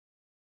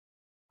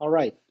All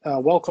right,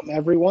 welcome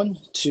everyone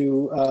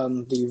to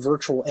the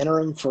virtual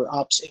interim for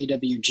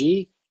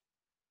OPSAWG.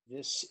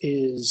 This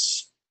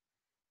is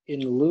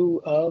in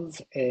lieu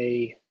of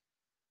a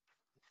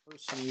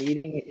person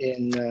meeting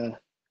in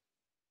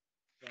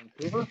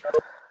Vancouver.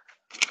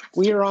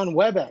 We are on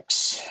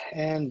WebEx,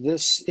 and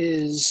this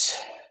is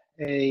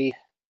a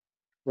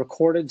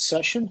recorded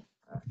session.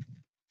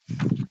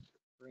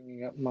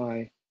 Bringing up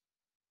my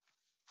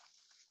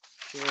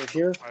share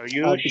here. Are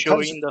you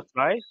showing the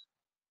slides?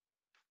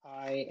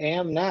 I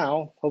am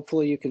now.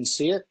 Hopefully you can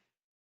see it.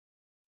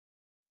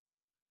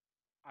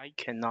 I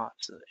cannot.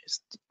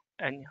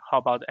 How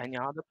about any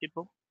other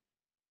people?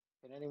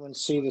 Can anyone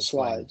see the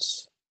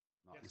slides?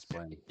 Not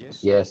displaying.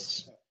 Yes.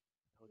 Yes.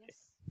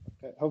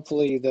 Okay.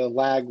 Hopefully the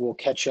lag will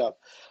catch up.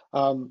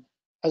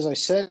 As I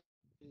said,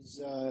 is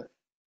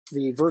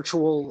the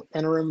virtual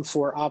interim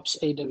for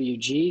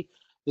OPSAWG.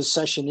 This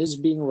session is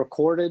being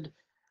recorded.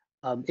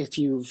 If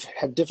you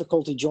have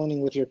difficulty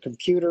joining with your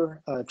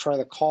computer, try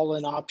the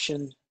call-in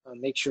option.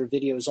 Make sure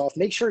video is off.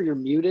 Make sure you're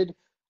muted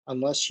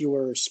unless you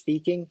are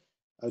speaking,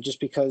 just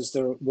because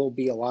there will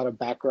be a lot of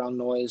background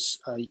noise.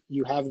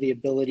 You have the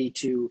ability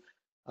to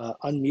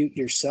unmute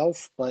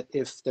yourself, but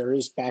if there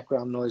is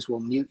background noise,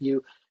 we'll mute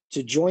you.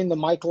 To join the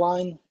mic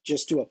line,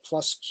 just do a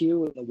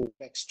 +Q in the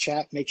WebEx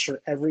chat. Make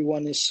sure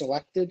everyone is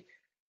selected.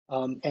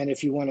 And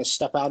if you want to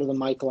step out of the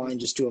mic line,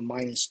 just do a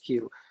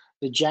 -Q.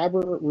 The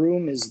Jabber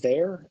room is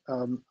there,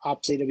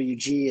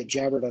 OPSAWG at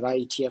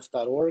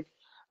jabber.ietf.org.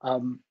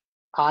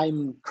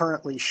 I'm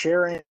currently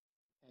sharing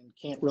and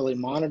can't really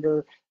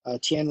monitor.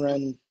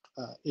 Tianren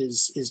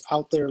is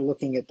out there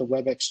looking at the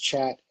WebEx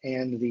chat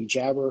and the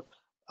Jabber.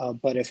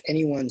 But if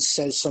anyone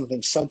says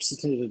something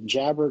substantive in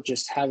Jabber,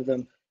 just have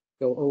them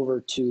go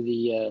over to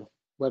the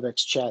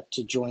WebEx chat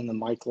to join the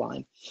mic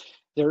line.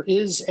 There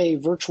is a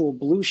virtual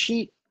blue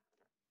sheet.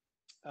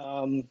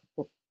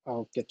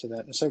 I'll get to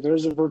that in a second.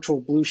 There's a virtual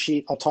blue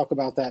sheet. I'll talk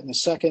about that in a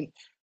second.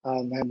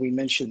 And we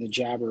mentioned the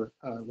Jabber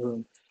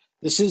room.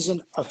 This is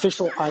an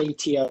official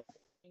IETF,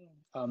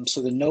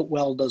 so the note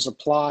well does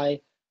apply.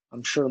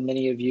 I'm sure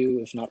many of you,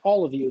 if not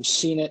all of you, have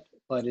seen it,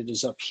 but it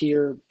is up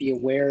here. Be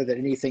aware that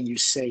anything you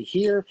say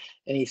here,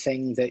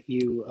 anything that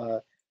you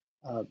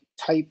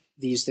type,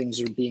 these things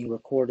are being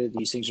recorded,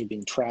 these things are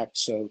being tracked,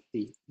 so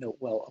the note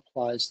well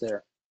applies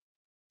there.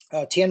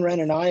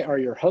 Tianren and I are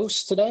your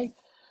hosts today.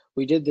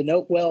 We did the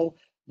note well,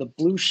 the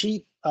blue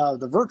sheet,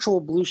 the virtual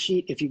blue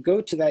sheet. If you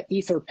go to that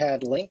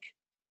Etherpad link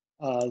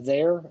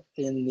there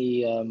in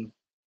the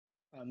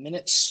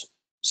minutes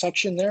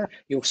section there,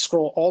 you'll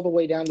scroll all the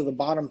way down to the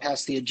bottom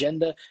past the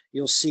agenda.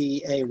 You'll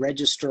see a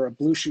register, a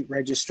blue sheet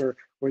register,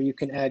 where you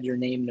can add your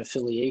name and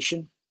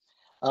affiliation.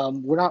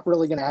 We're not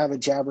really going to have a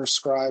Jabber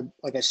scribe,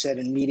 like I said,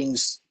 in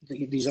meetings,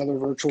 these other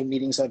virtual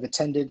meetings I've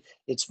attended.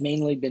 It's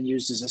mainly been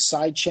used as a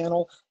side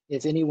channel.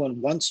 If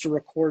anyone wants to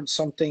record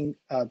something,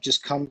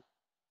 just come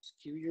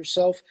cue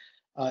yourself.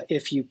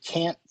 If you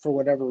can't, for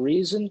whatever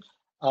reason,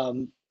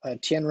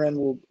 Tianren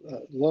will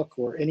look,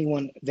 or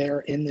anyone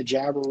there in the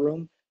Jabber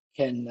room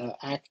can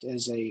act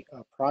as a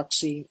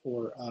proxy,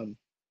 or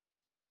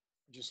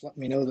just let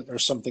me know that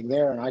there's something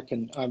there,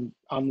 and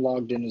I'm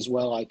logged in as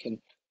well. I can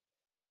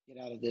get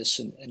out of this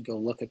and go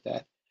look at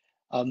that.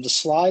 The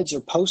slides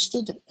are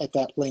posted at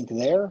that link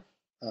there.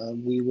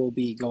 We will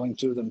be going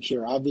through them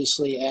here,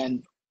 obviously,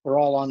 and we're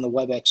all on the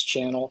WebEx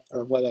channel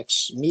or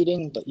WebEx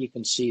meeting, but you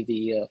can see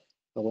the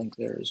link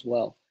there as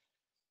well.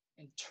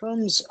 In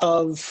terms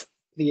of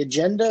the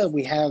agenda,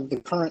 we have the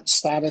current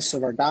status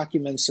of our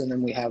documents, and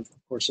then we have,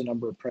 of course, a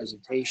number of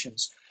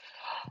presentations.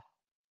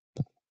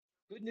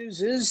 Good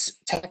news is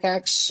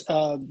TechX,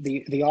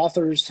 the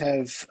authors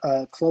have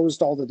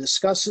closed all the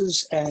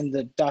discusses, and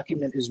the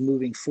document is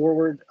moving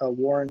forward.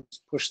 Warren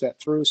pushed that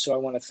through, so I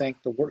want to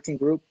thank the working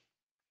group,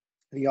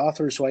 the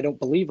authors who I don't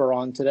believe are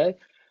on today,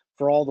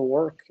 for all the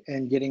work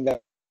and getting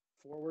that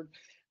forward.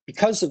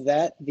 Because of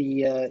that,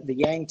 the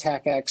Yang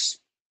TechX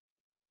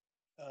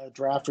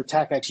draft, or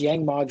TechX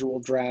Yang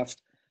module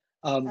draft,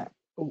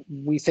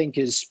 we think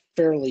is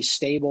fairly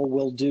stable.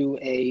 We'll do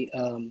a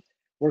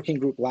working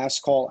group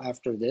last call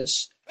after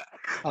this.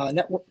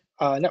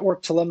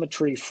 Network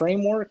telemetry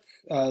framework,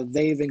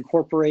 they've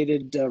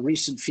incorporated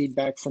recent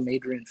feedback from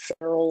Adrian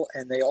Farrell,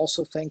 and they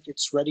also think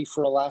it's ready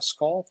for a last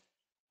call,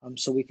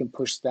 so we can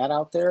push that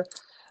out there.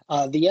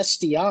 The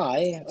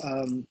SDI,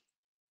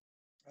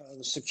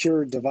 the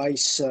secure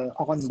device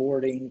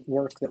onboarding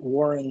work that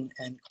Warren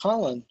and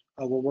Colin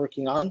were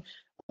working on,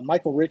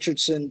 Michael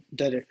Richardson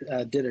did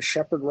a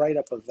shepherd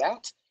write-up of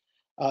that.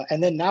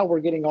 And then now we're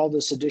getting all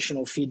this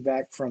additional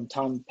feedback from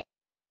Tom,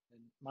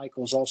 and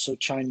Michael's also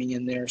chiming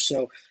in there.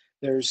 So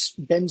there's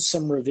been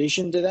some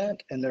revision to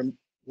that, and there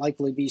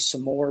likely be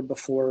some more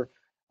before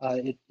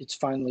it's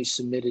finally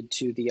submitted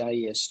to the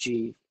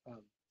IESG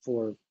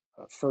for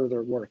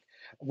further work.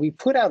 We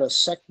put out a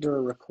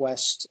sector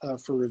request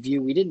for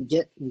review. We didn't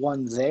get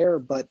one there,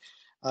 but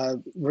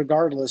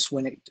regardless,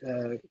 when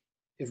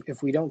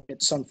if we don't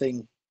get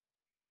something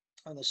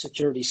on the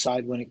security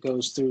side when it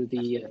goes through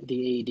the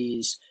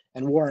ADs,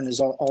 and Warren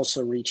has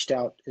also reached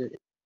out to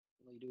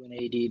an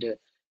AD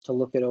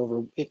look it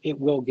over. It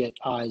will get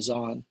eyes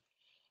on.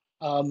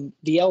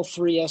 The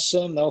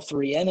L3SM,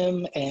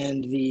 L3NM,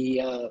 and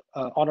the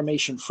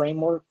automation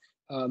framework,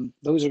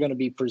 those are going to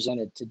be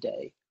presented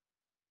today.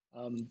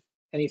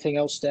 Anything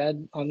else to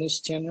add on this,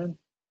 Tianren?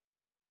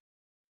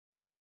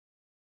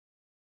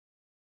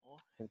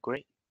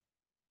 Great.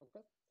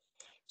 Okay.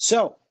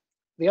 So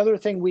the other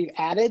thing we've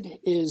added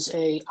is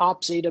a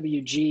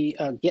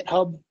OPSAWG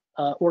GitHub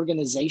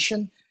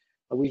organization.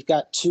 We've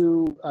got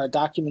 2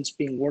 documents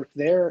being worked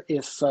there.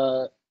 If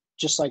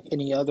just like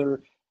any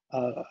other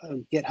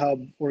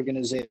GitHub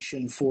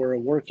organization for a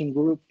working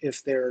group,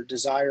 if their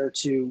desire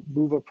to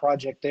move a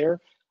project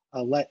there,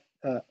 let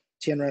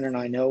Tianren and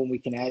I know, and we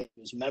can add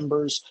you as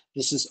members.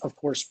 This is, of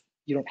course,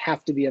 you don't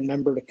have to be a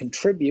member to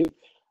contribute.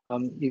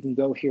 You can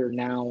go here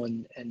now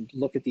and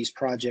look at these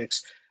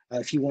projects.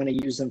 If you want to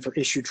use them for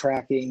issue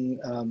tracking,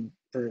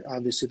 for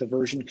obviously the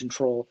version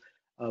control,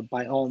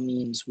 by all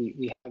means,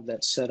 we have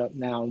that set up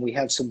now. And we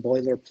have some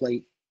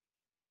boilerplate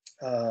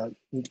kind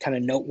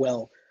of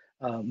note-well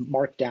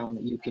markdown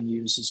that you can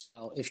use as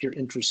well if you're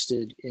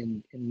interested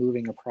in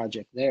moving a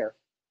project there.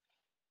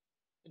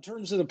 In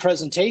terms of the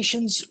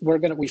presentations,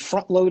 we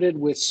front-loaded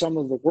with some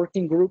of the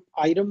working group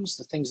items,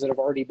 the things that have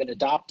already been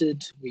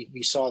adopted.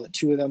 We saw that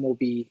 2 of them will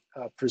be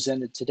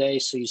presented today.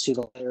 So you see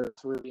the layer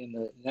 3 in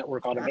the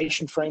network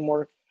automation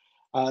framework.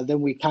 Then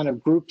we kind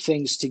of group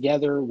things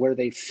together where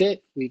they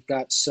fit. We've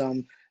got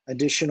some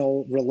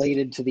additional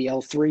related to the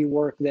L3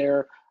 work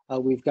there.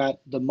 We've got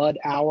the MUD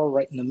hour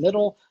right in the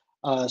middle.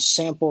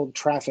 Sampled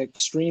traffic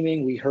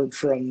streaming. We heard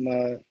from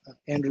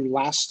Andrew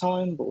last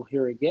time, but we'll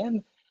hear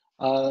again.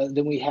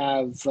 Then we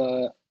have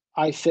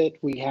IFIT,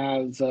 we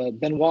have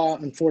Benoit.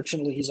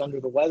 Unfortunately, he's under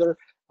the weather.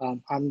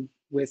 I'm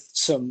with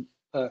some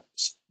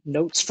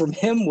notes from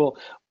him. We'll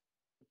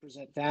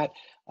present that,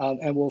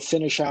 and we'll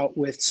finish out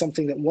with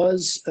something that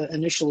was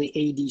initially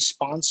AD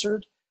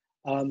sponsored,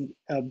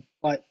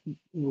 but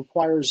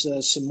requires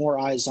some more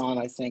eyes on,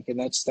 I think, and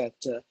that's that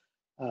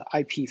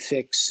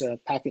IPFix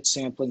packet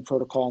sampling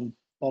protocol and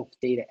bulk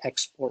data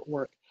export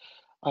work.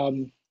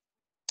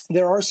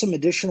 There are some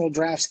additional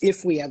drafts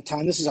if we have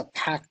time. This is a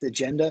packed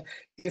agenda.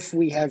 If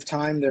we have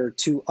time, there are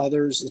 2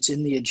 others. It's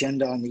in the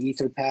agenda on the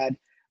Etherpad.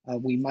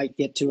 We might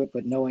get to it,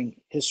 but knowing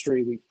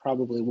history, we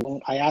probably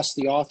won't. I asked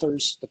the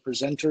authors, the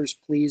presenters,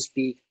 please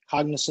be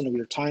cognizant of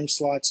your time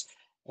slots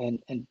and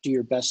do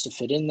your best to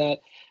fit in that.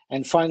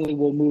 And finally,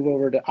 we'll move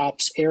over to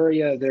Ops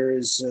area. There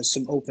is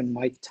some open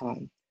mic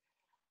time.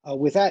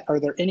 With that, are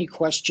there any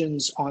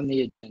questions on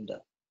the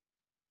agenda?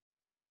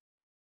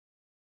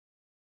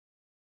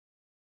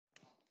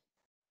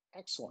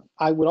 Excellent.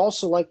 I would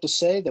also like to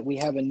say that we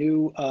have a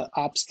new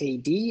Ops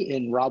AD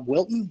in Rob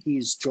Wilton.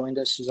 He's joined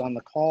us, he's on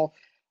the call.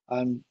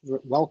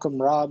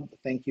 Welcome, Rob.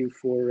 Thank you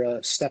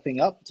for stepping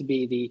up to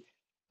be the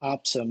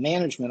Ops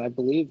Management, I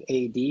believe,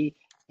 AD.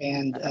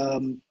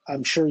 And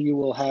I'm sure you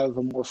will have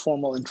a more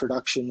formal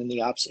introduction in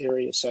the Ops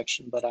area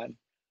section, but I'm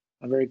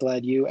very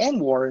glad you and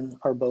Warren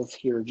are both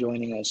here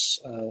joining us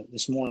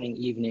this morning,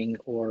 evening,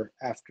 or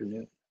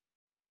afternoon.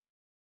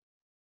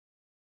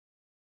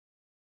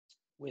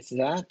 With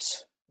that,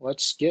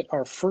 let's get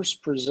our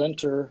first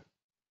presenter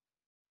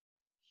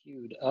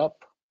queued up.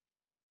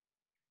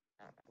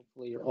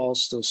 Hopefully you're all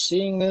still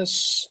seeing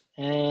this.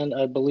 And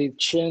I believe,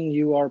 Chin,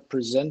 you are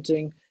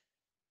presenting.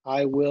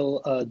 I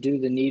will do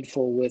the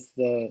needful with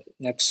the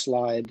next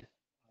slide.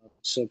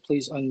 So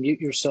please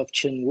unmute yourself,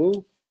 Chin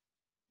Wu,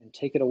 and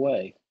take it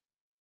away.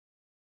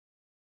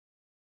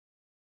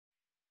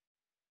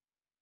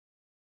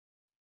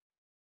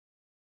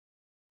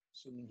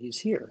 Assuming he's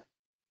here.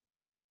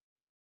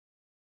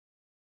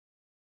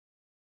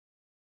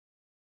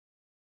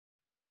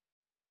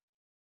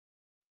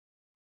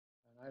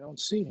 I don't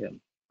see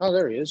him. Oh,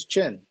 there he is.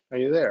 Chin, are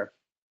you there?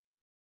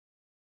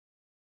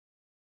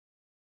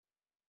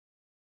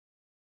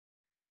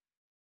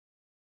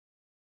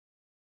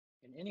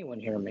 Can anyone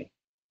hear me?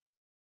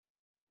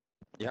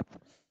 Yep.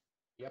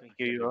 Thank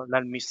you.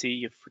 Let me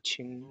see if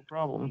Chin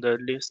on the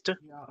list.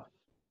 Yeah.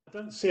 I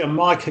don't see a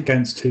mic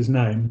against his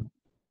name.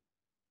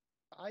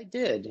 I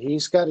did.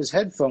 He's got his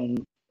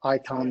headphone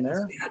icon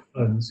there.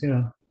 Headphones,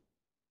 yeah.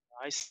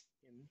 I see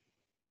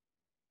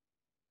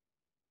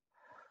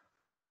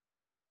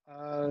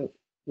him.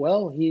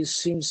 Well, he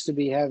seems to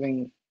be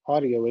having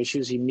audio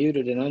issues. He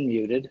muted and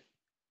unmuted.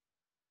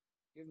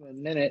 Give him a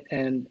minute,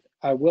 and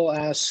I will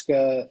ask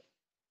if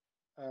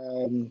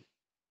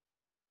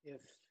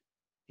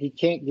he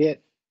can't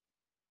get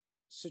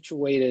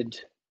situated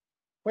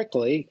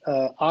quickly.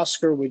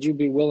 Oscar, would you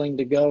be willing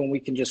to go, and we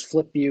can just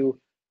flip you?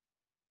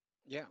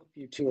 Yeah. Flip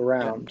you 2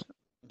 around.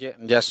 Yeah.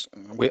 Yes.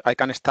 I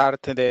can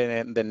start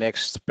the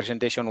next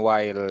presentation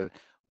while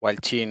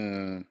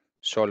Chin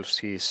solves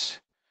his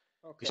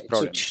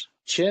problems. So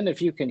Chin,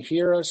 if you can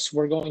hear us,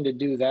 we're going to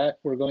do that.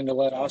 We're going to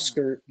let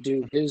Oscar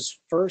do his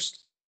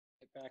first,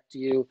 get back to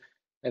you,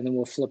 and then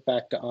we'll flip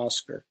back to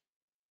Oscar.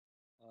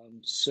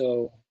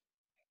 So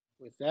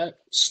with that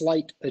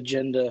slight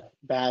agenda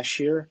bash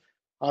here,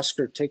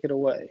 Oscar, take it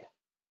away.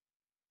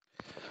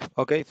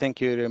 Okay, thank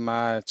you very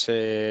much,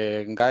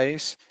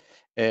 guys.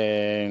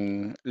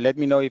 And let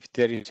me know if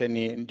there is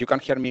any. You can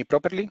hear me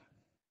properly?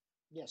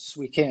 Yes,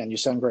 we can. You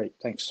sound great.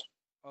 Thanks.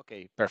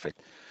 Okay,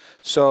 perfect.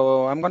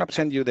 So I'm going to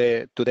present you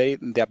today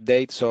the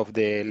updates of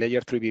the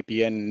Layer 3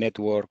 VPN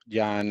network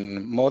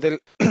YAN model.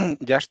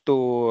 Just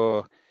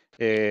to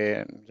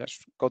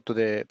just go to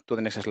the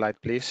next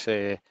slide, please.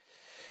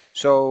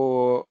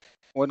 So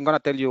I'm going to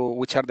tell you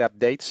which are the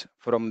updates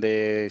from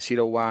the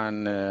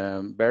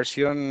 0.1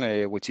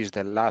 version, which is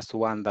the last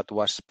one that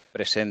was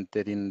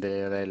presented in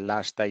the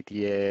last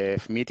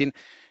IETF meeting.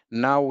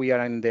 Now we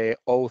are in the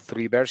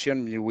 0.3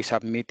 version. We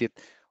submitted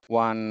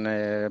one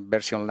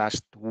version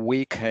last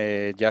week.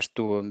 There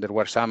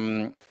were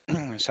some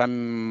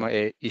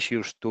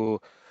issues to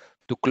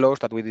close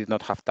that we did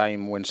not have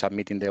time when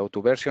submitting the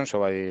 0.2 version.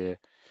 So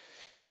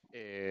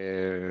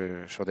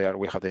so there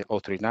we have the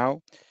 0.3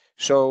 now.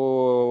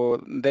 So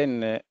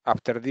then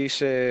after this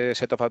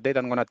set of update,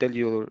 I'm going to tell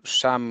you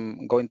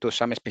going to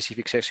some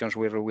specific sections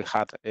where we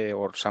had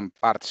or some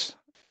parts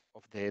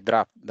of the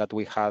draft that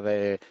we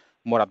had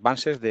more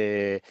advances,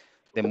 the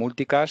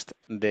multicast,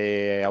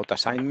 the auto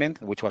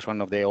assignment, which was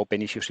one of the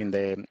open issues in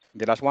the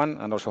last one,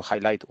 and also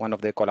highlight one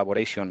of the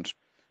collaborations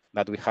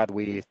that we had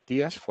with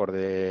TIAS for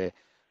the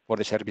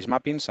service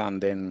mappings,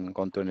 and then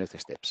go to the next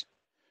steps.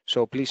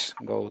 So please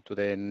go to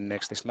the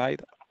next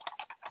slide.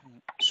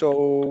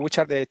 So which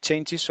are the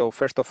changes? So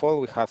first of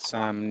all, we have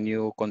some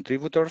new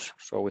contributors.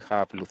 So we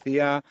have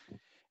Lucia,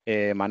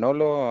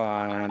 Manolo,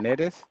 and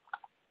Erez.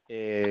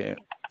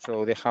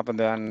 So they have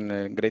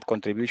done great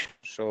contributions.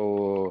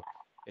 So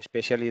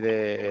especially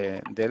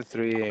the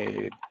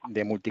L3,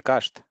 the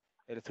multicast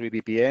L3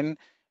 VPN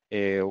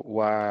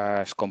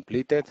was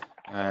completed.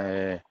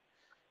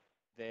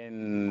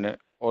 Then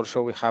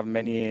also we have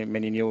many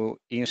new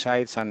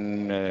insights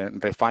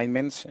and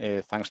refinements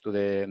thanks to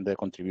the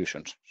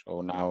contributions.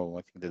 So now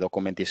I think the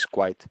document is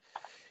quite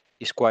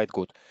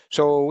good.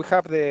 So we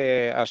have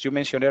as you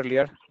mentioned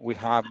earlier, we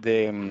have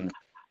the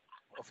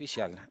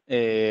official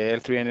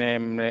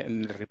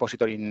L3NM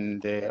repository in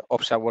the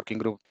OPSAWG working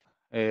group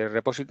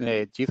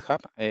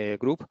GitHub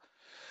group.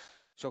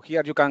 So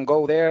here you can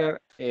go there,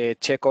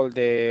 check all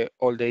the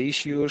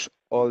issues,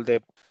 all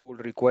the pull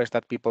requests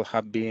that people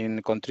have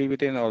been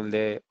contributing, all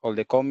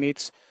the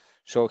commits.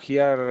 So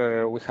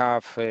here we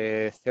have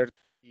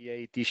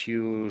 38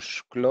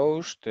 issues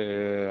closed,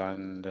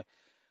 and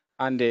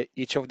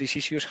each of these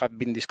issues have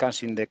been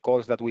discussed in the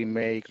calls that we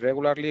make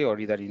regularly, or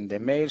either in the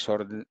mails,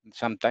 or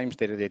sometimes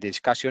the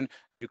discussion.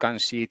 You can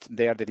see it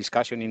there, the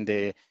discussion in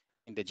the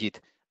JIT.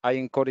 I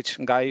encourage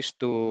guys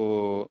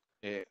to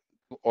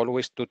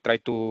always to try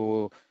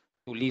to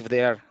leave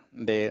there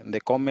the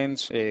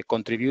comments,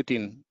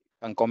 contributing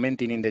and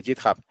commenting in the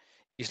GitHub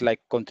is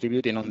like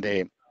contributing on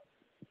the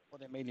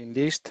mailing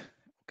list.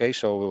 Okay,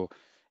 so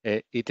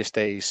it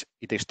stays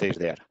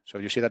there. So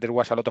you see that there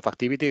was a lot of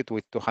activity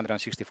with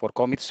 264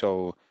 commits.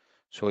 So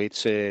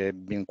it's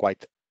been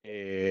quite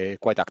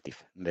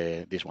active,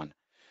 this one.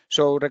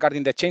 So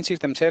regarding the changes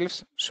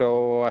themselves,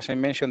 so as I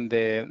mentioned,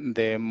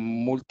 the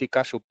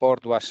multicast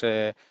support was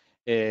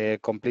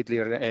completely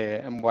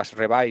was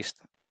revised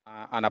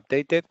and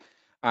updated,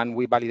 and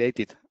we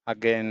validated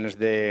against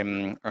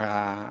the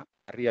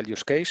real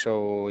use case.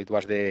 So it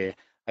was the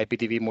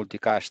IPTV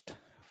multicast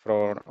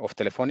of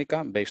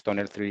Telefonica based on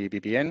L3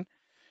 VPN.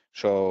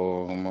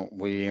 So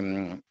we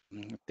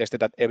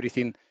tested that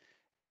everything,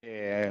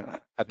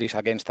 at least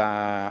against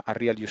a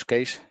real use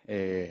case,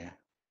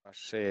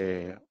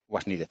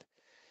 was needed.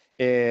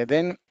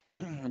 Then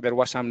there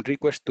was some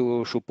request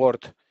to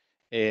support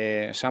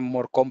some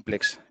more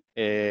complex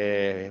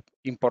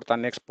import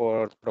and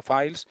export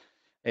profiles.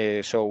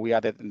 So we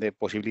added the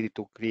possibility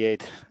to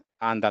create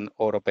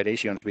and/or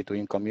operations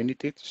between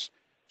communities.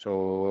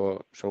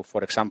 So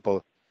for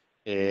example,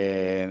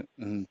 2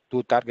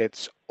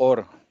 targets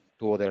or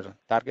 2 other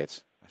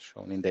targets, as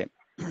shown in the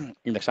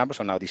example.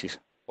 So now this is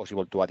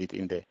possible to add it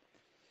in the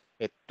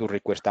to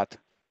request that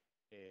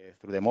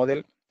through the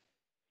model.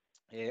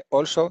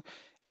 Also,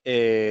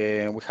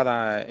 we had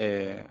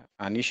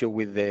an issue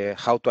with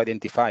how to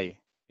identify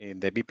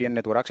the VPN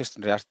network access.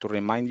 Just to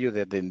remind you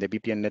that the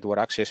VPN network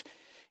access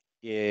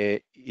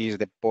is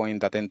the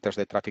point that enters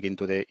the traffic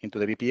into the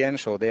VPN.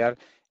 So there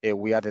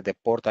we added the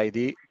port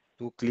ID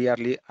to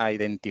clearly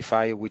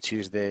identify which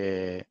is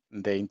the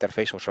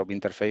interface or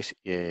sub-interface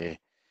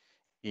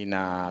in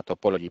a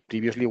topology.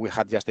 Previously, we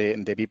had just the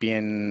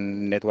VPN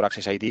network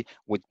access ID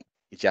with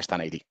just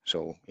an ID.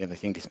 So I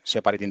think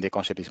separating the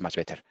concept is much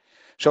better.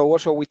 So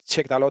also we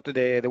checked a lot.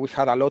 We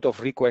had a lot of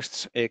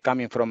requests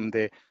coming from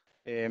the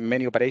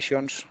many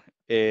operations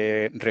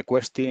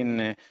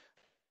requesting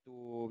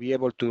to be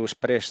able to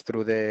express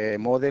through the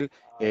model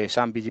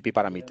some BGP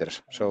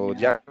parameters. So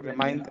just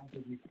remind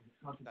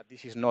that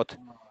this is not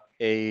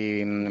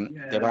a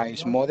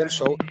device model,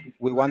 so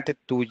we wanted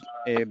to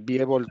be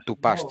able to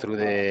pass through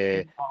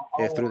the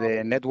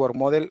network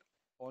model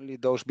only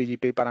those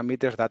BGP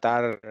parameters that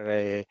are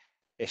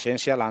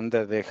essential and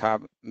they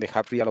have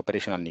real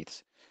operational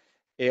needs.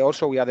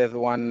 Also, we added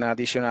one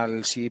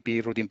additional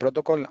CEP routing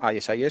protocol,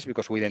 ISIS,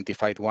 because we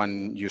identified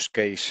one use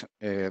case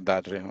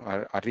that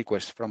a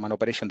request from an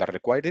operation that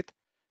required it.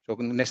 So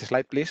next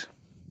slide, please.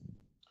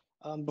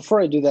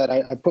 Before I do that,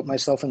 I put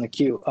myself in the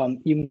queue.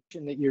 You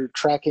mentioned that you're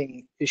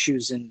tracking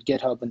issues in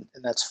GitHub, and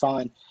that's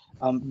fine.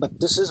 But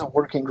this is a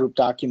working group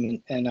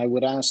document, and I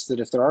would ask that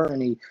if there are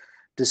any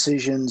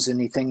decisions,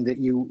 anything that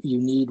you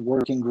need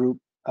working group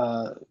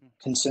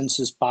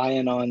consensus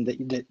buy-in on,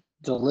 that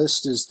the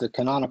list is the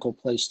canonical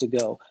place to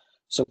go.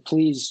 So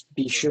please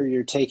be sure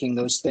you're taking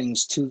those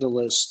things to the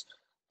list.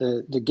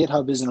 The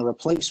GitHub isn't a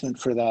replacement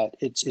for that.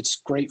 It's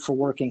great for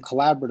working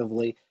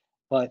collaboratively,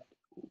 but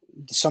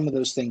some of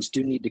those things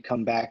do need to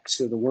come back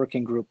so the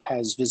working group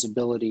has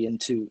visibility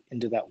into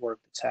that work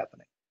that's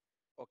happening.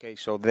 Okay,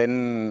 so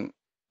then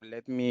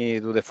let me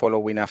do the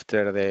following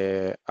after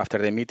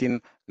the meeting.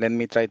 Let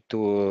me try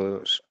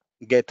to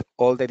get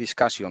all the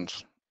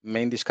discussions,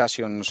 main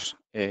discussions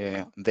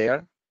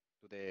there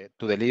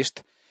to the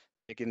list,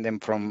 taking them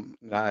from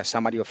a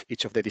summary of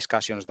each of the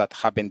discussions that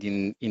happened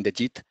in the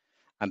JIT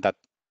and that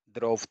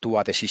drove to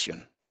a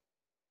decision.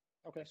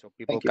 Okay. So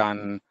people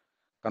can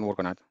work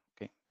on it.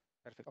 Okay,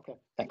 perfect. Okay,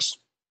 thanks.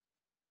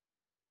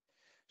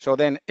 So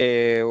then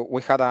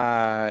we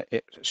had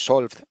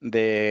solved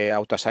the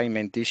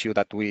auto-assignment issue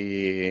that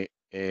we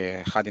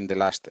had in the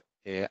last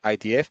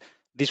IETF.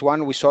 This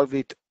one, we solved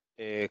it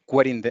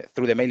querying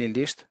through the mailing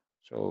list.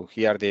 So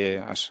here,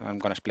 as I'm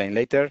going to explain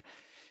later,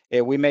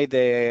 we made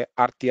the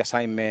RT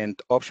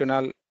assignment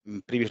optional.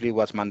 Previously, it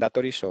was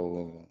mandatory,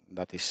 so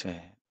that is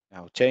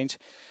now changed.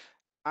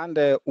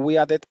 And we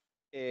added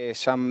a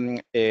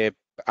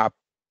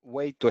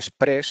way to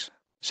express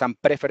some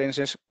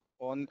preferences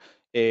on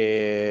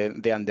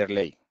the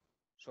underlay.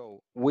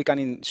 So we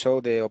can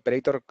show the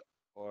operator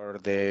or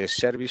the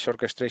service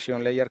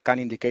orchestration layer can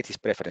indicate its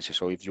preferences.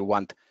 So if you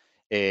want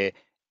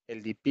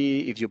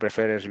LDP, if you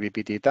prefer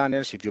SVPT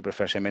tunnels, if you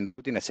prefer cement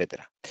routing,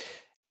 etc.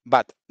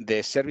 But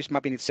the service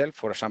mapping itself,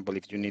 for example,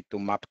 if you need to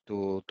map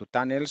to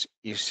tunnels,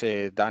 is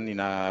done in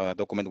a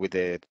document with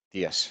the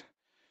TS.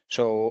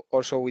 So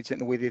also we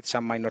did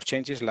some minor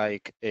changes,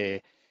 like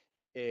in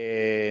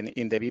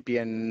the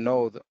VPN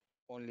node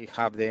only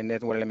have the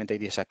network element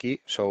ID as a key.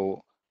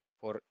 So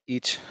for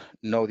each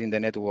node in the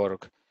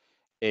network,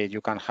 you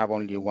can have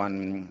only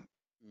one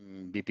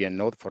VPN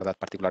node for that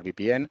particular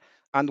VPN.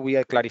 And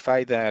we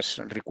clarified, as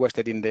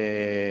requested in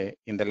the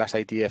last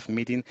IETF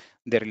meeting,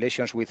 the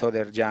relations with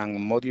other YANG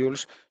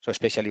modules, so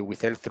especially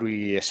with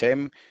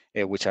L3SM,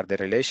 which are the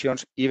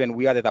relations. Even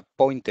we added a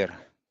pointer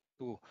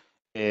to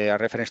a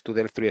reference to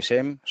the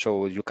L3SM,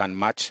 so you can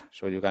match.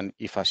 So you can,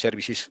 if a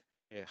service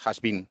has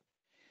been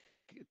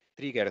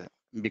triggered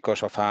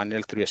because of an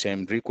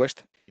L3SM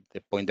request,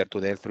 the pointer to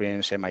the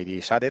L3SM ID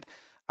is added.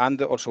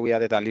 And also we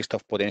added a list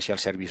of potential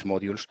service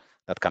modules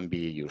that can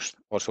be used.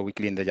 Also, we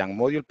cleaned the YANG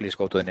module. Please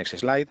go to the next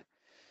slide.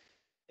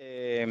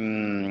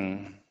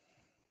 And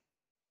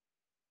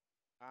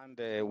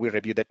we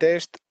reviewed the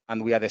test,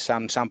 and we added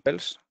some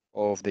samples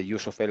of the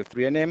use of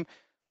L3NM.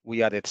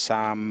 We added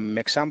some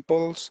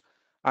examples,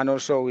 and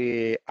also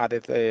we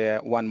added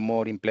one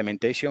more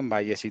implementation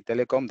by SE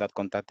Telecom that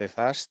contacted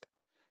us.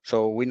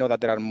 So we know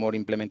that there are more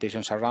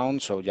implementations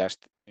around, so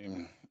just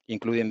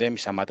including them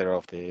is a matter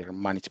of the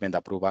management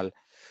approval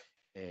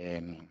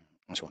and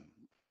so on.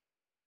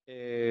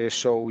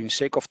 So in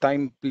sake of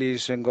time,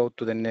 please go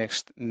to the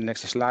next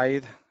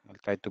slide. I'll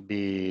try to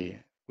be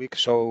quick.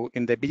 So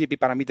in the BGP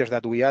parameters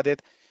that we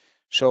added,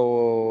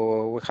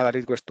 so we had a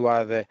request to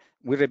add,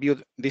 we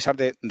reviewed, these are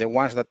the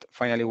ones that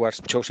finally were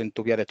chosen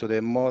to be added to the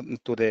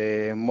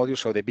module,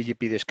 so the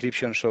BGP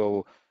description.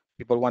 So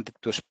people wanted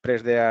to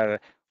express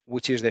there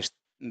which is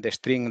the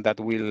string that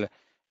will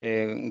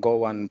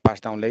go and pass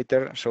down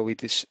later. So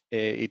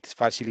it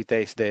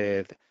facilitates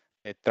the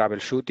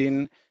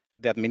troubleshooting,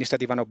 the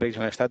administrative and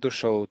operational status,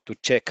 so to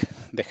check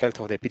the health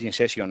of the pitching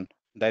session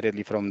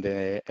directly from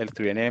the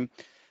L3NM,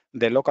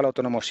 the local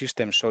autonomous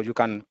system, so you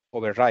can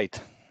override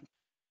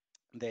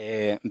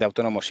the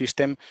autonomous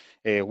system.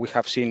 We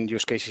have seen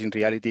use cases in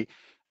reality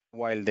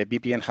while the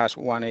VPN has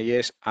one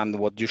AS and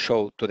what you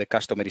show to the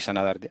customer is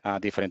another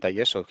different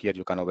AS, so here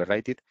you can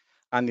overwrite it.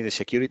 And in the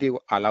security,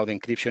 allow the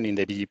encryption in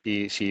the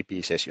BGP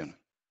CEP session.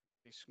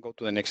 Please go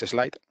to the next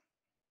slide.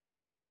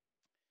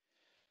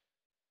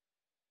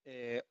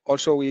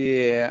 Also,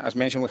 we, as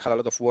mentioned, we had a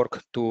lot of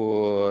work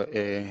to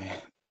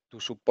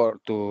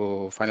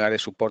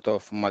finalize support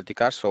of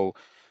multicast. So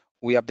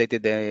we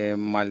updated the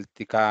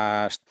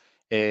multicast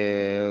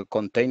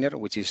container,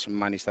 which is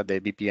managed at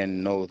the VPN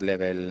node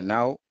level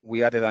now.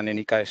 We added an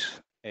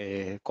anycast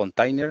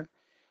container.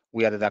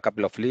 We added a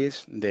couple of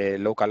leads, the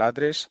local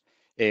address,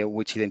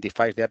 which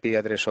identifies the IP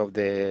address of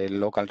the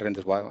local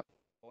render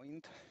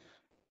point.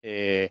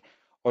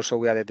 Also,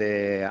 we added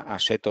a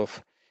set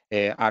of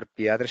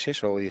RP addresses,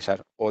 so these are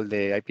all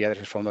the IP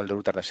addresses from all the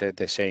routers that set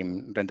the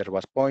same render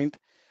was point.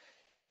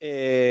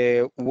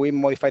 We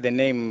modified the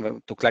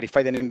name to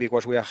clarify the name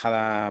because we had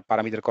a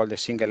parameter called the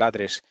single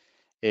address.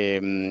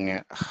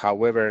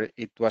 However,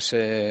 it was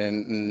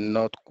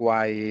not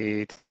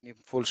quite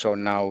full, so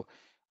now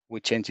we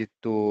change it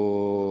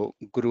to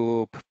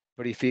group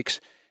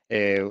prefix,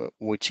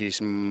 which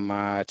is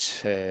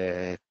much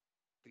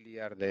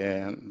clear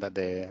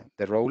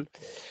the role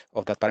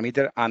of that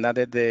parameter, and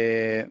added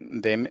the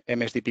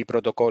MSDP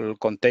protocol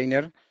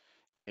container.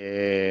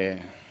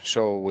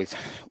 So with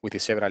the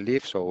several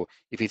leaves, so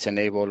if it's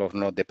enabled or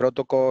not the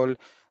protocol,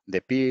 the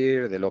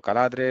peer, the local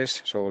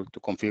address, so to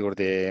configure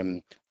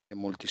the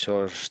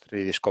multi-source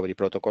tree discovery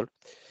protocol.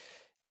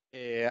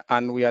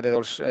 And we added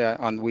also,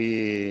 and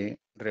we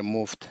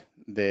removed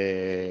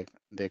the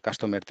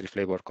customer tree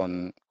flavor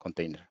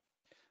container.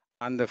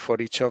 And for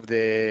each of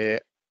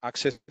the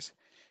accesses,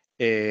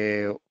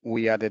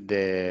 we added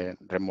the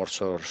remorse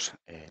source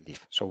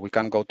leaf. So we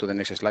can go to the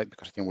next slide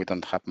because I think we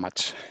don't have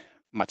much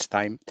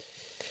time.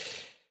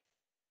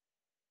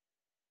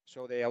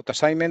 So the auto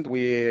assignment,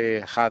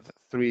 we had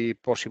 3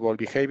 possible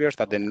behaviors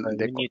that then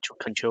you need to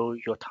control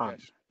your time.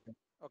 Yes.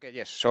 Okay,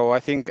 yes. So I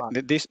think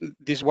this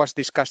was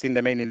discussed in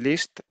the mailing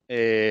list.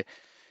 We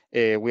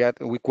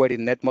queried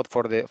netmod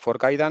for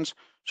guidance.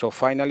 So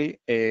finally,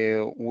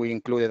 we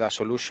included a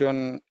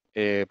solution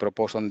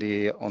proposed on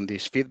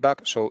this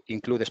feedback. So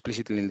include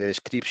explicitly in the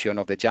description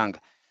of the junk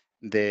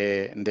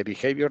the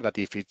behavior that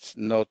if it's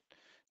no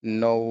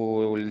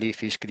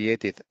leaf is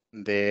created,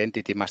 the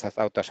entity must have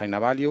auto-assign a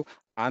value,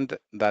 and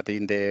that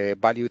in the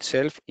value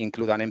itself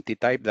include an empty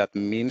type that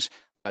means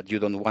that you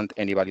don't want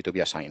any value to be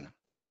assigned.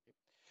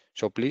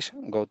 So please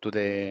go to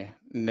the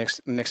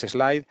next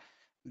slide.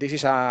 This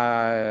is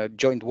a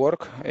joint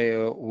work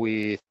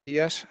with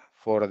TIAS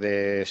for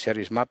the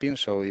service mapping.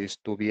 So it's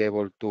to be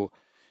able to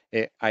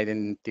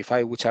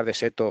identify which are the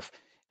set of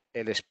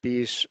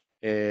LSPs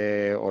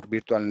or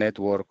virtual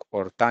network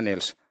or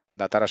tunnels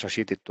that are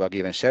associated to a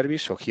given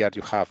service. So here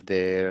you have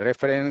the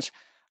reference,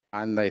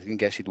 and I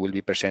guess it will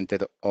be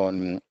presented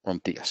on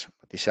TIAS.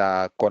 It's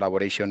a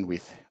collaboration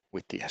with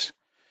TIAS.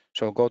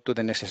 So go to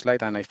the next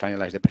slide, and I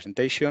finalize the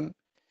presentation.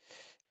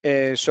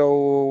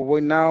 So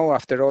we now,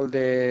 after all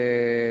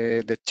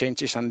the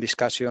changes and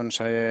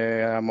discussions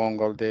among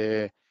all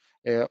the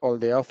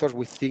authors,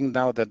 we think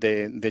now that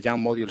the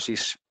YAML modules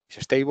is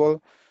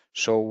stable.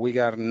 So we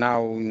are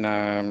now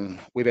in,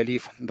 we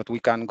believe that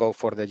we can go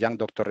for the young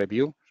doctor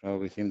review. So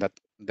we think that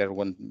there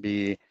won't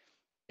be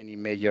any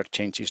major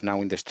changes now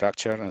in the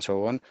structure and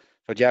so on.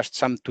 So just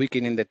some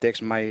tweaking in the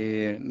text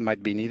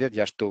might be needed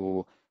just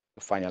to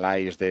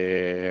finalize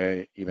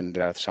even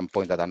there are some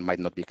points that might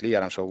not be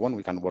clear and so on.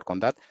 We can work on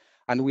that.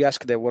 And we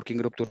ask the working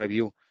group to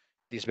review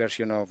this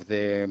version of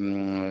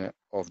the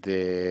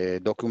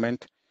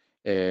document,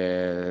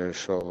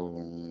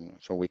 so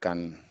we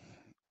can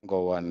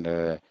go and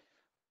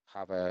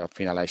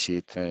finalize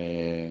it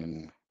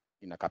in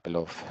a couple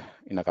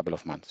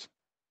of months.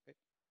 Okay.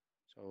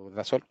 So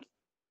that's all.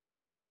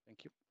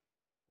 Thank you.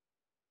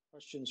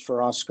 Questions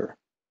for Oscar?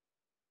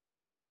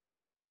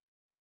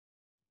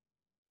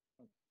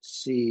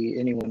 See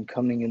anyone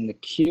coming in the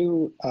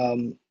queue.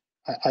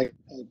 I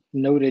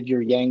noted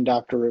your Yang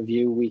Doctor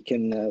review. We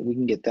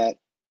can get that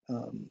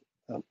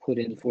put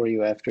in for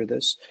you after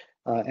this,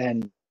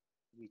 and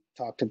we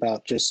talked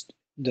about just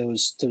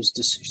those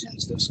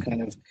decisions, those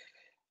kind of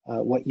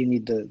what you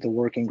need the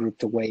working group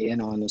to weigh in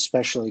on,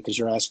 especially because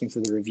you're asking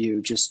for the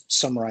review. Just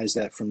summarize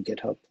that from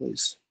GitHub,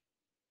 please.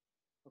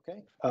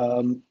 Okay.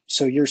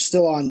 So you're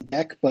still on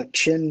deck, but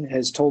Chin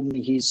has told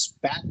me he's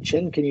back.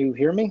 Chin, can you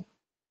hear me?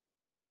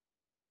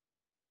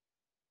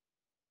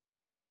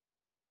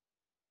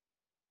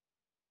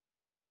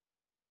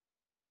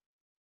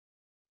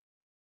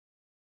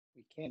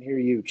 We can't hear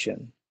you,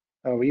 Chin.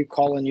 Oh, are you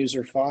calling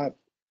user 5?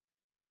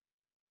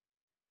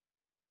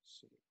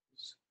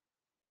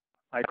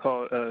 I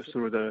call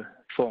through the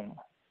phone.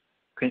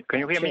 Can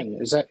you hear Chin,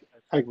 me? is that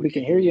we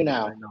can hear you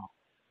now?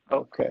 Oh.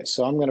 Okay,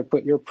 so I'm going to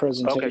put your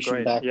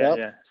presentation back up.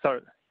 Yeah.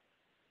 Sorry.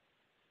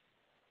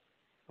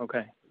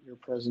 Okay. Your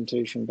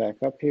presentation back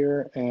up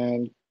here,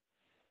 and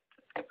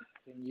can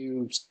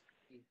you?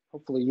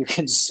 Hopefully, you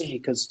can see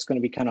because it's going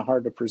to be kind of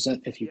hard to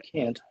present if you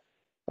can't.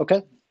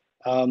 Okay.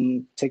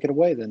 Take it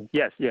away then.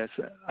 Yes,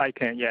 I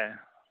can. Yeah.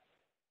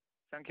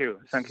 Thank you.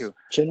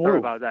 Chin Wu. Sorry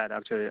about that.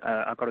 Actually,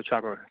 I got a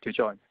trouble to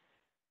join.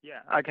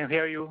 Yeah, I can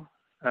hear you.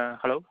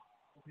 Hello.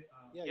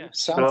 Yeah, Yes. you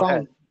sound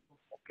fine.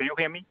 Can you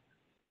hear me?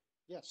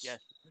 Yes.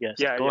 Yes.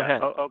 Yeah. Go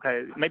ahead. Oh,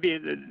 okay. Maybe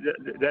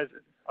that's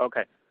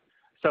okay.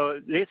 So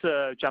this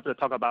chapter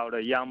talk about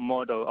a young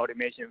model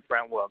automation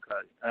framework,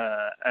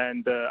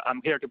 and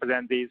I'm here to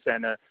present this.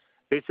 And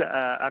this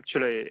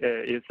actually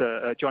is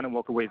a joint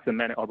work with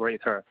many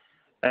operators.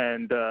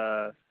 And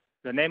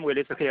the name we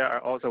list here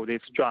are also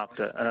this draft.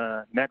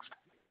 Next.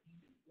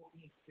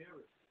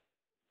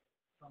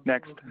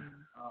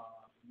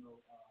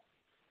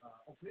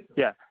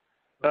 Yeah.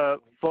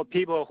 For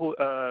people who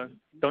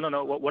don't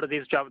know what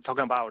this draft is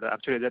talking about,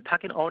 actually, the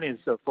target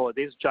audience for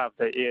this draft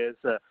is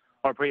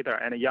operator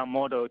and young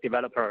model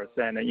developers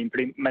and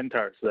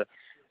implementers.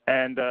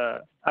 And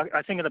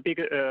I think the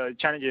big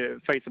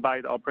challenge faced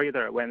by the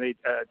operator when they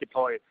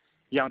deploy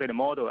young data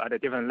model at a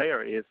different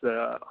layer is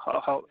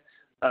how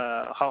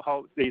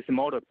this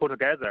model put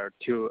together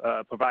to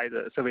provide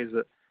service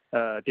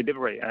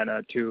delivery and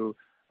to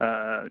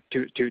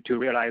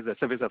realize the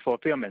service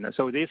fulfillment.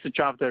 So this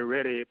draft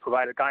really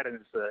provides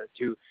guidance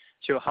to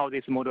show how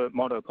this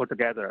model put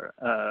together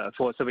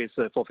for service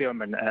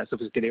fulfillment and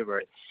service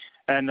delivery.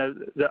 And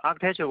the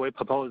architecture we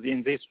propose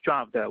in this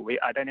draft, we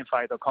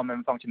identify the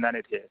common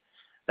functionality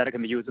that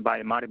can be used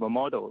by multiple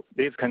models.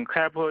 This can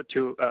help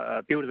to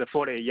build the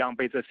fully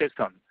YANG-based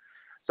system.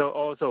 So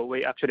also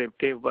we actually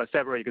give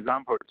several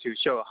examples to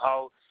show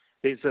how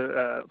this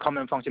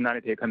common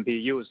functionality can be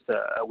used,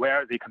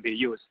 where they can be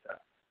used.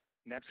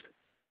 Next.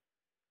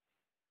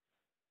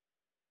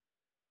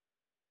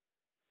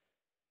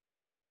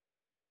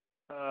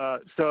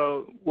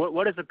 So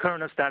what is the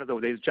current status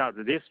of this draft?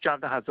 This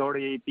draft has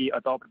already been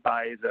adopted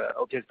by the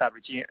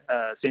OPSAWG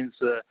since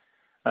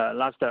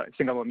last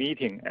Singapore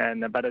meeting,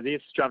 but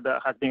this draft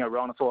has been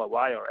around for a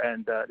while,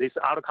 and this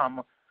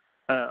outcome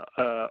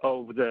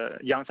of the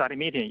YANG study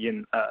meeting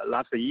in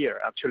last year,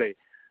 actually.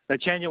 The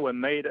changes were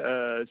made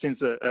since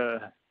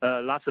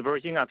last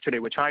version. Actually,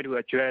 we try to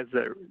address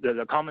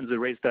the comments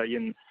raised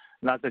in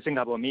last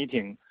Singapore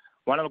meeting.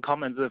 One of the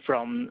comments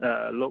from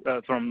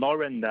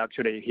Lauren,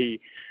 actually,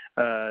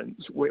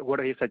 what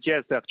he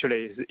suggests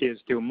actually is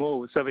to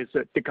move service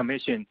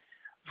decommission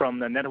from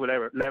the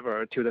network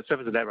level to the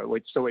service level.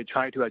 So we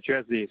try to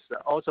address this.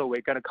 Also,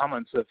 we got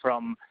comments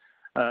from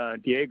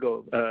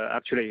Diego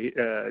actually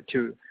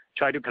to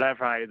try to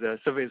clarify the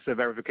service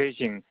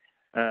verification.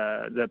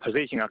 The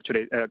position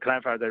actually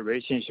clarify the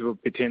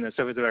relationship between the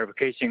service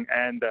verification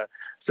and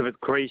service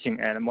creation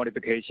and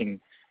modification.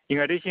 In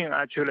addition,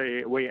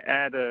 actually, we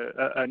add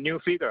a new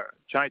figure,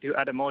 try to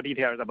add more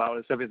details about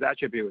the service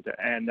attribute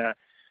and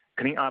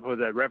clean up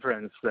the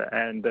reference.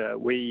 And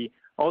we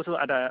also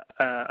add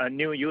a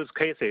new use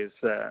cases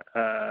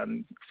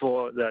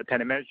for the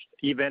telemetry,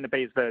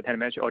 event-based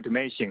telemetry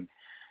automation.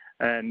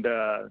 And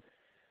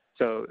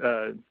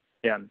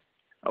yeah.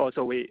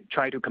 Also, we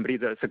try to complete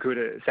the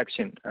security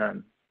section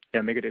and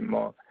make it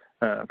more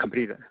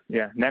complete.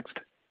 Yeah, next.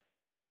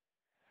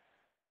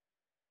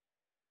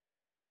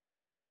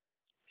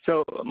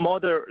 So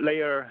model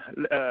layering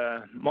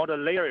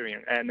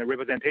and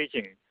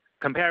representation.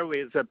 Compared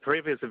with the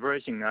previous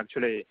version,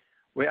 actually,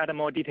 we add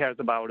more details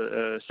about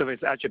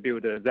service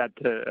attribute that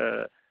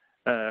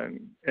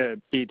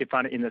be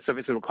defined in the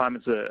service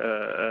requirements.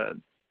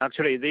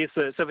 Actually, this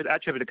service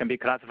attribute can be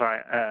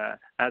classified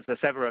as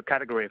several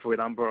categories. For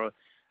example,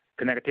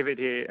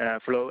 connectivity,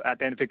 flow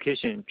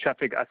identification,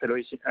 traffic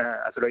acceleration,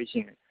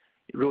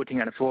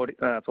 routing and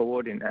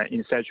forwarding,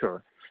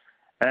 etc.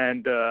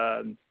 And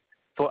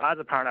for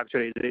other part,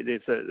 actually,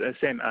 it's the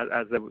same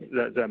as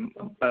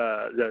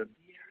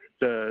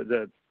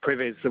the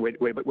previous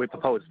we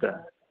proposed.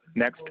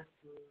 Next.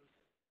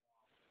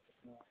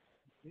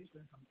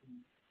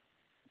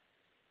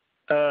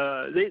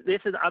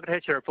 This is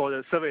architecture for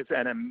the service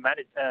and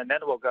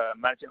network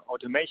management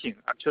automation.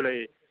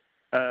 Actually,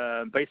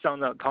 based on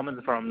the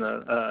comments from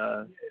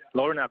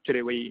Lauren,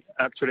 actually, we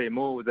actually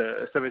move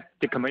the service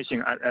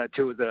decommission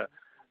to the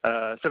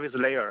service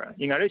layer.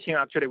 In addition,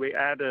 actually, we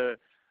add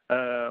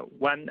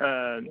one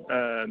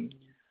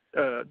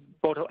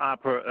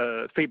bottom-up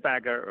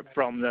feedback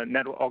from the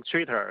network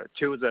orchestrator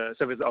to the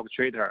service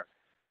orchestrator.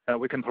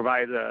 We can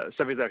provide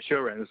service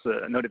assurance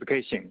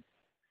notification.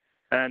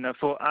 And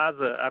for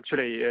other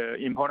actually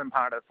important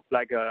part of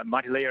like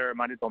multi-layer,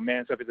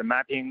 multi-domain service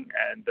mapping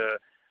and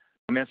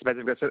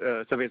domain-specific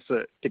service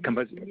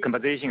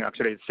decomposition,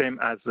 actually same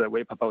as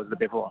we proposed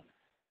before.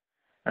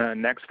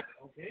 Next.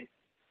 Okay.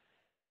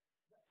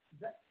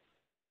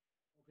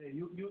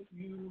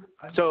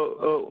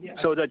 So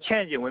the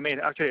change we made,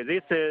 actually,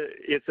 this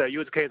is a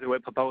use case we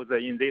proposed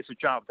in this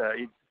draft.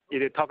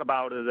 It talk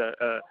about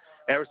the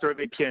L3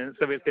 VPN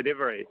service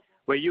delivery.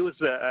 We use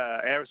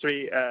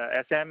L3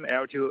 SM,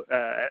 L2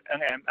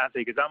 NM as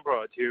an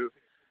example to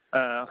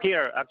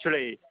here,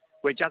 actually,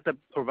 we just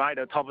provide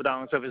a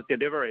top-down service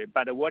delivery.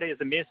 But what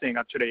is missing,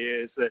 actually,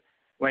 is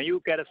when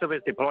you get a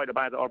service deployed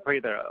by the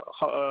operator,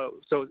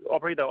 so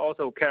operator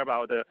also care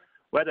about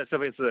whether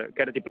service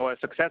get deployed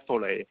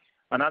successfully.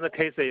 Another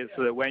case is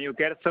when you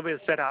get a service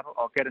set up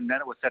or get a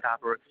network set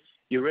up,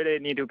 you really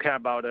need to care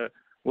about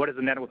what does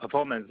the network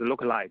performance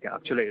look like,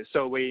 actually.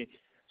 So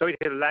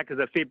it lacks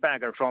the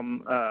feedback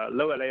from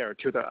lower layer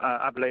to the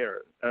up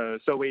layer.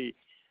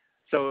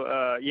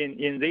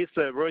 In this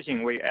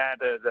version, we add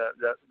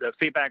the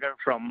feedback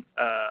from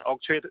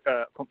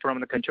from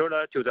the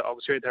controller to the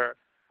orchestrator.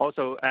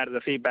 Also add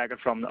the feedback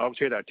from the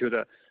orchestrator to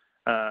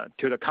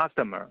the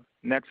customer.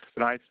 Next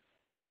slide.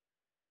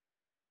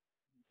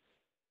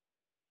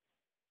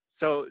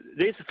 So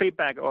this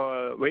feedback,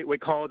 we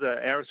call the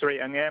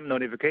L3NM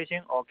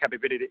notification or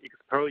capability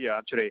exposure,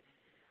 actually.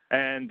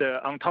 And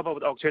on top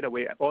of the orchestrator,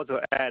 we also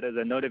add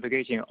the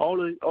notification.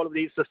 All of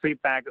these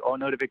feedback or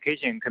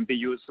notification can be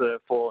used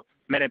for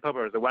many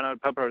purposes. One of the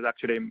purposes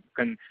actually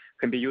can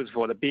be used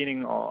for the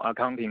billing or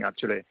accounting,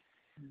 actually.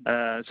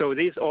 So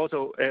this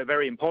also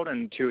very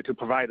important to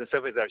provide the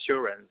service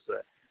assurance,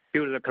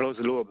 build the closed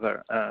loop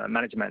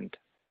management.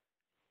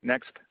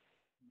 Next.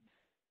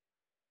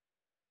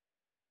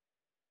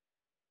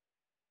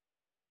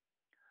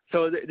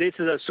 So this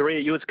is the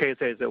 3 use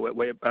cases that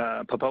we're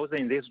proposing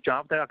in this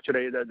draft.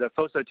 Actually, the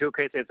first 2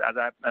 cases, as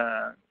I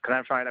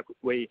clarified,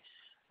 we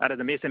added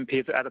the missing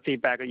piece, added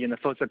feedback in the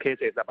first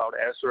cases about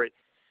L3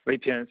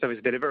 VPN service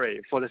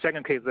delivery. For the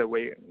second case,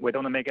 we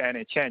don't make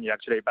any change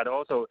actually, but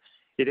also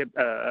it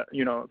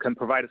can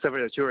provide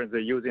service assurance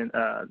using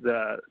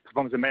the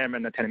performance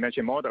measurement and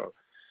telemetry model.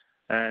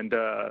 And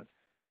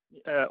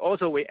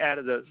also we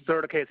added the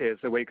third cases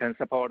we can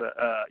support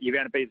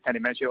event-based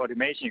telemetry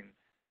automation.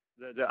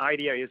 The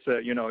idea is,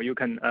 you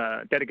can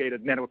dedicate a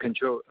network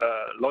control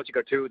logic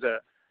to the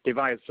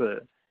device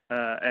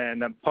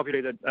and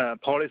populate the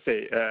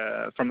policy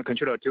from the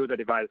controller to the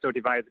device, so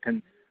device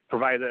can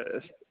provide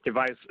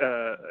device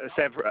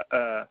self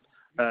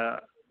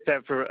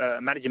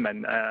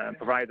management,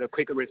 provide a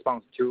quick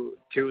response to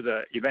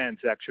the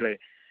events actually.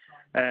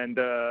 And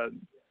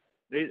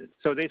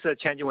so this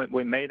change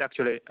we made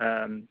actually.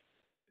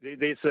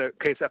 This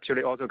case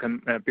actually also can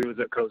build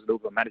the closed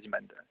loop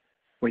management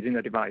within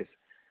the device.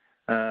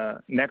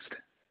 Next.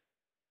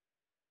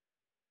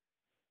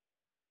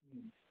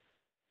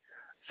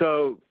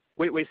 So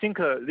we think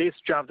this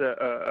draft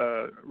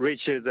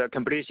reaches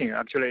completion.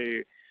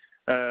 Actually,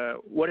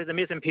 what is the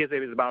missing piece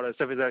is about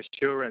service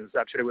assurance.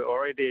 Actually, we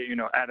already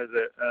added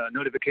the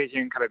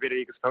notification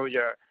capability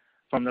exposure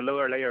from the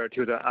lower layer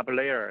to the upper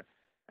layer.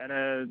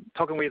 And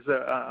talking with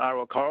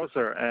our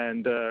cursor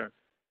and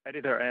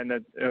editor,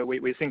 and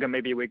we think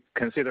maybe we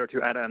consider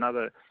to add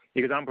another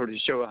example to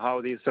show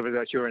how this service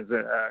assurance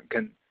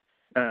can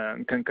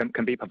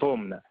be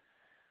performed.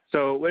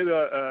 So we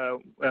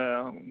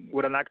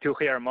would like to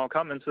hear more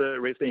comments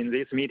raised in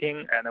this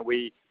meeting, and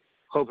we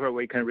hope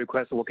we can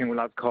request working with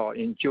us call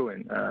in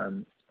June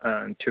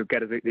to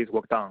get this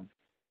work done.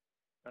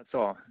 That's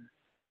all.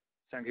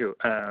 Thank you.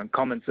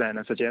 Comments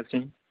and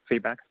suggestions,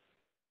 feedback.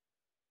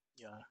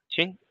 Yeah,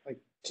 Chen.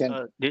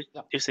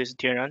 This is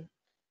Tianran.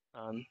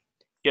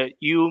 Yeah,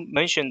 you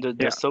mentioned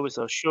the service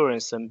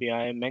assurance and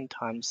BI many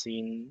times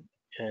in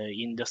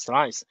the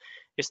slides.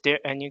 Is there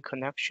any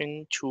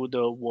connection to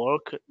the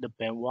work the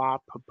Benoit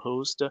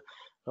proposed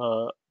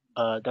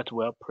that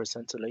we'll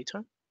present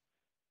later?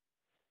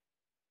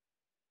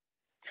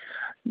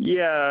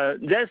 Yeah,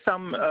 there's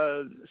some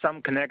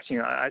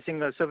connection. I think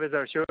the service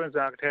assurance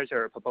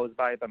architecture proposed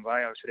by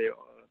Benoit actually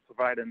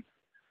provided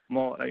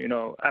more,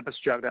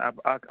 abstract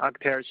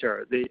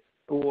architecture.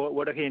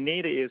 What he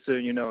needs is,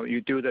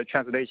 you do the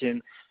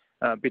translation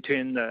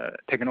between the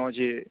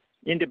technology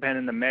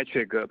independent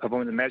metric,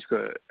 performance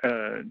metric,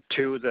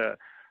 to the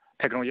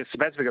technology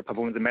specific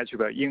performance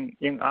metric.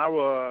 In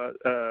our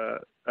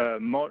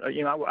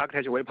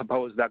architecture we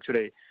proposed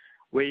actually,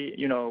 we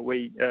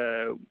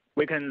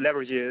can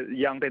leverage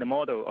young data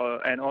model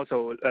and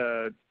also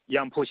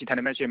young push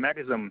telemetry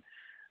mechanism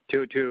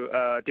to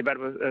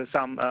develop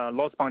some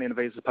loss bounding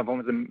based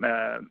performance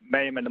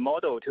measurement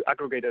model to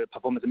aggregate the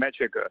performance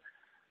metric.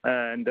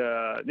 And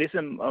this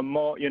is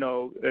more,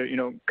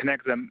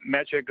 connect the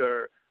metric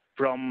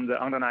from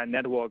the underlying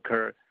network.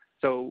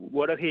 So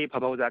what he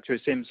proposed actually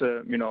seems,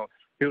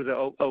 build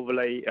the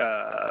overlay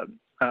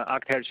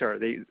architecture.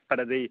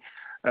 But they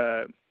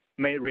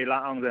may rely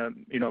on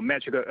the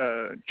metric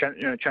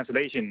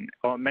translation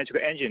or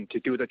metric engine to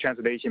do the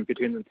translation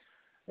between,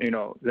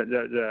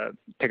 the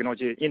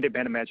technology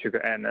independent metric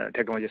and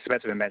technology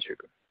specific metric.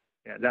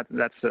 Yeah,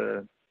 that's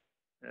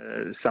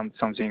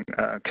something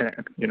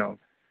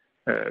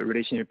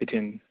relation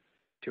between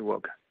two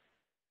work.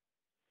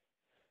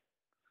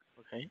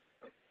 Okay.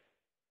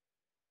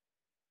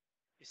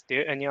 Is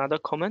there any other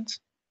comments?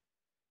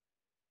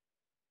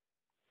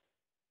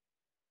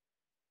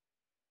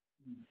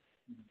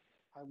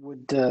 I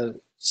would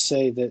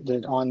say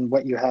that on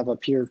what you have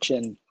up here,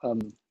 Chen,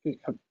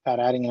 about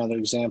adding another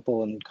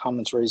example and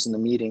comments raised in the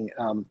meeting,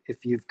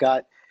 if you've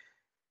got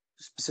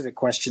specific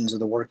questions of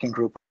the working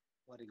group,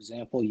 what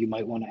example you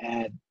might want to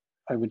add,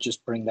 I would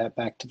just bring that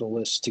back to the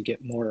list to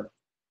get more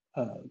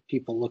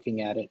people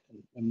looking at it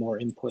and more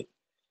input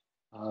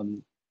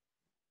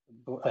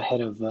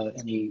ahead of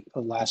any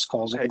last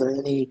calls. Okay. Are there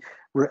any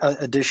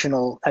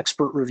additional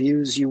expert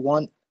reviews you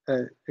want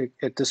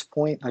at this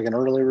point, like an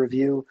early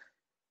review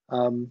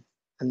in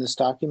this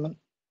document?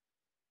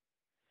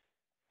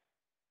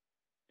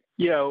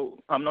 Yeah,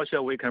 I'm not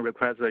sure we can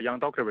request a young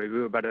doctor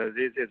review, but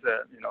this is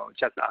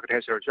just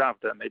architectural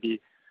draft.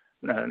 Maybe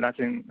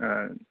nothing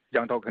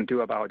young doctor can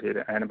do about it.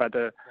 And but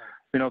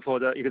for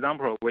the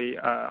example,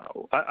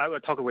 I will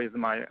talk with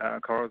my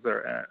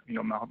cursor,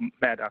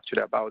 Matt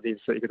actually about this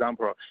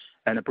example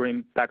and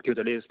bring back to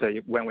the list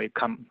when we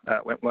come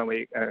when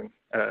we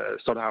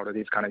sort out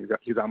this kind of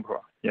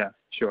example. Yeah,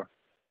 sure.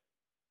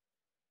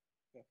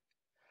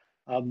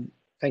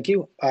 Thank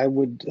you. I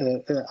would,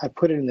 I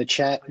put it in the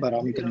chat, but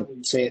I'm going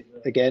to say it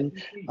again.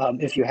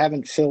 If you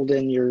haven't filled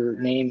in your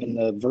name in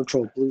the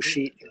virtual blue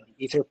sheet in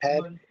the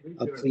Etherpad,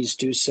 please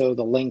do so.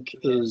 The link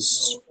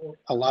is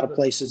a lot of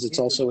places. It's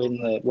also in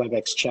the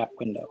WebEx chat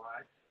window.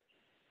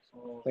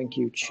 Thank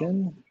you,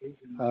 Chin.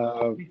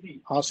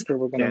 Oscar,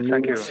 we're going to move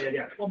back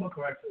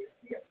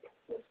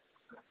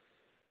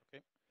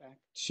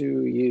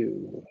to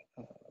you.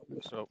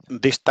 So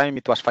this time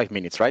it was 5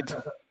 minutes, right?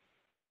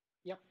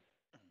 Yep.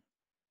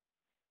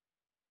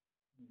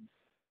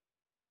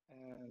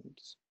 And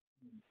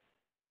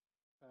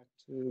back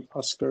to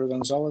Oscar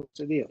Gonzalez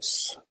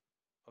Diaz.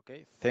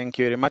 Okay, thank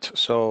you very much.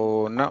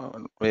 So now,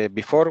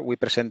 before we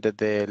presented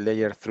the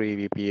layer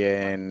 3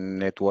 VPN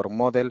network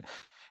model,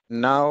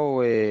 now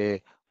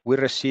we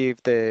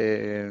received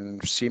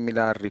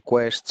similar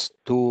requests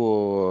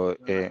to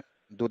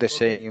do the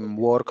same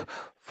work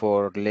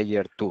for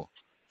layer 2.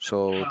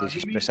 So this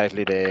is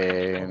precisely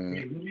the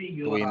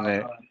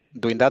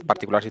doing that,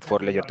 particularly for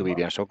layer 2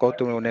 VPN. So go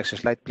to the next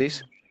slide,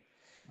 please.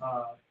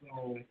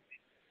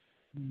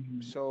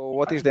 So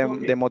what is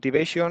the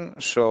motivation?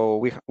 So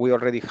we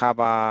already have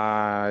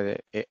a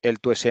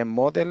L2SM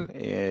model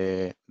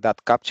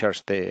that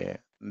captures the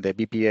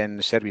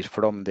VPN service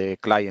from the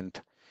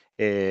client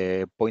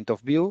point of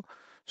view.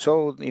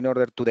 So in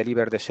order to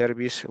deliver the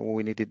service,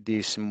 we needed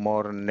this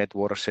more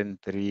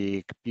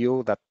network-centric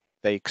view that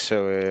takes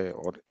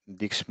or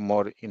digs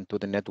more into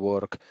the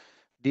network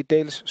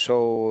details.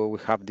 So we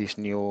have this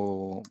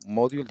new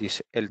module,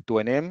 this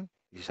L2NM.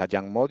 This is a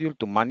young module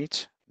to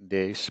manage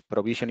this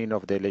provisioning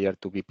of the layer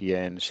 2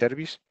 VPN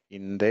service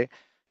in the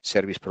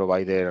service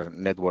provider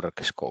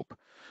network scope.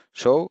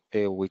 So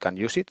we can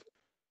use it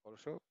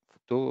also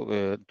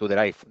to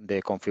derive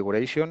the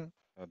configuration,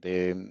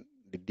 the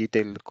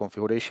detailed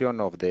configuration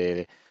of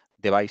the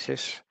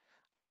devices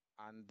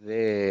and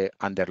the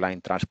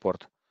underlying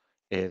transport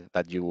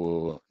that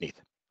you need.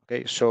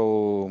 Okay,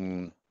 so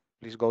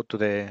please go to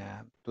the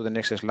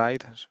next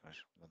slide. So I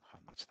don't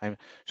have much time.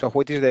 So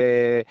what is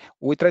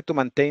we try to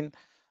maintain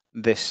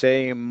the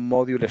same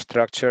module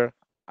structure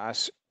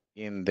as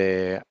in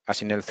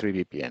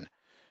L3 VPN.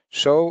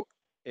 So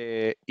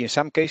in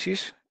some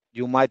cases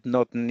you might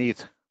not need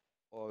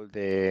all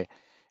the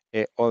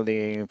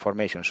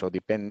information. So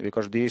depend,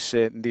 because this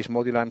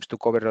module aims to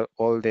cover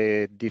all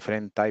the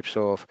different types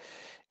of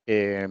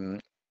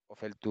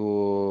L2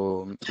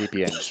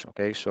 VPNs.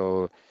 Okay,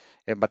 so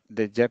but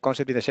the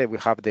concept is the same. We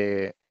have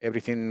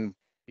everything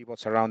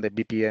pivots around the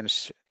VPN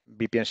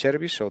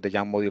service. So the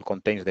YAML module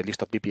contains the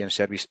list of VPN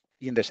service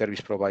in the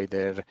service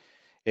provider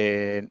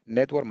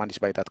network managed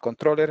by that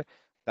controller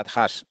that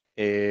has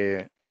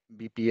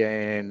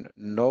VPN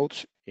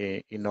nodes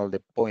in all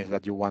the points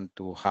that you want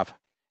to have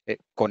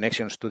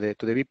connections to the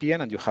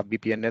VPN, and you have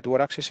VPN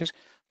network accesses.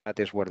 That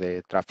is where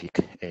the traffic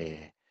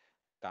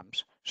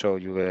comes. So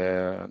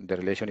the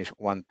relation is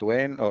 1 to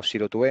n or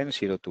 0 to n,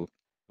 0 to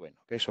n.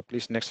 Okay, so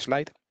please next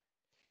slide.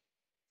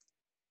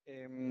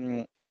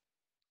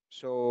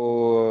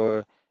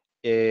 So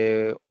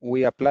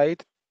we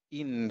applied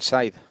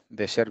inside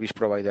the service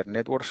provider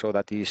network, so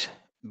that is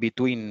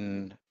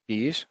between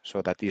PEs,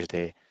 so that is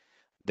the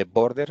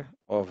border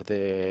of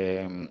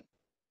the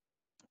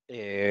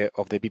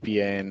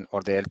VPN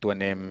or the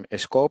L2NM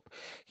scope.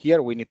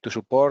 Here we need to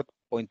support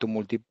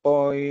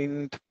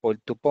point-to-multipoint,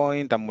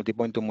 point-to-point, and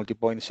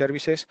multipoint-to-multipoint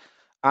services,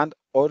 and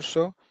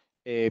also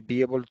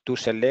be able to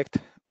select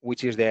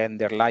which is the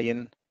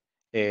underlying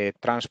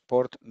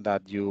transport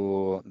that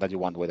you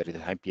want, whether it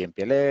is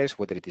IP/MPLS,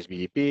 whether it is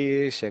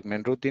BGP,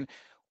 segment routing.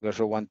 We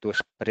also want to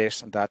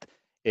express that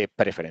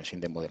preference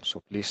in the model.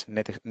 So please,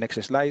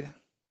 next slide.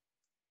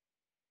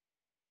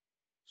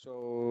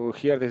 So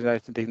here is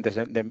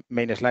the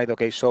main slide.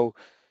 Okay, so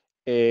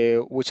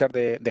which are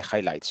the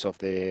highlights of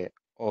the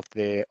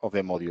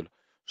module?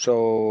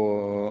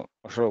 So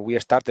we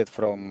started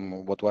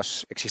from what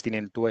was existing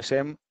in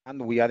 2SM,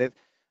 and we added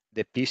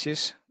the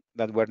pieces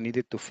that were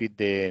needed to fit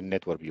the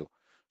network view.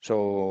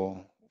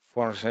 So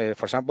for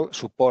example,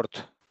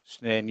 support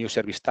new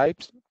service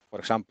types. For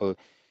example,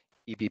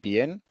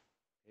 EVPN.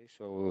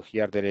 So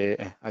here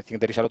I think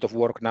there is a lot of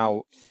work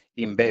now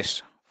in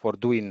BES for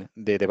doing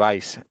the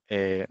device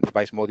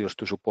modules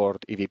to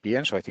support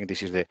EVPN. So I think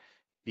this is the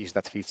piece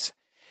that fits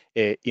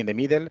in the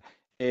middle.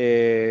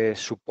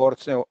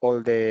 Supports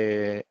all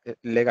the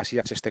legacy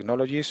access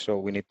technologies. So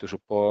we need to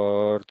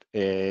support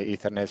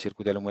Ethernet,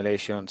 circuit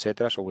emulation,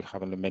 etc. So we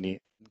have many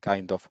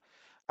kind of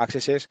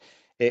accesses.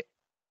 As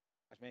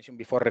mentioned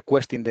before,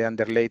 requesting the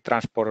underlay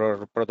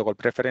transport protocol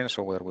preference,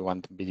 so whether we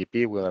want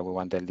BGP, whether we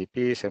want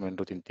LDP, segment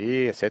routing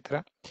TE,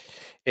 etc.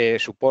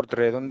 Support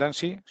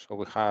redundancy, so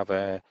we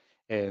have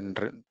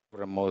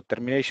remote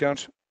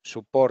terminations.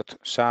 Support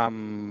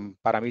some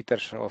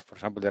parameters of, for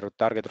example, the route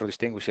target or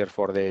distinguisher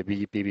for the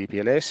BGP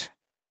VPLS,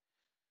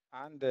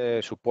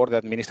 and support the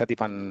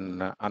administrative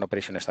and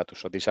operation status.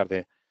 So these are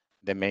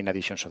the main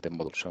additions of the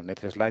module. So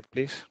next slide,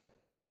 please.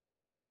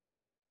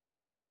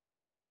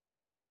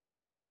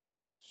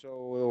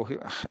 So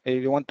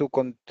if you want to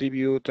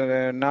contribute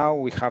now,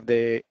 we have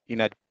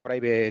in a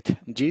private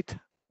JIT,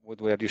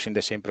 we are using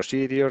the same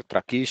procedure,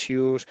 track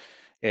issues,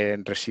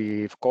 and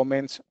receive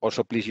comments.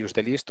 Also, please use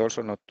the list.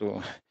 Also, not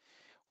to.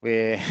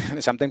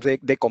 Sometimes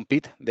they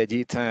compete, the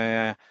JIT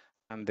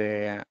and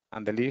the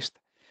list.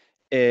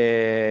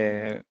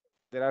 There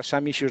are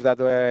some issues that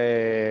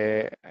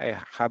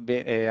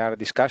are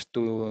discussed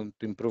to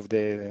improve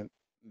the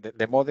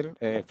model.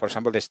 For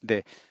example,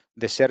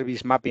 the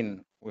service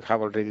mapping. We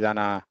have already done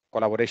a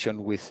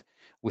collaboration with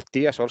with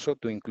TIAs also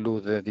to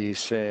include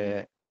this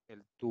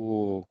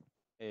L2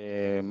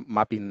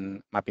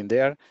 mapping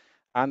there.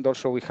 And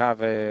also we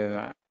have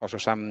also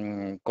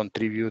some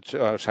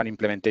some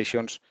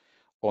implementations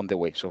on the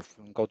way. So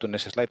go to the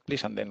next slide,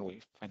 please, and then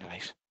we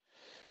finalize.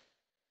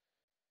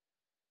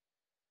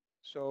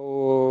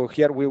 So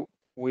here we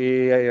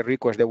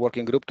request the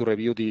working group to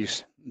review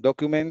this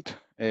document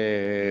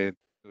to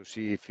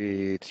see if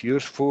it's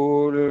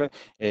useful,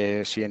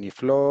 see any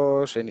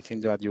flaws,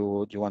 anything that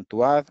you want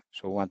to add.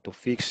 So we want to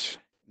fix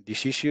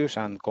these issues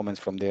and comments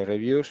from the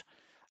reviews.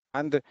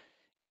 And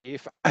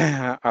if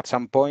at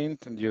some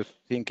point you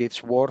think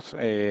it's worth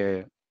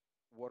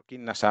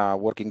working as a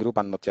working group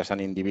and not just an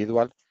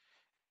individual,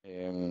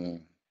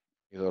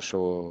 it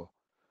also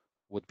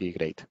would be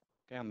great.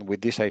 Okay, and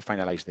with this, I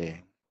finalize the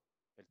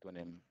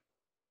L2M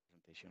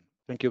presentation.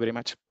 Thank you very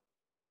much.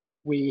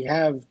 We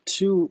have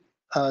two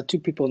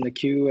people in the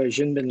queue.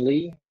 Jinbin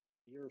Li,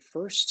 you're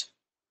first.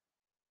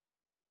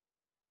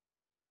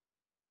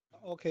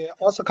 Okay,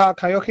 Oscar,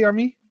 can you hear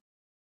me?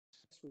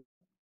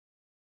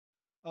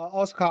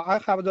 Oscar, I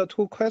have the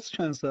two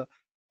questions.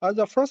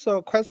 The first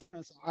question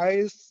is,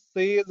 I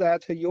see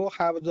that you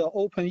have the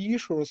open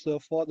issues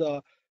for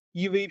the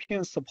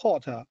EVPN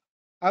support.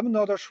 I'm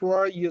not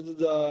sure if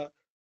the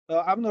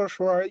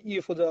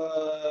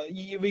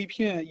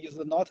EVPN is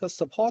not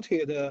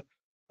supported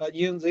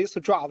in this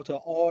draft,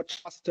 or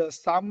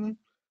just some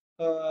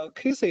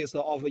cases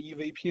of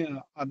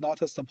EVPN are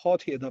not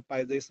supported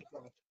by this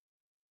draft.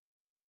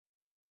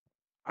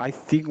 I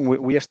think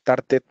we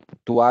started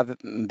to add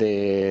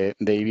the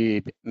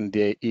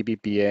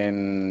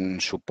EVPN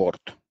support.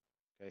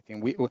 I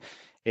think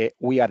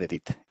we added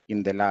it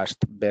in the last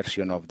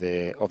version of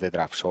the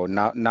draft. So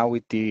now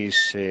it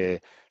is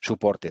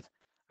supported.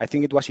 I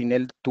think it was in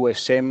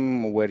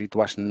L2SM where it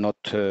was not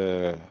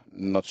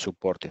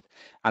supported.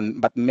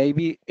 But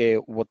maybe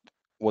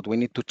what we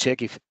need to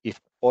check if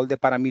all the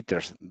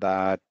parameters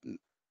that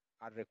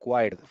are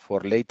required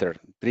for later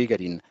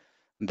triggering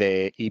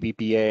the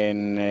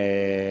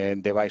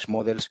EVPN device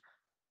models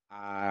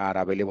are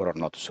available or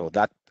not. So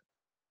that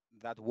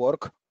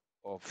work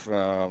of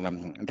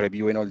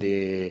reviewing all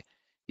the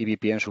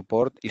EVPN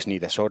support is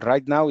needed. So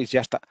right now it's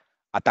just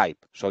a type.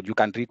 So you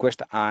can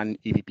request an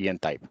EVPN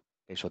type.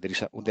 Okay, so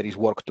there is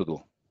work to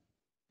do.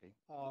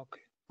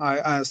 Okay,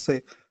 I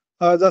see.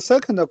 The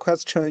second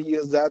question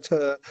is that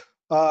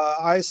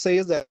I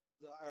see that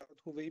the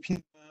L2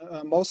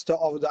 VPN, most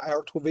of the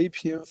L2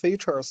 VPN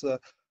features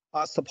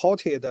are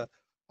supported.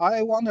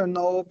 I want to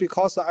know,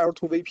 because the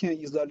L2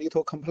 VPN is a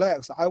little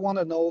complex, I want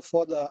to know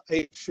for the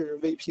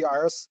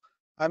HVPRs,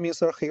 I mean,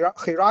 the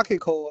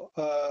hierarchical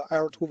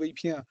L2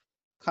 VPN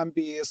can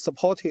be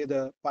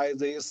supported by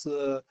this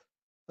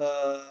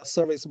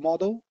service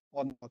model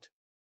or not?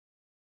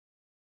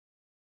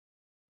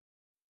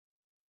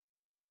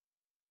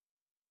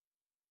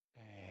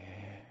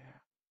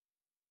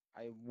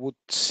 I would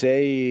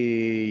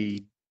say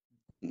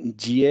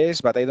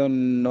yes, but I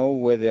don't know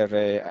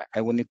whether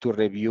I will need to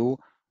review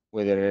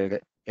whether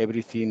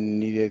everything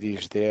needed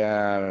is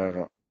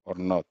there or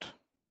not.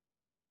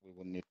 We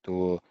will need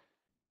to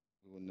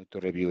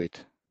review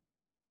it.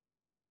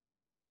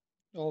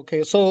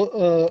 Okay,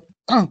 so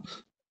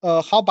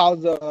how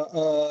about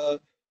the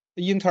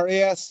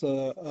inter-AS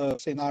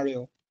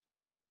scenario?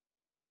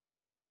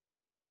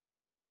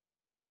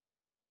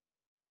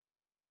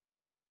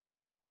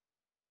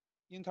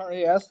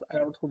 Inter-AS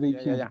L2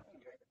 VPN. Yeah.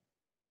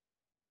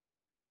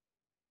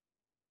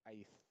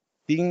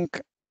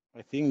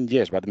 I think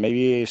yes, but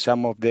maybe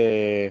some of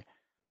the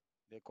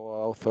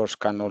co-authors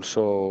can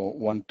also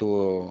want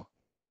to.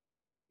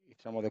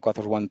 If some of the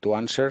co-authors want to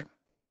answer.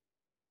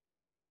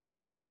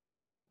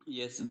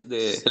 Yes.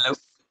 Hello.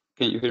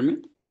 Can you hear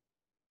me?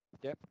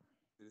 Yep.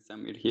 This is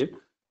Samir here.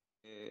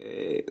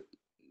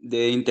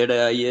 The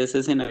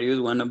inter-IES scenario is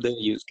one of the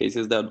use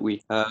cases that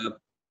we have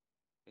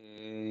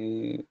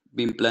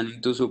been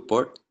planning to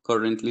support.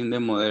 Currently in the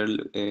model,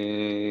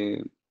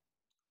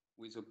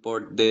 we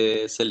support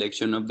the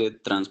selection of the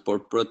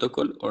transport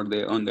protocol or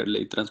the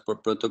underlay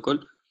transport protocol.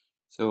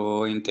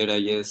 So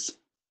inter-IES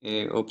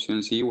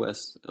option C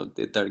was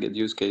the target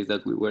use case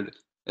that we were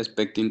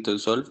expecting to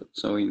solve.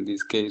 So in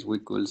this case, we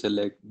could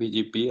select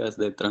BGP as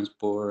the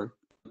transport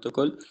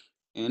protocol,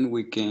 and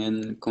we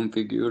can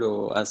configure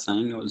or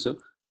assign also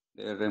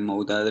the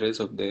remote address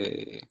of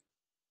the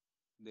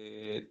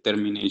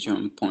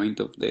termination point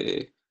of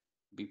the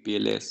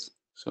VPLS.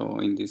 So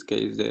in this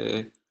case,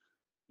 the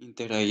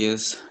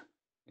inter-IES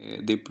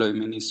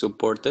deployment is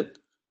supported.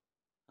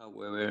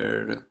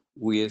 However,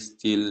 we are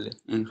still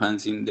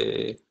enhancing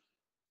the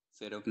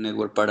set of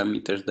network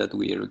parameters that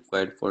we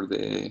require for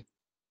the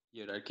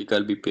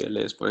hierarchical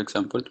VPLS, for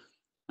example,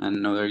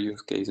 and other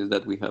use cases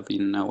that we have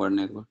in our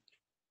network.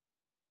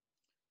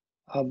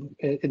 In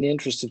the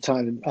interest of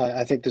time,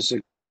 I think this is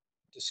a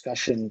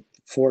discussion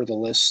for the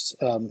list,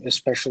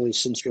 especially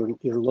since you're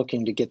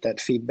looking to get that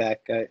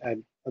feedback.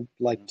 I'd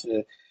like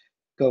to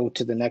go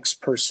to the next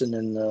person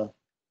in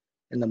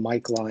the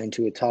mic line,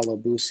 to Italo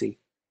Busi,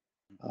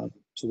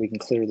 so we can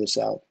clear this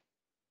out.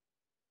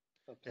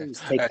 So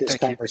please take this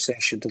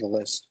conversation to the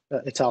list.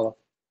 Italo.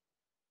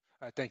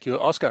 Thank you,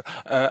 Oscar.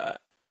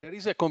 There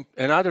is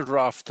another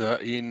draft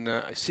in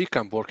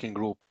CCAMP working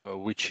group,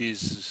 which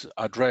is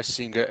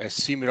addressing a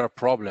similar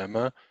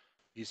problem.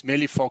 It's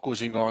mainly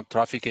focusing on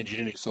traffic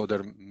engineering, so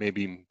there may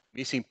be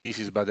missing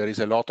pieces, but there is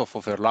a lot of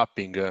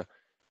overlapping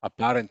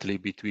apparently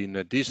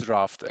between this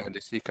draft and the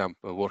CCAMP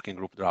working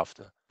group draft.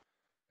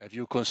 Have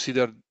you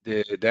considered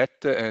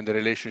that and the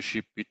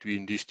relationship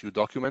between these two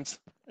documents?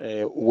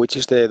 Which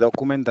is the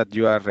document that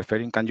you are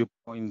referring? Can you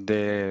point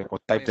the or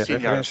type the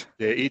reference?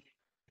 The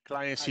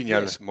client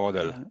signal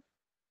model.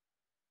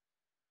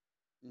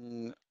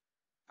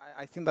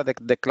 I think that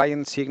the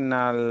client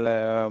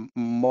signal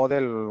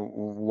model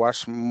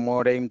was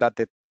more aimed at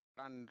the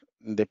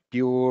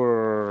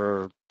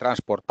pure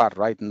transport part,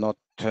 right? Not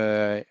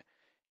Ethernet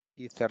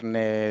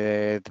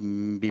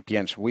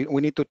VPNs. We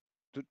need to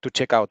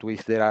check out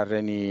if there are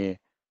any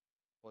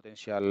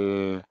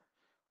potential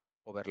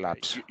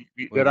overlaps.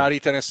 There are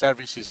Ethernet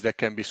services that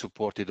can be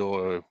supported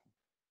over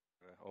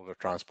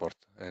transport,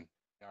 and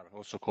they are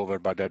also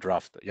covered by that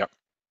draft. Yeah.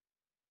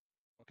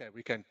 Okay,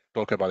 we can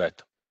talk about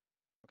that.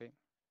 Okay.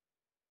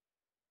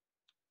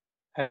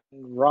 And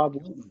Rob.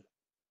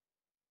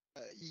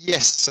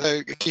 Yes.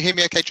 So, can you hear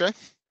me okay, Joe?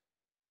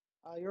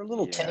 You're a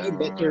little tinny,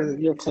 but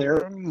you're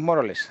clear. More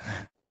or less.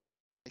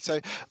 So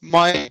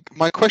my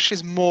question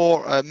is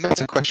more a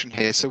meta question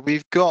here. So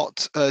we've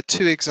got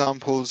two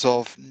examples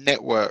of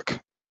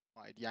network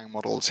YANG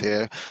models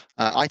here.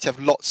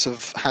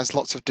 IETF has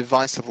lots of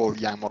device level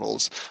YANG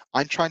models.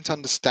 I'm trying to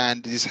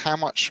understand is how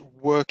much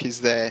work is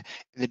there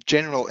in the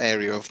general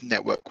area of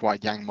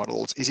network-wide YANG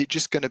models? Is it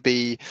just going to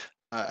be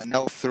an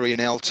L3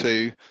 and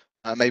L2,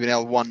 maybe an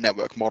L1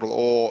 network model,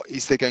 or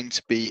is there going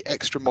to be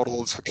extra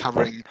models for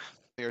covering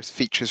various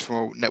features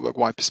from a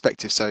network-wide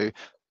perspective? So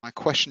my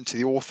question to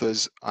the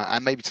authors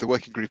and maybe to the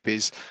working group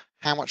is,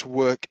 how much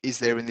work is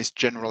there in this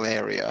general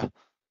area?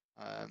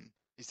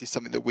 Is this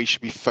something that we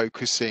should be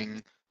focusing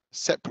a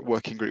separate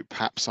working group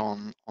perhaps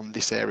on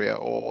this area,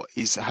 or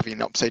is having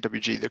an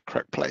OPSAWG the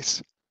correct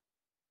place?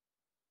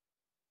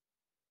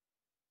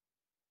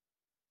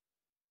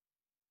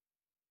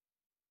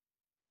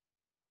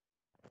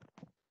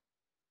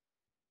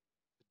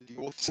 Do the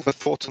authors have a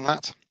thought on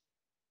that?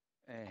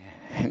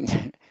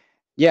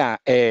 Yeah,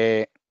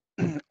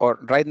 or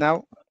right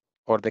now,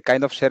 or the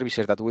kind of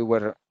services that we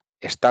were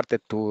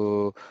started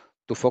to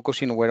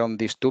focus in were on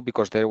these two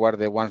because they were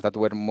the ones that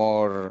were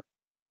more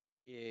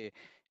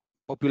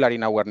popular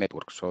in our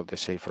network. So they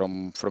say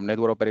from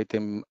network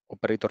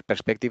operator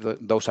perspective,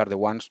 those are the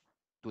ones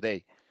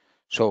today.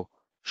 So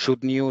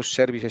should new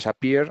services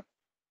appear,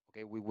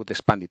 okay, we would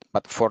expand it.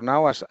 But for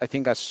now, as I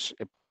think as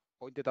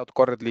pointed out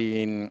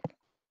correctly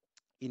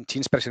in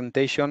Chin's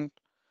presentation,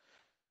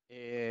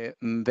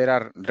 there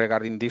are,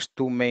 regarding these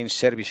two main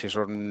services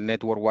or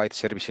network-wide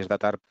services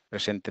that are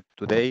presented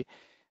today,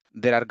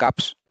 there are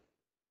gaps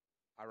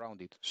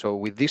around it. So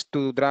with these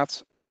two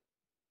drafts,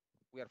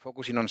 we are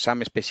focusing on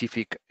some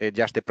specific,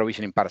 just the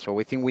provisioning part. So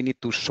we think we need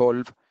to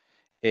solve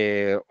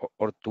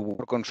or to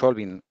work on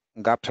solving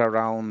gaps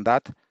around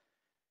that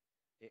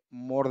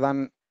more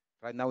than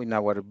right now in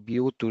our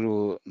view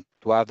to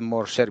add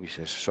more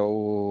services.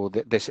 So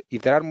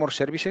if there are more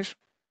services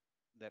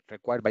that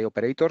required by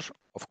operators,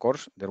 of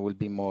course, there will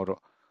be more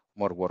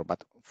work.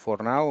 But for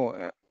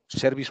now,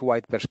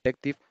 service-wide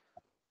perspective,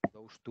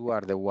 those two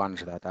are the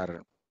ones that are,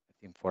 I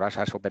think, for us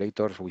as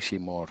operators, we see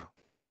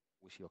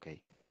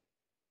okay.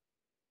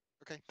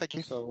 Okay, thank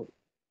you. So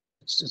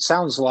it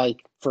sounds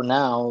like for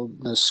now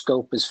the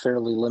scope is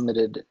fairly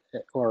limited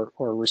or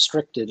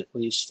restricted at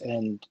least,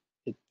 and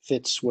it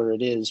fits where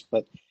it is.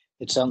 But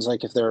it sounds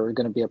like if there are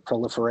going to be a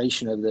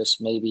proliferation of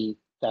this, maybe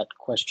that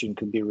question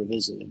could be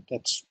revisited.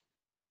 That's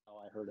how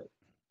I heard it.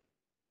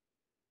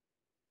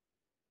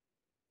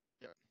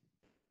 Yeah.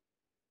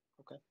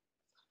 Okay.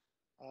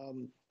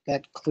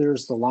 That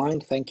clears the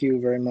line. Thank you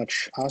very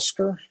much,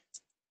 Oscar.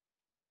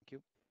 Thank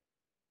you.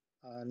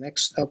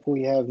 Next up,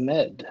 we have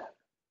Med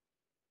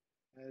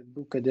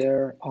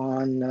Bukader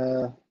on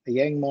the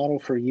YANG model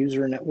for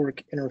user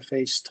network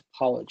interface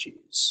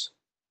topologies.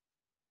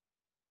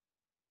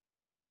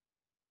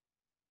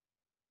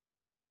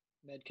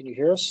 Med, can you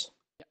hear us?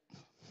 Yeah.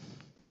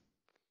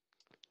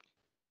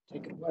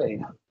 Take it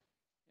away.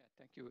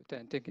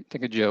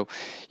 Thank you, Joe.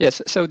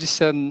 Yes, so this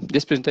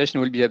presentation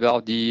will be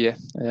about the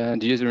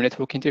user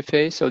network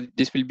interface. So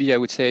this will be, I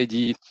would say,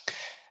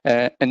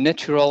 a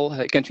natural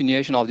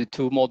continuation of the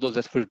two models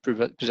that were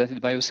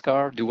presented by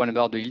Oscar, the one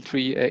about the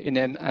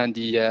L3NM and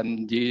the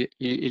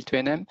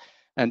L2NM.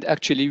 And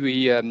actually,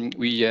 we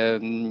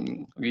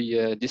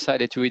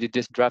decided to edit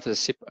this draft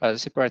as a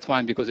separate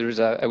one because there is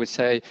I would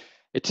say,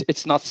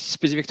 it's not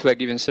specific to a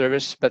given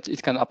service, but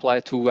it can apply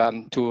to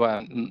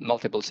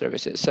multiple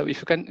services. So if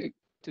you can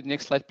to the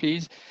next slide,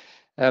 please.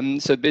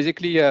 So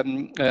basically, I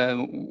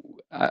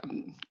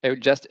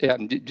would just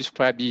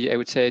describe the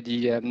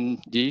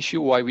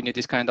issue why we need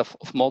this kind of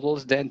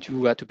models. Then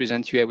to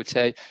present you, I would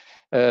say,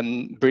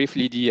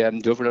 briefly the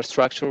overall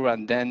structure,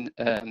 and then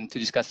to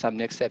discuss some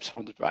next steps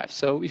from the drive.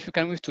 So if you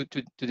can move to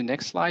the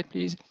next slide,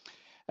 please.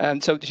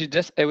 So this is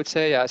just, I would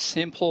say, a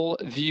simple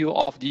view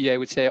of the, I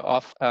would say,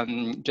 of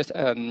just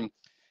a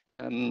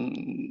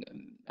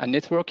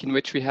network in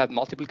which we have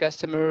multiple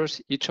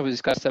customers. Each of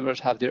these customers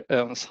have their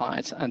own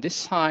sites, and these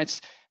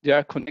sites, they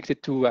are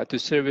connected to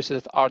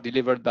services that are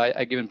delivered by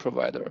a given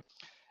provider.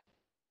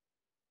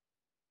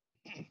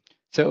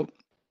 So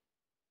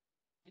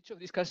each of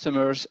these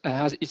customers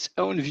has its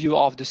own view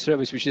of the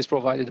service which is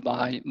provided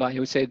by I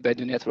would say, by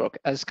the network,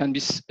 as can be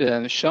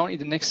shown in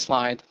the next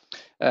slide.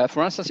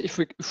 For instance, if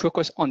we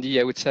focus on the,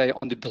 I would say,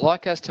 on the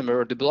block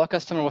customer,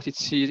 what it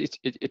sees,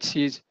 it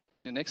sees,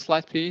 the next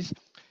slide, please.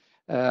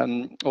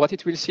 What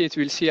it will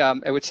see,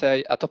 I would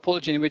say, a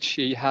topology in which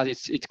it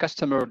has its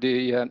customer,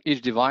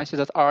 each devices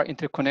that are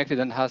interconnected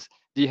and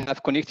they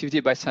have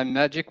connectivity by some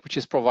magic, which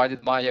is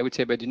provided by, I would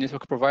say, by the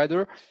network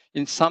provider,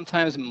 and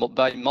sometimes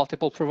by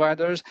multiple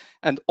providers,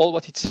 and all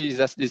what it sees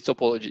is this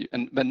topology.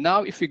 But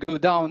now, if we go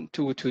down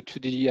to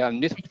the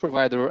network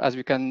provider, as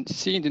we can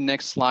see in the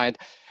next slide,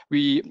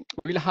 we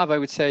will have, I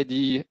would say,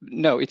 we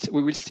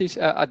will see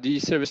at the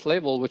service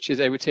level, which is,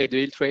 I would say,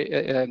 the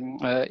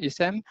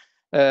ISM,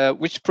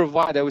 which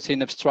provide, I would say,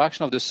 an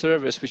abstraction of the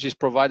service which is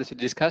provided to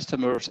these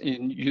customers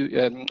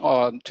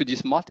to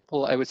these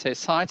multiple, I would say,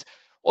 sites.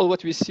 All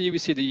what we see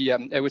the,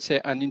 I would say,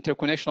 an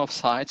interconnection of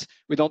sites.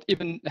 We don't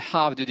even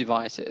have the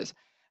devices.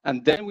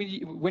 And then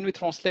when we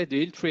translate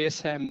the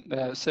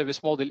L3SM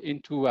service model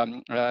into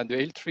the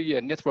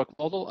L3 network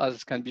model,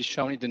 as can be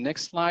shown in the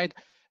next slide,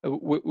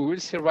 we will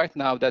see right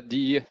now that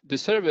the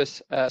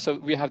service, so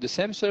we have the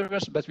same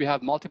service, but we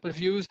have multiple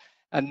views.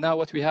 And now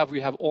what we have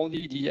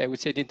only the, I would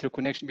say, the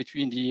interconnection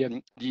between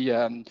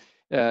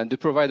the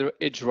provider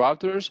edge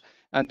routers,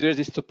 and there's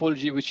this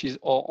topology which is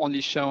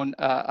only shown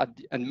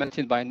and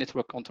maintained by a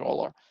network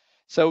controller.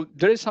 So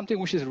there is something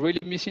which is really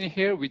missing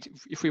here.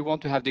 If we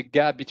want to have the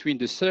gap between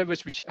the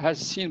service, which has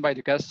seen by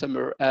the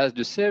customer as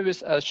the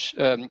service as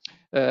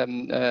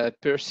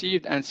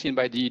perceived and seen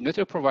by the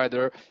network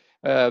provider,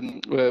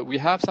 we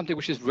have something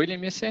which is really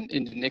missing.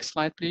 In the next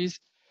slide, please,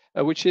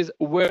 which is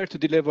where to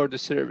deliver the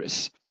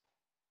service.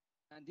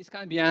 And this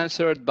can be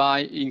answered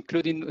by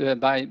including,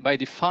 by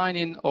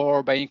defining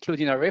or by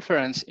including a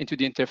reference into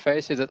the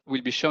interfaces that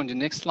will be shown in the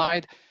next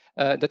slide,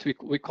 that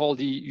we call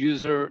the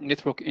user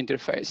network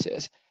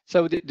interfaces.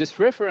 So these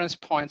reference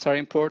points are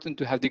important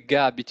to have the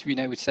gap between,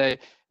 I would say,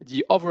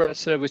 the overall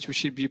service which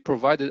should be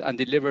provided and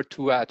delivered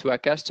to a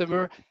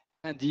customer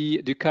and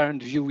the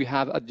current view we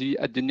have at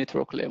the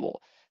network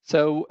level.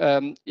 So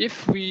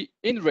if we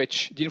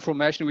enrich the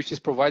information which is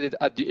provided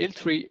at the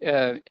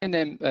L3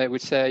 NM, I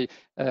would say,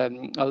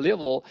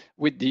 level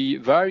with the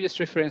various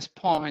reference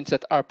points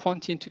that are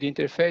pointing to the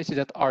interfaces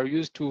that are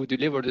used to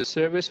deliver the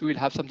service, we will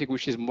have something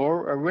which is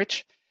more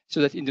rich,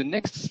 so that in the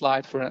next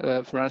slide,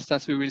 for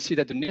instance, we will see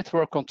that the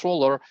network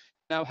controller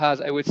now has,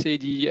 I would say,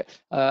 the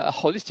a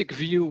holistic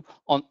view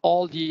on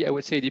all the, I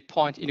would say, the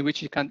point in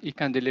which it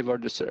can deliver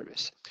the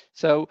service.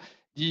 So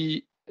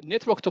the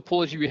network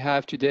topology we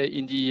have today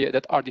in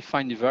that are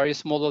defined in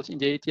various models in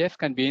the IETF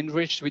can be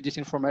enriched with this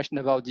information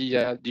about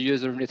the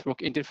user network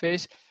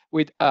interface,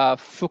 with a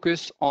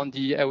focus on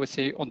the, I would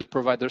say, on the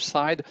provider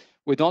side.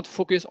 We don't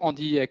focus on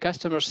the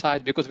customer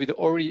side because we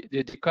already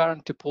the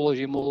current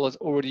topology models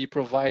already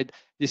provide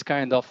this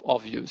kind of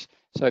views.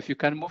 So if you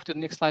can move to the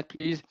next slide,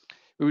 please.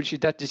 We will see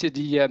that this is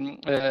the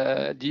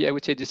I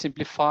would say the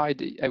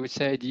simplified, I would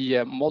say,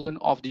 the model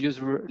of the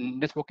user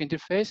network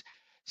interface.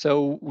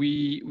 So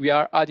we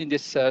are adding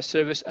this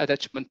service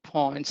attachment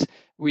points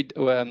with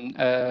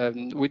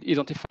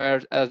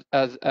identifiers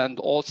and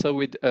also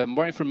with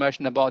more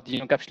information about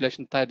the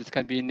encapsulation type that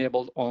can be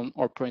enabled on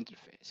our per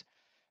interface.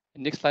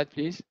 Next slide,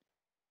 please.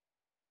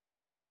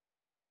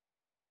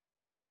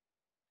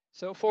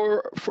 So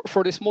for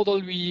this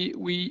model,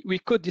 we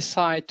could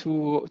decide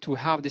to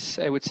have this,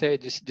 I would say,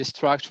 this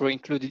structure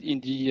included in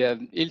the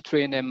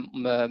L3NM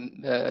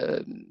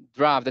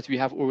draft that we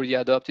have already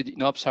adopted in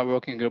OPSAWG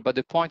working group. But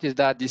the point is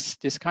that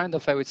this kind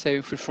of, I would say,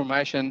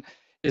 information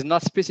is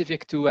not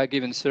specific to a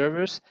given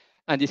service,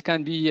 and it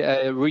can be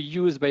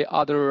reused by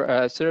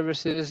other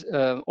services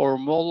or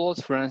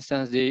models, for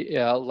instance, the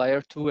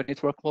layer 2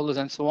 network models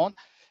and so on.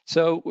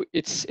 So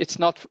it's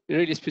not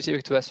really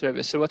specific to a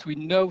service. So what we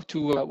know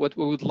what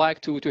we would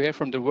like to hear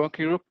from the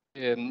working group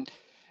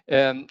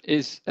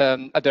is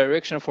a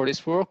direction for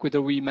this work,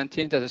 whether we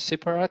maintain it as a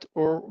separate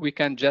or we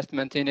can just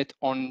maintain it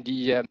on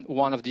the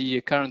one of the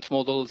current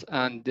models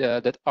and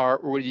that are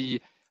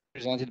already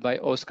presented by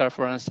Oscar,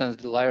 for instance,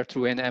 the layer 2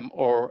 NM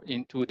or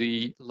into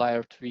the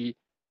layer 3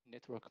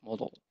 network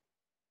model.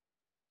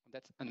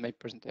 That's in my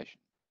presentation.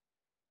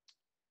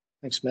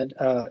 Thanks, Med.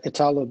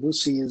 Italo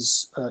Busi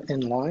is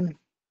in line.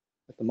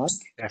 The mic.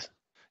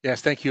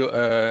 Yes, thank you.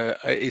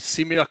 A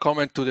similar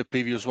comment to the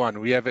previous one.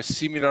 We have a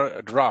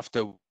similar draft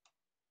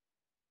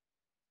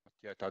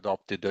yet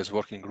adopted as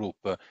working group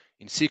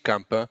in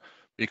CCamp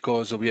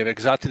because we have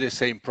exactly the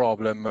same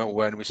problem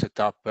when we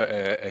set up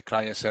a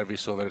client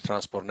service over a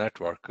transport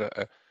network.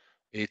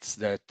 It's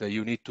that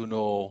you need to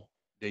know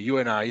the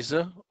UNIs,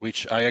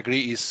 which I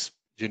agree is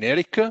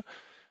generic,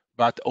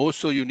 but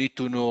also you need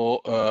to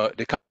know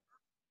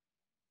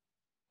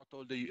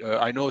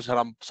I know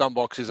some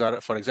boxes are,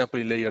 for example,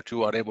 in layer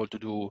 2 are able to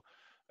do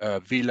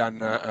VLAN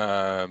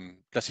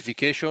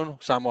classification.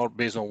 Some are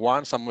based on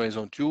 1, some are based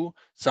on 2,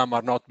 some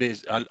are not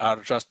based,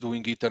 are just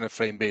doing Ethernet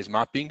frame-based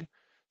mapping.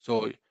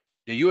 So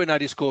the UNI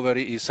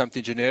discovery is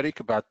something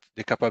generic, but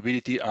the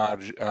capability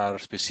are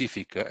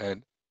specific,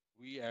 and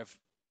we have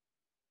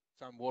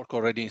some work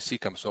already in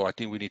SICAM, so I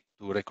think we need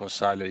to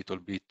reconcile a little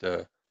bit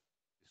the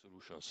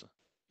solutions.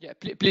 Yeah,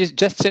 please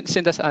just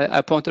send us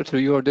a pointer to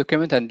your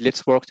document, and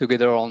let's work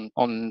together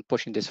on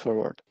pushing this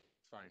forward.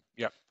 Fine.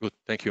 Yeah, good.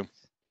 Thank you.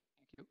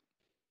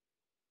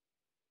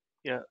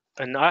 Yeah,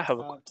 and I have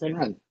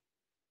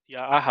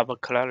a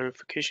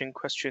clarification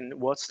question.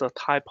 What's the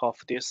type of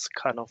this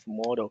kind of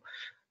model?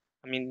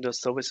 I mean, the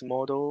service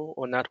model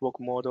or network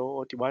model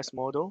or device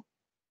model?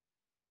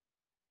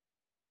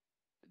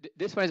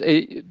 This one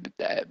is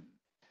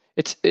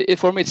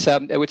for me, it's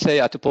I would say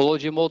a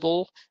topology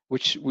model,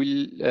 which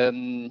will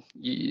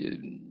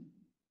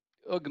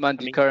augment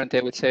the current,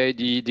 I would say,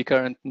 the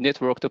current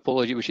network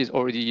topology, which is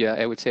already,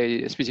 I would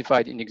say,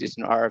 specified in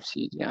existing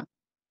RFCs. Yeah.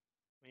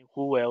 I mean,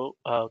 who will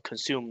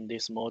consume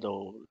this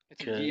model?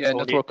 The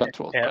network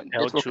control,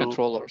 network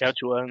controllers.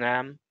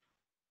 L2NM,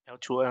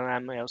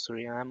 L2NM,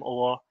 L3NM,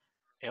 or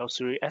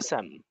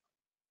L3SM.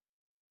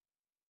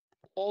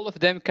 All of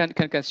them can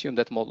consume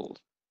that model.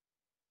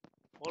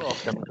 All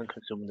of them can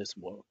consume this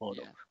model.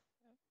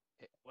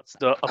 Yeah. What's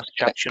the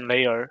abstraction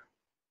layer?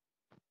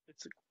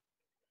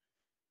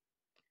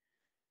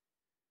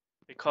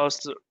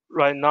 Because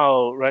right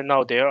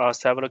now there are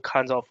several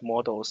kinds of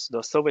models.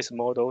 The service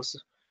models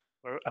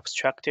were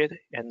abstracted,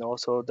 and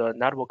also the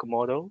network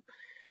model,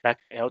 like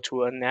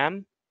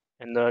L2NM,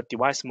 and the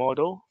device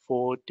model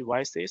for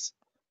devices.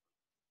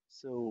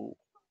 So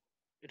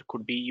it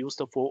could be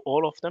used for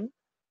all of them.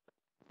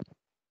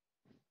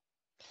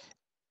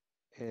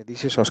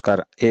 This is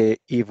Oscar.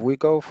 If we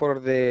go for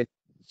the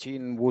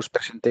Chin Wu's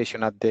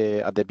presentation at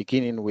the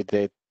beginning with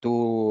the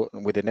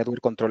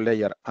network control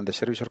layer and the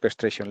service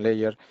orchestration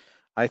layer,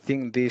 I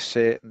think this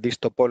is a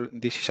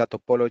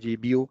topology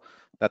view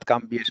that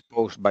can be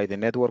exposed by the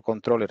network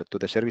controller to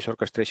the service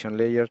orchestration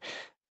layer,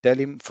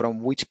 telling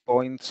from which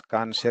points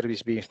can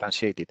service be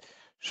instantiated.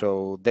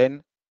 So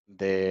then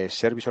the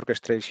service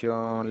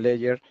orchestration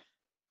layer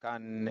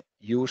can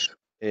use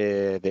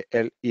either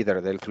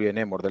the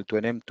L3NM or the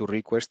L2NM to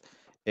request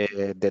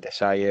the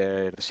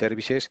desired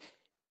services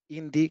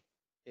in the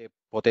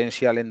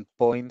potential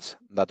endpoints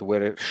that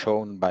were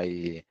shown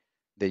by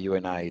the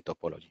UNI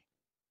topology.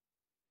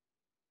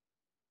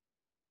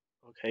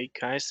 Okay,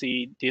 can I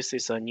see this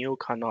is a new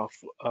kind of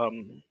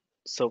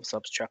service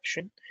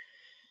abstraction?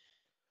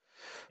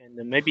 And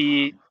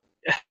maybe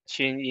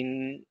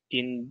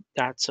in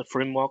that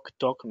framework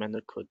document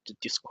could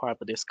describe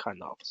this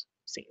kind of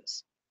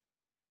things.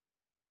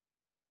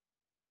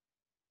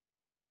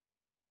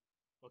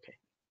 Okay,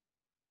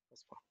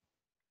 that's fine.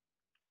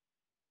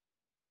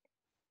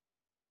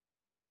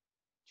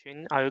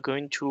 Chin, are you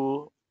going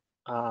to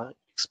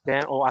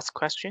explain or ask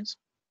questions?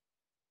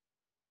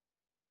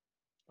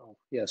 Oh,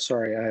 yeah,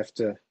 sorry, I have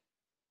to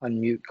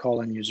unmute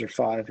call-in user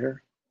 5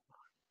 here.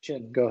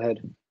 Chin, go ahead.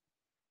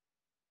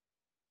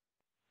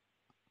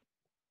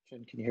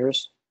 Chin, can you hear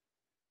us?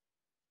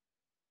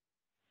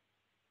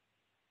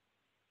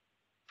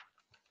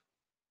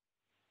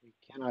 We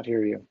cannot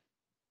hear you.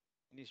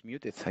 He's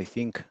muted, I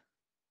think.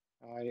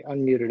 I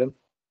unmuted him.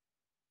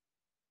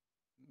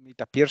 It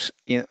appears,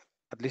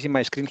 at least in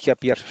my screen, he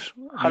appears.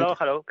 Hello, muted.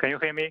 hello. Can you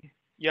hear me?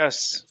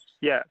 Yes.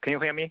 Yeah, can you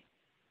hear me?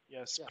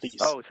 Yes, please.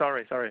 Oh,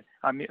 sorry.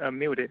 I'm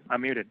muted.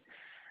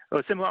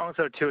 A simple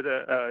answer to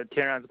the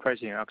Tianran's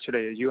question.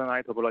 Actually,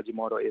 UNI topology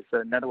model is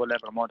a network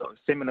level model,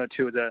 similar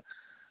to the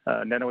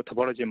network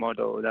topology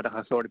model that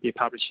has already been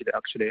published,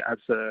 actually, as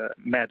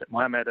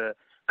Mohammed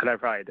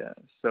clarified.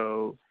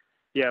 So,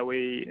 yeah,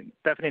 we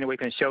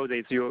can show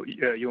this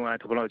UNI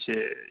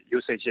topology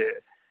usage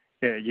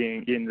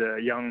in the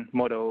Young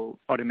Model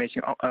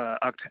Automation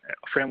Act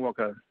framework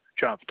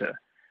draft.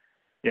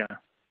 Yeah.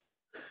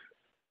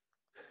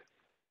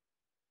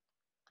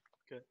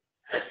 Good.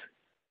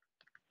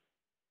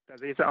 Does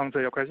this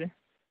answer your question?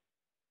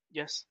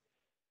 Yes.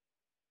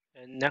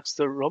 And next,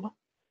 Rob.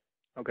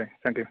 Okay,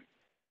 thank you.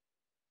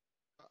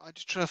 I'm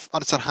just trying to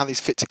understand how these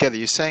fit together.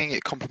 You're saying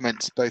it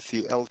complements both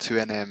the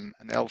L2NM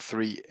and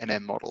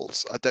L3NM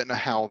models. I don't know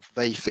how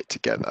they fit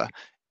together.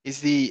 Is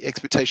the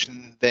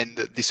expectation then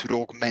that this would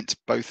augment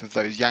both of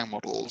those Yang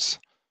models,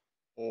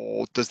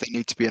 or does there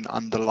need to be an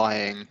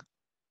underlying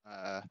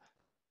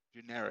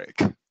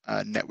generic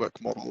network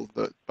model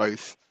that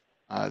both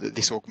that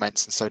this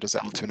augments, and so does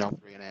L2 and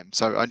L3NM?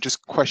 So I'm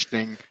just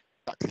questioning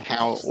exactly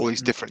how all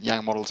these different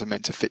Yang models are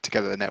meant to fit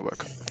together the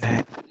network.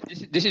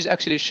 This is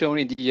actually shown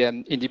in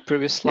the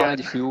previous slide.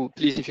 Yeah.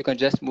 If you can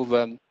just move.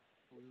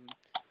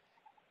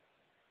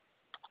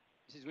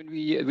 This is when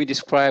we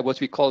describe what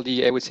we call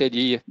I would say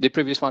the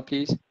previous one,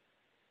 please.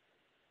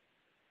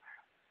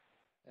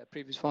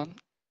 Previous one.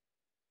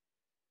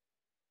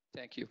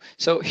 Thank you.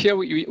 So here,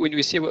 when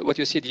we see what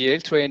you see, the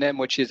L2NM,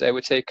 which is, I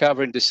would say,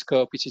 covering the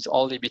scope, which is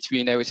only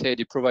between, I would say,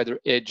 the provider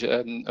edge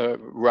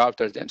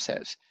routers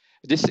themselves.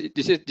 This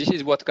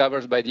is what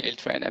covers by the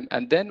L2NM.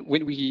 And then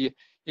when we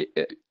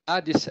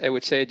add this, I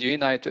would say, the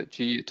unite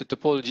to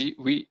topology,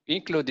 we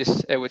include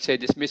this, I would say,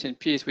 this missing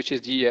piece, which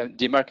is the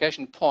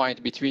demarcation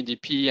point between the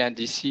P and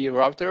the C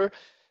router.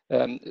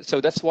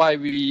 So that's why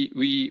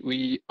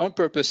we on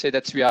purpose say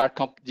that we are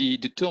the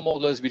two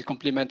models will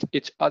complement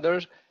each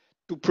other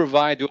to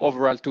provide the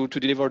overall, to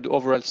deliver the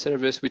overall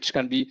service, which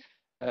can be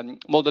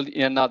modeled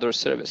in another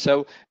service.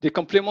 So the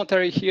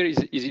complementary here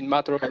is in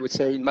matter of, I would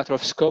say, in matter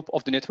of scope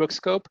of the network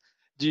scope.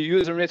 The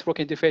user network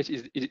interface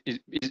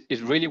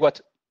is really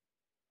what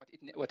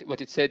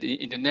it said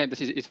in the name.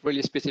 This is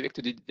really specific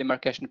to the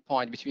demarcation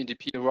point between the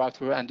P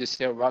router and the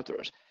C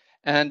routers.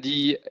 And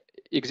the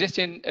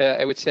existing,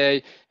 I would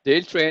say, the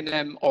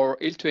L3NM or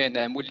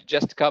L2NM will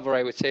just cover,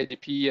 I would say, the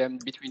PM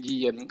between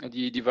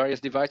the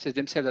various devices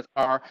themselves that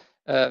are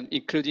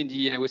including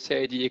the, I would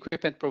say, the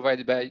equipment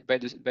provided by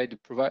the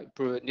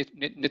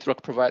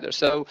network provider.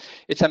 So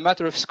it's a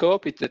matter of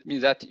scope. That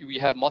means that we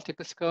have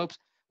multiple scopes.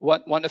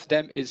 One of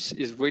them is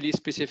really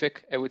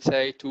specific, I would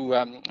say,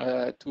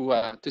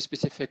 to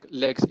specific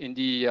legs in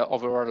the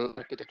overall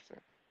architecture.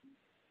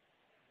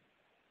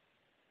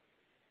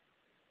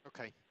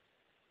 Okay.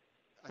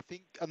 I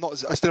think I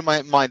still in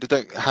my mind, I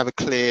don't have a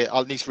clear,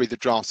 I'll need to read the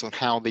drafts on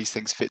how these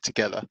things fit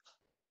together,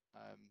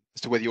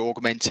 as to whether you're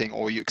augmenting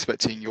or you're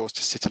expecting yours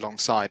to sit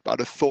alongside. But I'd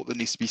have thought there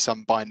needs to be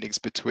some bindings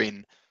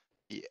between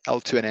the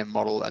L2NM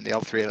model and the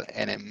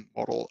L3NM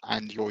model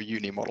and your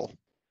uni model.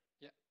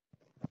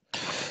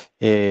 That's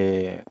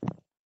in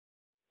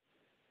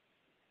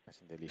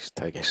the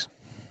list, I guess.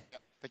 Yeah,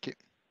 thank you.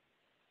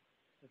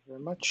 Thank you very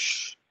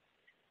much.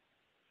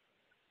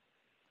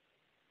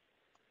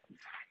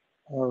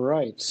 All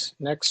right,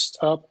 next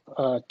up,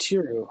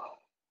 Tiru.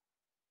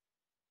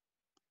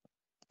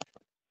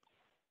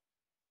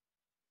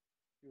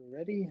 You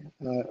ready?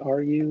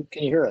 Can you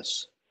hear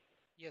us?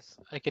 Yes,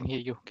 I can hear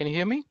you. Can you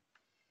hear me?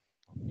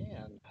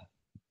 Yeah.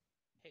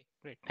 Hey,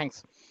 great,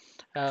 thanks.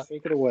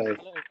 Take it away.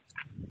 Hello.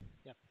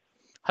 Yeah.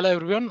 Hello,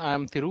 everyone.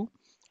 I'm Thiru.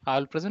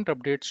 I'll present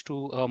updates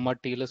to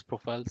MUD TLS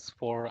profiles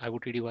for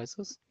IoT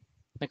devices.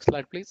 Next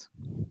slide, please.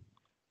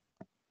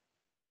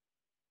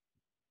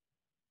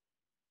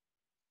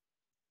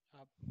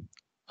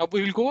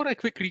 We will go over a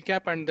quick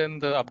recap and then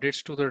the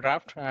updates to the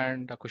draft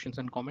and questions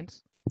and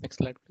comments. Next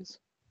slide, please.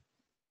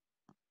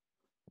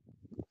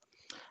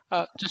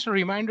 Just a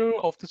reminder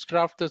of this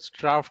draft. This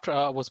draft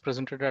was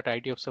presented at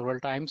IETF several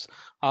times.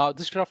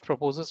 This draft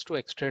proposes to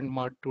extend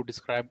MUD to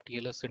describe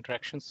TLS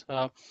interactions.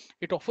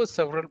 It offers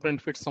several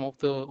benefits. Some of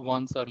the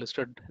ones are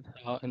listed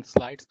in the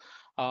slides.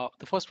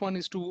 The first one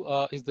is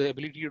the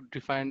ability to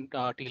define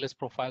TLS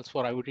profiles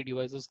for IoT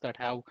devices that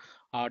have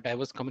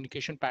diverse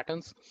communication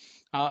patterns.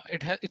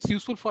 It's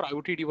useful for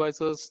IoT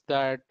devices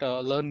that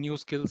learn new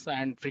skills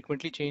and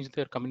frequently change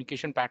their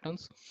communication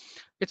patterns.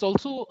 It's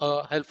also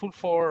helpful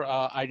for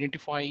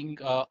identifying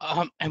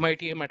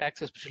MITM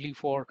attacks, especially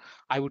for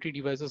IoT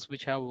devices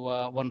which have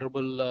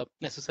vulnerable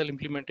SSL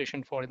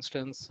implementation, for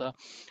instance,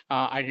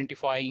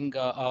 identifying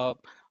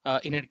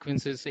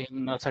inadequacies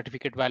in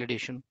certificate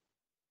validation.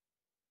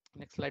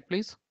 Next slide,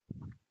 please.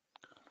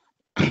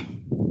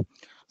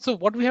 So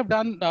what we have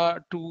done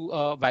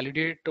to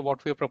validate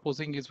what we are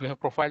proposing is we have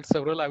profiled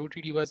several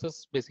IoT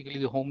devices, basically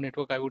the home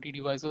network IoT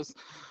devices.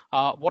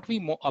 What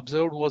we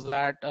observed was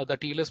that the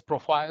TLS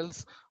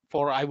profiles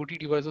for IoT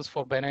devices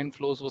for benign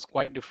flows was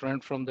quite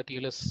different from the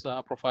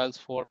TLS profiles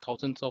for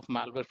thousands of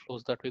malware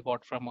flows that we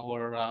got from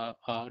our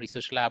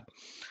research lab.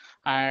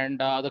 And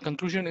the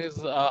conclusion is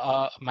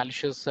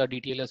malicious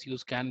DTLS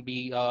use can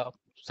be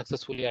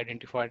successfully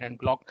identified and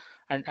blocked.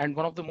 And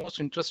one of the most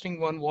interesting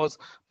one was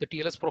the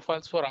TLS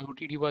profiles for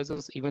IoT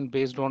devices, even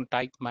based on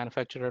type,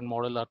 manufacturer, and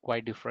model, are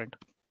quite different.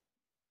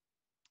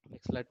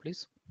 Next slide,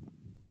 please.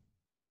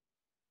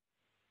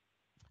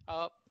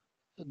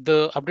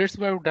 The updates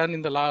we have done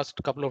in the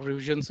last couple of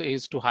revisions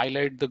is to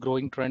highlight the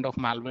growing trend of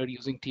malware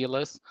using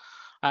TLS.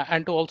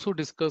 And to also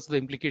discuss the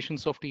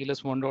implications of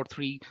TLS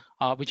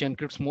 1.3, which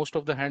encrypts most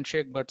of the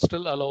handshake, but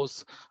still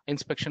allows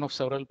inspection of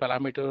several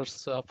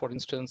parameters, for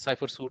instance,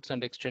 cipher suits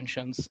and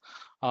extensions,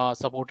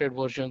 supported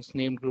versions,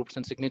 named groups,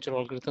 and signature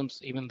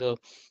algorithms. Even the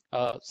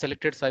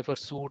selected cipher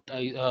suit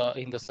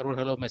in the server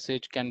hello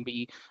message can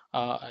be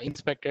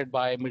inspected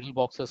by middle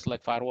boxes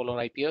like firewall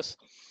or IPS.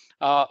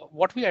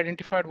 What we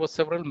identified was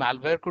several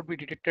malware could be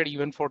detected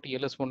even for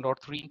TLS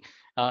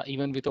 1.3,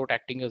 even without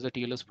acting as a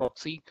TLS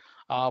proxy.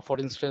 For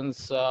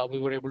instance, we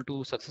were able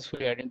to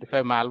successfully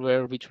identify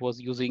malware which was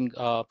using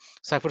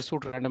cipher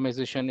suit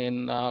randomization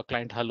in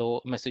client hello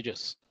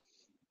messages.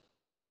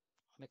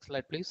 Next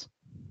slide, please.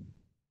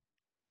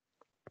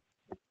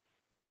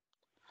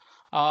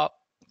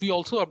 We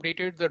also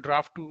updated the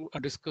draft to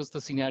discuss the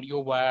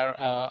scenario where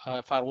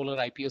a firewall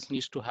or IPS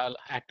needs to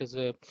act as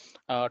a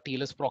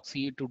TLS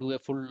proxy to do a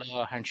full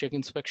handshake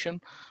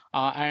inspection.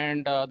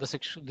 And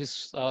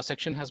this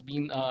section has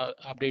been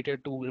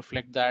updated to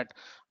reflect that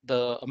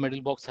the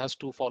middle box has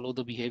to follow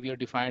the behavior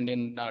defined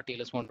in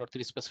TLS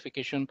 1.3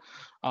 specification.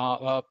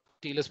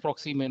 TLS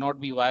proxy may not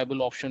be a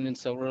viable option in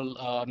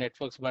several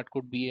networks, but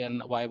could be a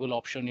viable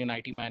option in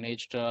IT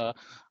managed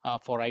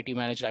for IT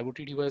managed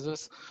IoT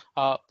devices.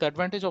 The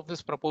advantage of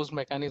this proposed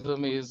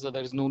mechanism is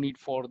there is no need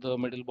for the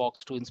middle box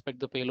to inspect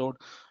the payload,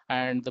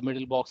 and the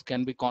middle box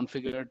can be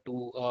configured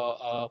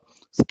to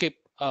skip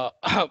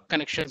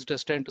connections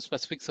destined to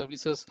specific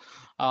services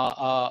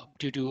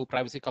due to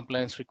privacy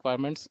compliance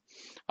requirements.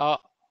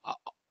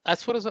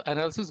 As far as the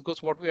analysis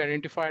goes, what we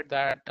identified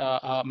that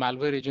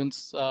malware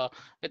agents,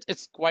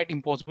 it's quite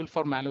impossible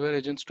for malware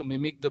agents to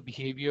mimic the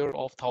behavior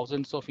of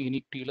thousands of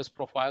unique TLS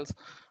profiles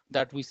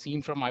that we've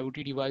seen from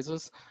IoT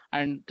devices,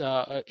 and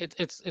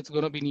it's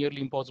going to be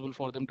nearly impossible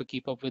for them to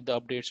keep up with the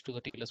updates to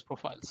the TLS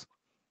profiles.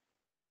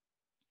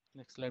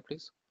 Next slide,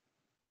 please.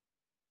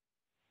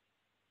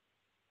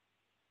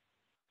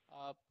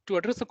 To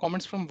address the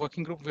comments from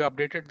working group, we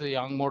updated the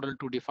Yang model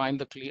to define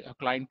the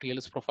client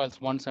TLS profiles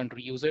once and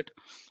reuse it.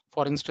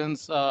 For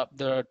instance,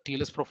 the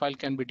TLS profile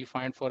can be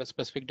defined for a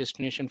specific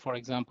destination. For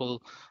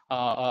example,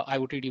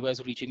 IoT device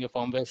reaching a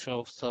firmware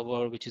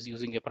server which is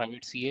using a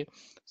private CA.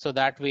 So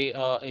that way,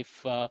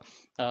 if the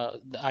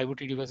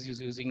IoT device is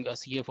using a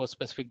CA for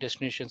specific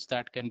destinations,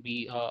 that can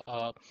be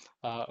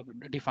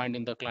defined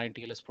in the client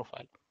TLS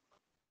profile.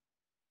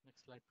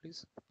 Next slide,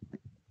 please.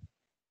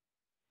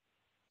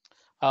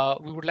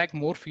 We would like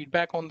more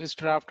feedback on this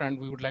draft, and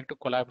we would like to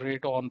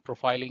collaborate on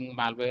profiling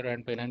malware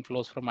and benign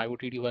flows from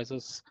IoT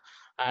devices,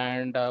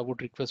 and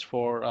would request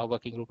for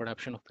working group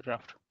adoption of the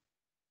draft.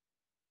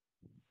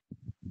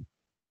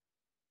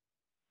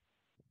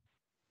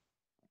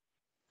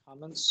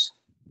 Comments?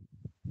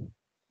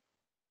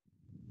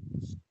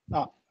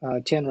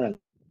 Tianren.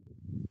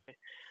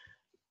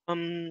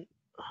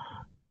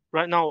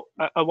 Right now,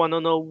 I want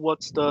to know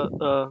what's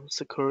the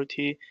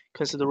security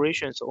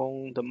considerations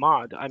on the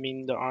mod. I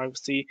mean, the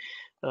RFC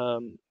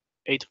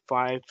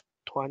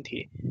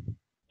 8520.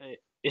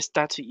 Is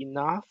that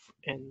enough?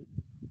 And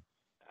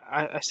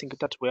I think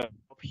that will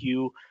help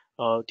you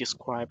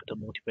describe the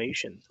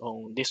motivation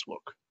on this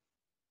work.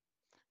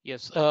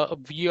 Yes,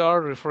 we are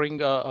referring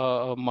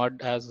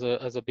MUD as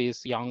a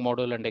base Yang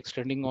model and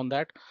extending on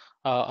that.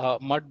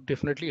 MUD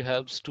definitely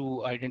helps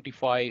to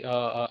identify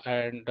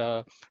and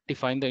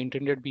define the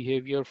intended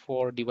behavior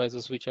for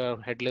devices which are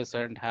headless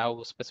and have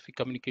specific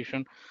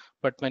communication.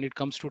 But when it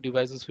comes to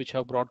devices which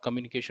have broad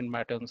communication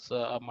patterns,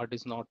 MUD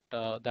is not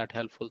that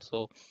helpful.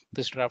 So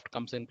this draft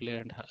comes in play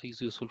and is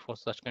useful for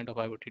such kind of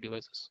IoT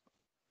devices.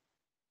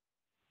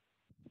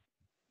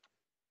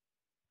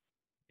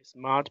 Does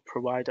MUD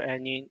provide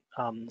any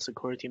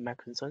security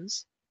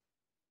mechanisms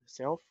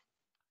itself?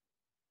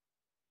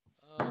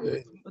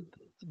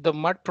 The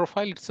MUD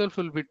profile itself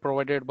will be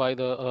provided by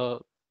the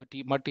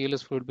MUD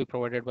TLS will be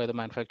provided by the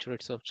manufacturer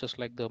itself, just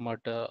like the MUD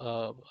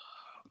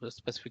the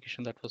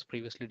specification that was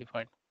previously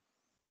defined.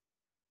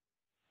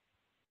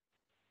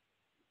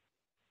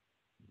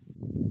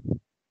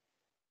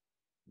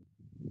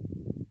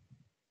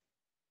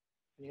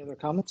 Any other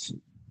comments?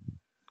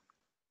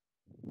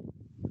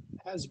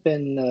 Has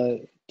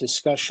been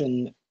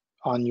discussion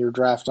on your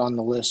draft on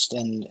the list,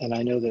 and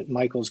I know that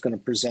Michael's going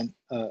to present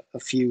a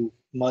few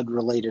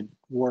MUD-related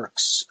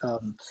works.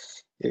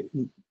 It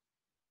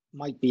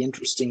might be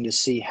interesting to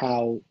see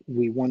how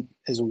we want,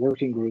 as a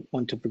working group,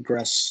 want to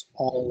progress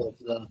all of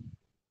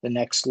the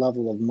next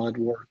level of MUD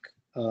work.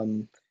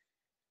 And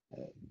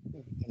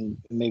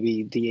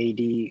maybe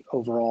the AD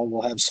overall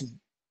will have some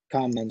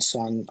comments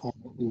on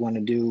what we want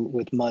to do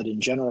with MUD in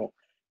general.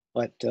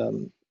 But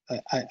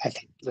I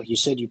think, like you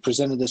said, you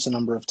presented this a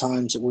number of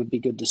times. It would be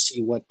good to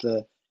see what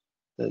the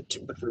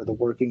temperature of the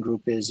working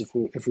group is if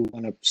we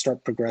want to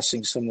start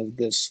progressing some of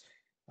this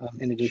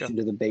in addition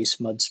to the base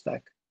MUD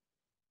spec.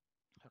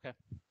 Okay.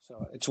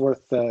 So it's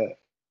worth.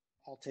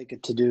 I'll take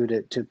it to do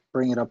to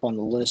bring it up on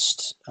the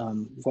list.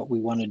 What we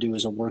want to do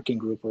as a working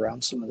group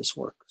around some of this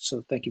work.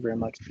 So thank you very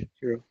much,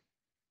 Drew.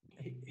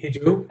 Hey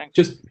Joe,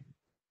 just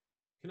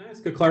can I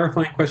ask a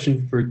clarifying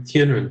question for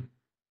Tianren?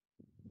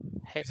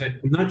 Hey.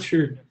 I'm not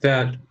sure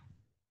that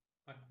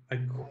I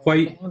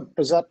quite.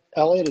 Is that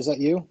Elliot? Is that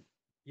you?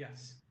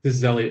 Yes, this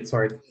is Elliot.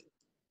 Sorry,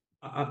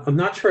 I'm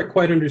not sure I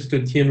quite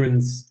understood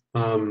Tianren's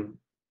point.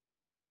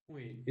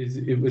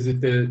 Was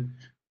it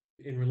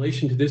in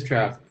relation to this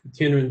draft?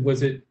 Tianren,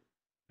 was it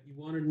you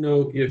wanted to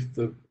know if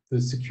the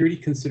security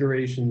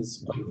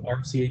considerations of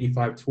RFC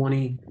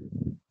 8520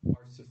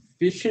 are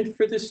sufficient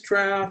for this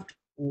draft,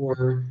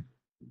 or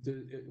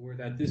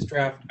that this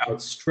draft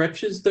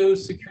outstretches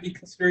those security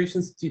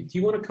considerations? Do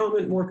you want to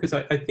comment more? Because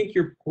I think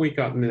your point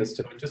got missed,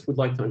 and I just would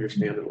like to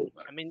understand it a little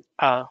better.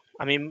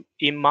 I mean,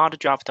 in MUD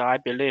draft, I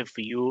believe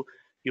you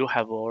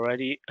have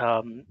already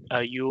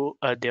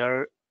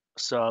there are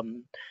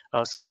some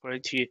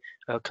security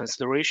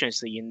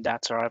considerations in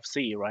that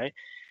RFC, right?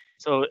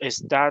 So is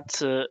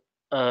that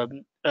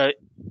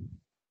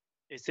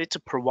is it to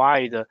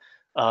provide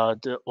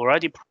the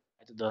already provide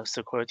the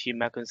security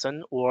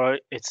mechanism, or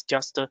it's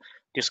just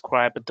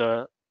describe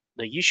the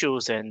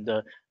issues and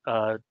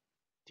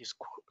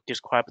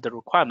describe the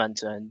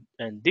requirement,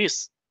 and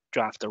this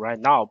draft right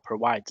now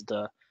provides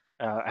the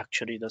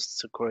actually the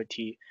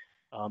security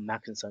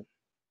mechanism.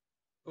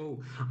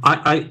 Oh,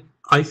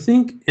 I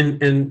think,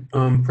 and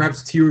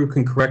perhaps Tiru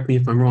can correct me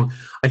if I'm wrong.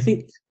 I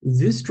think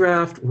this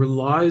draft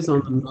relies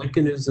on the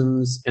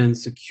mechanisms and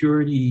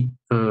security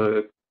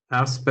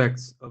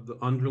aspects of the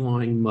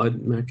underlying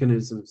MUD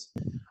mechanisms,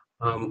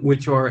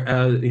 which are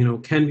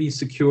can be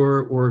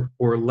secure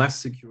or less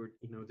secure,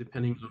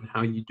 depending on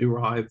how you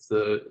derive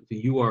the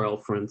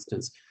URL, for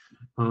instance.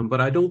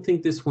 But I don't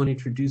think this one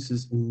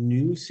introduces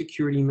new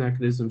security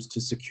mechanisms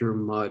to secure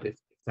MUD, if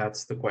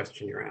that's the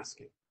question you're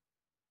asking.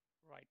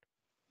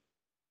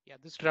 Yeah,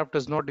 this draft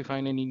does not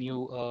define any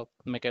new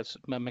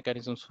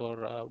mechanisms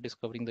for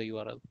discovering the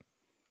URL.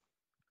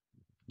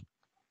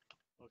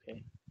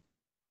 Okay.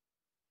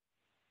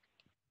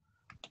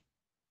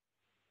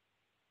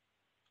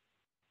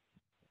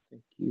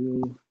 Thank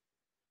you.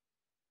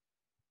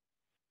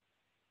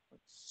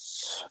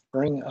 Let's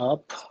bring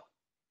up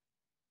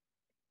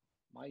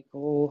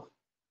Michael.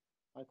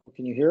 Michael,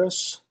 can you hear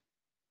us?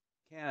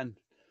 Can.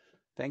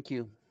 Thank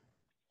you.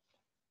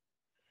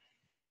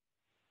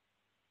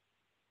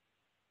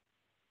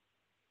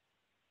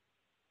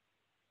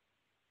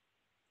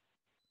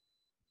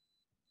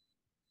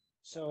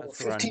 So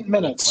That's 15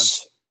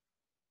 minutes.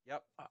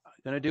 Yep, I'm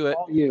gonna do it.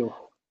 All you.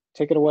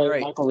 Take it away,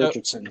 right, Michael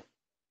Richardson.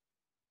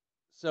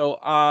 So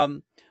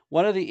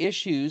one of the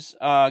issues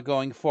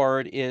going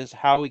forward is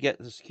how we get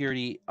the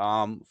security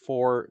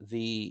for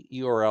the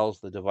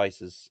URLs the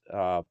devices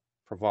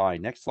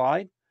provide. Next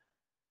slide.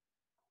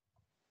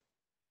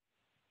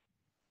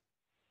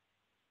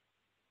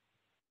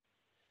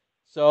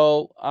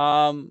 So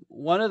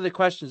one of the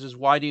questions is,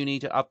 why do you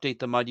need to update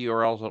the MUD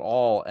URLs at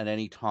all at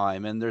any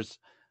time? And there's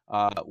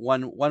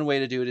one way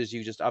to do it is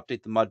you just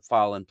update the MUD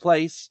file in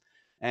place.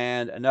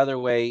 And another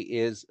way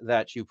is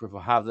that you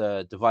have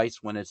the device,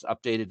 when it's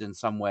updated in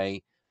some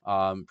way,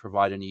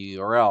 provide a new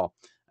URL.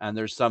 And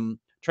there's some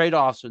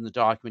trade-offs, and the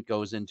document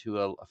goes into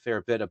a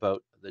fair bit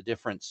about the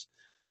difference.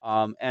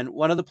 And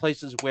one of the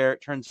places where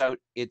it turns out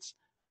it's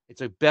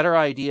a better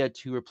idea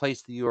to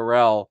replace the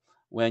URL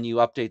when you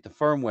update the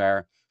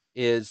firmware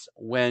is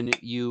when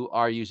you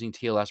are using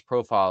TLS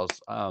profiles,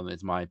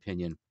 is my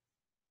opinion.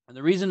 And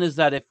the reason is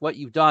that if what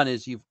you've done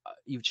is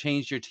you've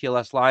changed your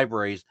TLS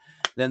libraries,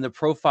 then the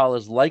profile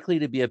is likely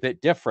to be a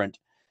bit different,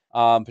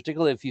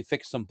 particularly if you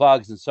fix some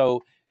bugs. And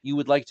so you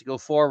would like to go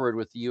forward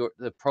with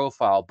the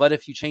profile. But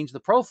if you change the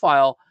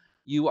profile,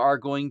 you are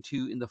going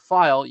to, in the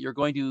file, you're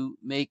going to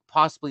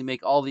possibly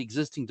make all the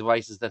existing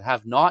devices that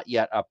have not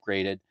yet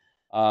upgraded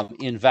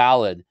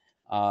invalid.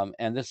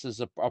 And this is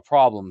a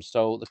problem.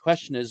 So the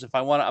question is, if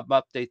I want to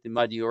update the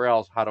MUD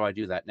URLs, how do I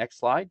do that? Next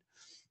slide.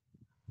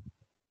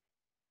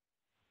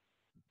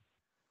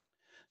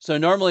 So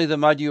normally the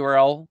MUD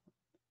URL,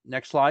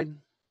 next slide,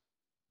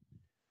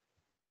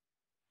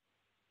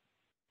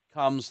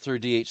 comes through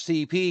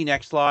DHCP,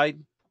 next slide,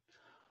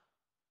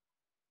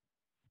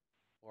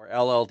 or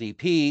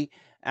LLDP,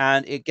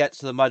 and it gets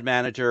to the MUD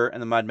manager, and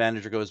the MUD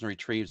manager goes and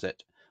retrieves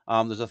it.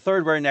 There's a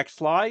third very next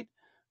slide,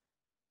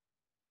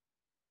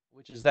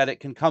 which is that it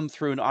can come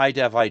through an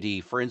IDEV ID,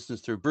 for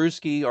instance, through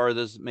Brewski, or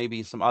there's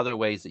maybe some other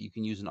ways that you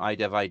can use an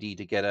IDEV ID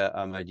to get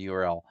a MUD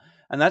URL.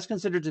 And that's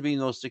considered to be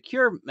the most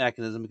secure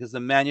mechanism because the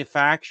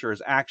manufacturers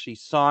actually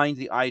signed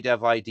the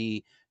IDEV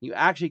ID. You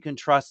actually can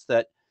trust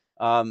that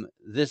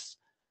this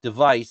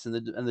device, and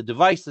the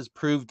device has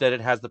proved that it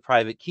has the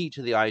private key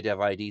to the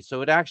IDEV ID.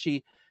 So it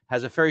actually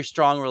has a very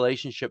strong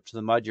relationship to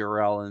the MUD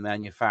URL and the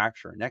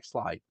manufacturer. Next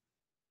slide.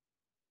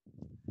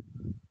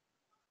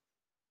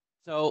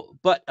 So,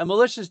 but a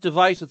malicious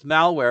device with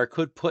malware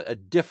could put a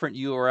different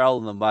URL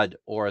in the MUD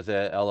or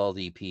the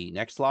LLDP.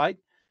 Next slide.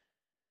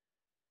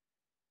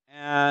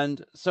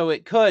 And so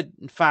it could,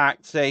 in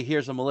fact, say,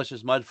 here's a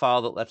malicious MUD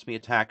file that lets me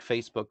attack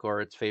Facebook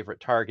or its favorite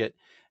target,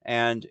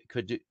 and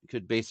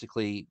could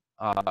basically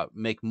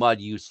make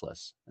MUD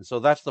useless. And so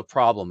that's the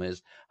problem,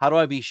 is how do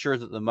I be sure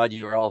that the MUD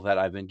URL that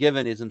I've been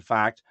given is, in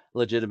fact,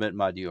 legitimate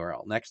MUD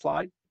URL? Next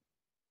slide.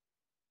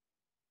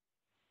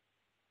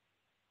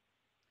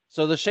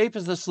 So the shape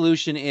of the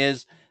solution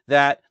is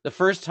that the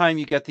first time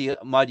you get the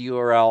MUD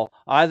URL,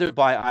 either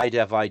by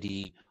IDEV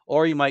ID,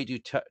 or you might do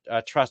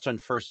trust on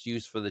first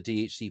use for the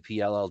DHCP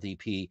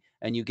LLDP,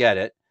 and you get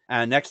it.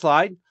 And next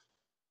slide.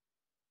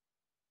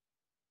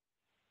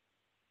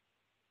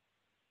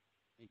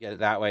 You get it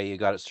that way. You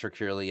got it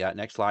securely. Yeah.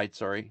 Next slide.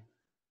 Sorry.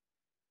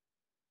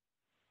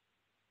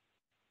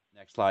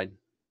 Next slide.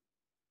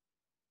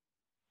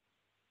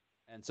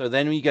 And so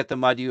then we get the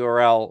MUD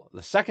URL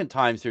the second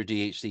time through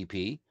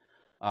DHCP.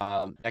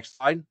 Next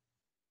slide.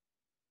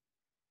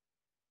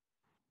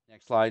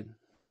 Next slide.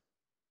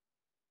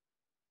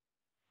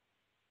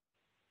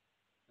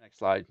 Next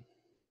slide.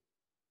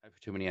 I have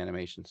too many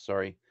animations,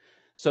 sorry.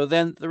 So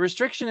then the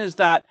restriction is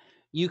that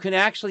you can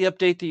actually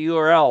update the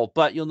URL,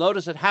 but you'll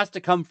notice it has to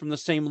come from the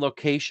same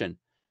location.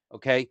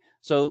 Okay,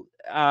 so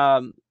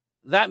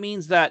that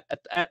means that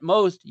at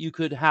most you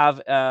could have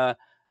a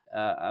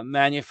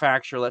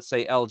manufacturer, let's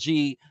say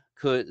LG,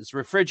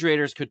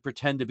 refrigerators could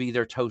pretend to be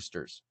their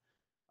toasters.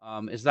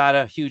 Is that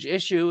a huge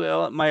issue?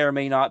 Well, it may or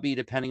may not be,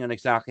 depending on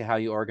exactly how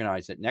you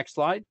organize it. Next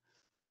slide.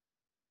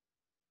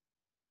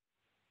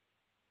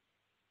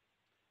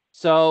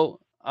 So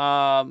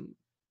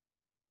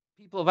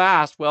people have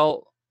asked,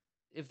 well,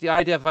 if the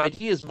IDEF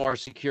ID is more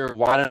secure,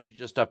 why don't you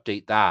just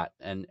update that,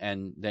 and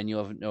then you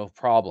have no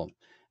problem?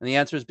 And the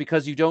answer is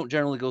because you don't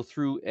generally go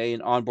through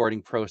an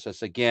onboarding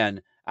process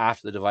again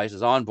after the device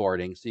is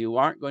onboarding, so you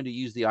aren't going to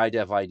use the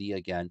IDEF ID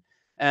again.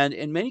 And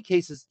in many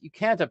cases, you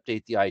can't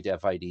update the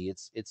IDEF ID.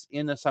 It's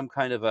in some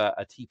kind of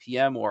a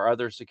TPM or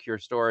other secure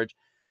storage,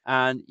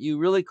 and you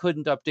really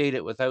couldn't update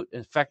it without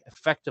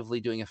effectively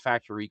doing a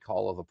factory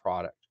recall of the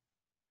product.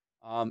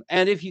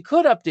 And if you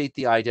could update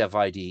the IDEF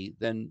ID,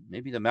 then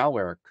maybe the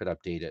malware could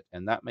update it,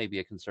 and that may be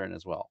a concern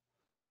as well.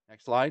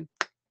 Next slide.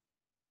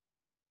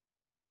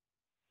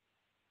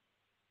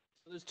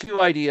 There's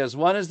two ideas.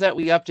 One is that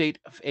we update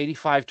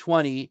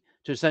 8520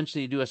 to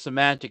essentially do a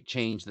semantic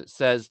change that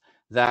says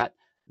that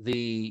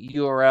the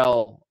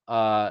URL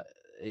that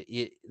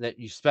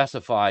you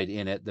specified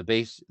in it, the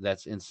base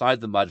that's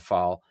inside the MUD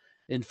file,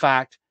 in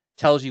fact,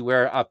 tells you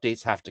where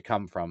updates have to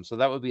come from. So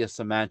that would be a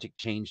semantic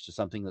change to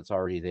something that's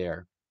already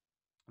there.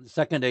 The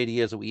second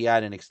idea is that we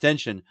add an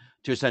extension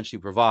to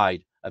essentially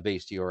provide a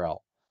base URL.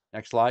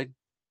 Next slide.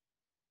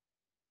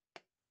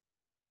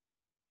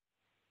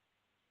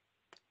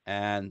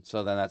 And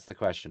so then that's the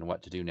question,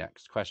 what to do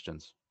next.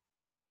 Questions?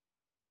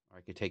 Or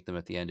I could take them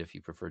at the end if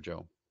you prefer,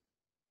 Joe.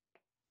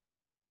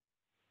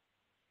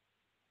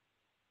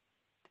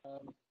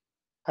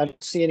 I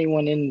don't see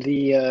anyone in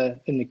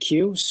the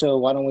queue, so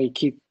why don't we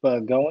keep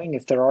going?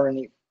 If there are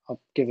any, I'll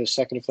give a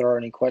second if there are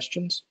any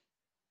questions.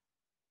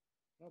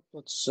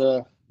 Let's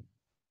go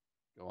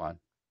on.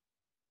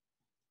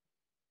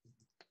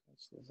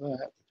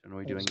 What are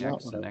we doing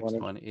next? The next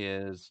one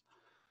is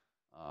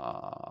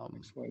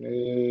next one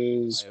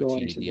is IoT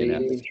going to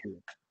be.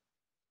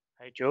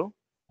 Hi, Joe.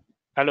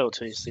 Elliot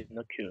is in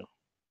the queue.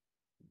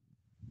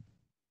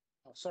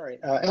 Oh, sorry,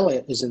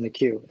 Elliot is in the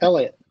queue.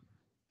 Elliot.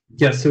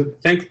 Yeah. So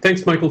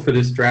thanks, Michael, for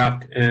this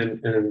draft, and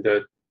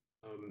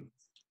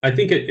I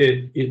think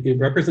it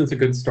represents a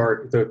good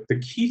start. The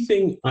key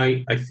thing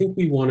I think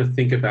we want to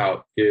think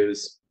about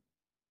is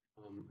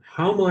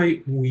how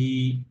might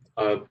we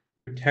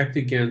protect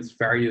against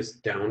various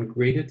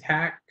downgrade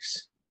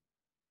attacks.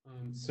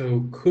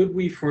 So could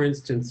we, for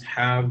instance,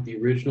 have the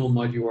original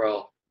MUD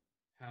URL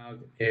have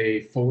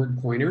a forward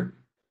pointer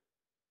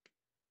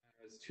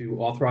as to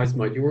authorized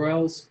MUD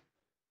URLs?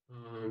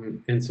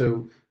 And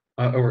so,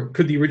 or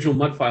could the original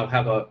MUD file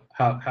have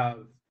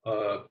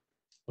a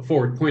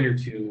forward pointer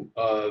to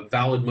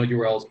valid MUD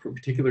URLs for a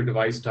particular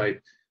device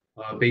type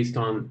based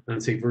on,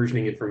 say,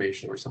 versioning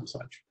information or some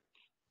such?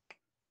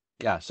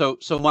 Yeah. So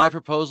my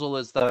proposal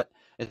is that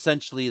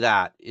essentially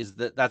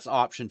that's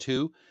option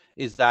 2,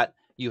 is that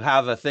you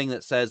have a thing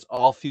that says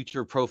all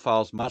future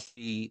profiles must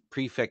be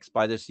prefixed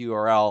by this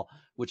URL,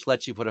 which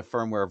lets you put a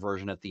firmware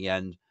version at the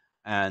end,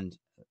 and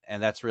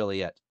that's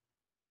really it.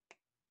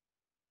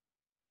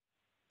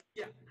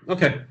 Yeah.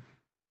 Okay. Sorry.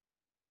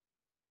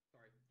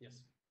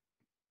 Yes.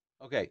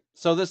 Okay.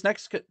 So this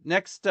next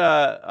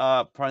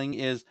thing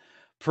is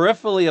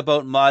peripherally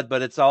about MUD,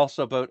 but it's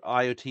also about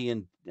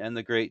IoT and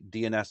the great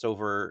DNS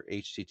over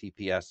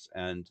HTTPS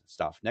and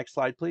stuff. Next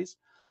slide, please.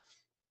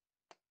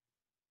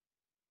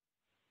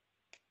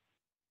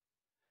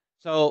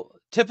 So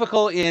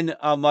typical in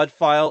a MUD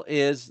file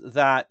is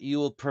that you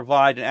will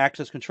provide an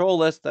access control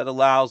list that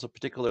allows a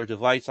particular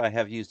device. I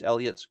have used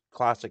Elliot's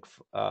classic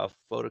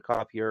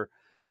photocopier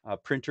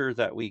printer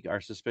that we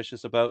are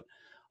suspicious about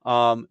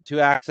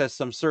to access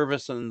some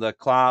service in the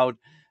cloud.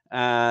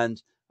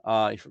 And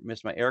I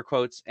missed my air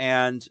quotes.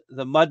 And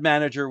the MUD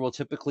manager will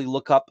typically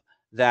look up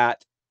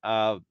that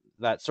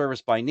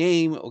service by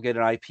name, will get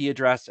an IP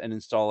address, and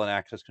install an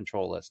access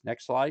control list.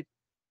 Next slide.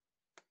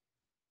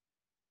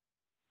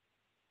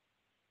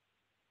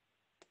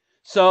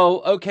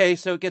 So, okay,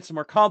 so it gets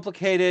more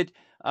complicated.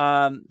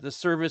 The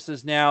service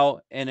is now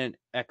in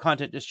a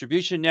content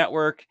distribution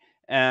network.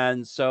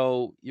 And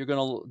so you're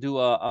going to do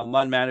a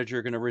MUD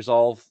manager, going to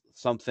resolve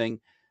something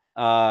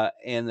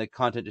in the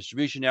content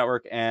distribution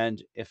network.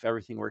 And if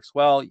everything works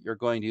well, you're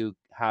going to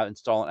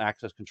install an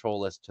access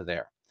control list to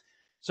there.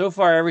 So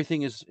far,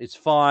 everything is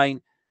fine.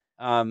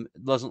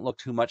 It doesn't look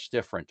too much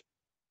different.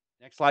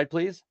 Next slide,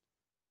 please.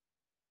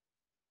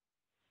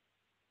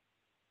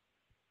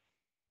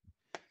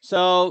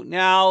 So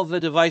now the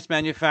device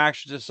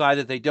manufacturer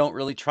decided they don't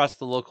really trust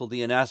the local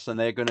DNS, and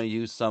they're going to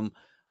use some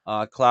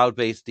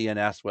cloud-based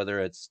DNS, whether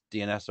it's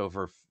DNS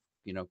over,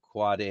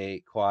 Quad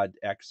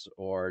X,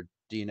 or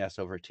DNS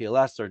over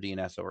TLS, or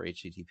DNS over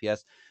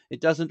HTTPS.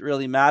 It doesn't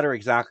really matter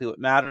exactly. What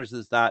matters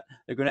is that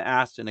they're going to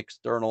ask an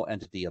external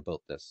entity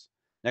about this.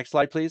 Next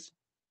slide, please.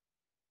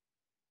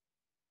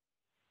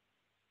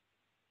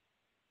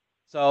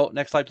 So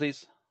next slide,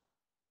 please.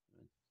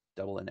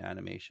 Double in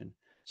animation.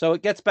 So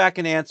it gets back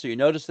an answer. You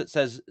notice it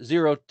says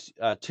 0,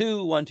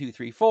 2, 1, 2,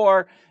 3,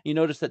 4. You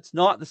notice that's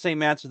not the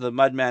same answer the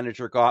MUD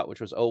manager got, which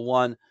was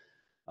 01,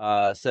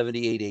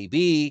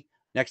 78AB.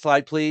 Next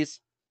slide, please.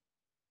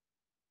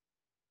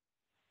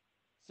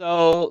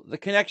 So the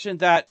connection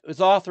that was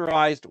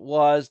authorized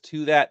was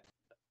to that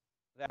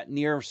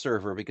near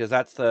server, because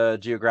that's the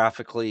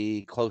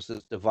geographically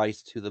closest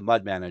device to the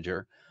MUD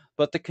manager.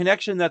 But the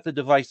connection that the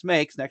device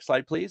makes, next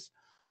slide, please,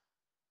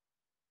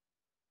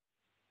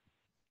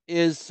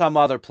 is some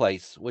other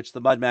place, which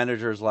the MUD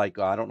manager is like,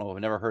 oh, I don't know,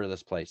 I've never heard of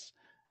this place.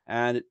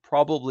 And it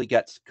probably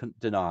gets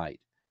denied.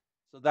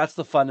 So that's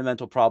the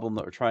fundamental problem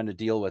that we're trying to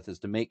deal with, is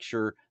to make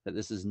sure that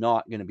this is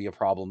not going to be a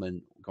problem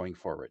in going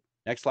forward.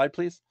 Next slide,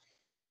 please.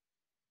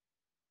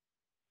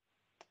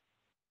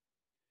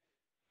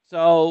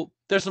 So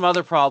there's some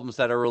other problems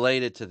that are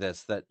related to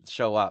this that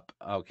show up,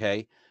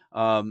 okay,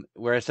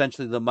 where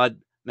essentially the MUD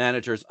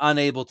manager is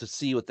unable to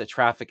see what the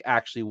traffic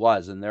actually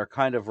was, and they're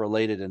kind of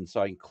related, and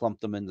so I can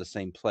clump them in the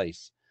same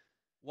place.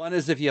 One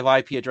is if you have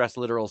IP address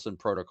literals in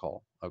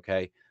protocol,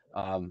 okay,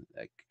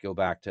 go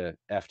back to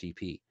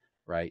FTP,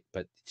 right?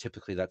 But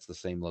typically that's the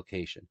same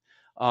location.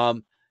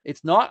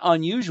 It's not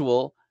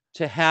unusual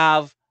to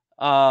have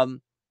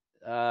some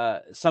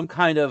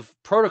kind of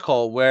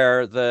protocol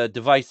where the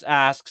device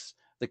asks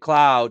the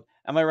cloud,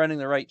 am I running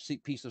the right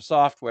piece of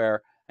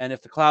software? And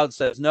if the cloud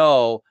says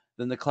no,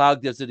 then the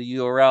cloud gives it a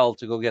URL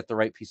to go get the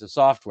right piece of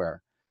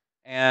software.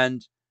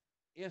 And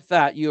if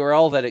that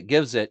URL that it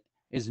gives it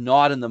is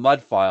not in the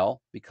MUD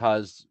file,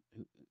 because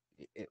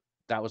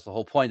that was the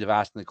whole point of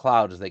asking the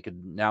cloud, is they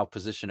could now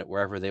position it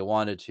wherever they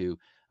wanted to,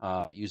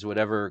 use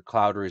whatever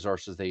cloud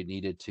resources they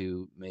needed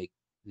to make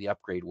the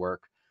upgrade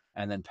work,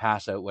 and then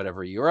pass out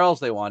whatever URLs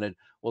they wanted.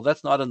 Well,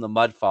 that's not in the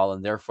MUD file,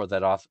 and therefore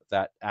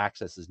that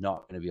access is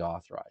not going to be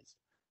authorized.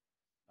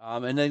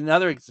 And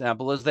another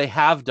example is they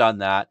have done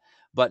that,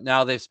 but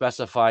now they've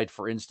specified,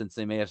 for instance,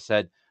 they may have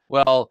said,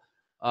 well,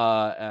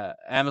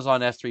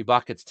 Amazon S3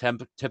 buckets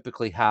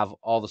typically have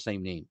all the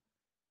same name.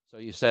 So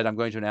you said, I'm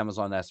going to an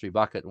Amazon S3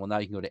 bucket. Well, now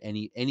you can go to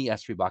any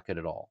S3 bucket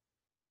at all.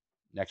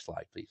 Next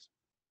slide, please.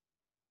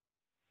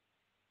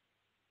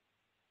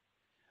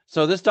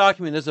 So this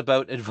document is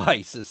about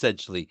advice,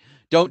 essentially.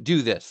 Don't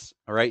do this,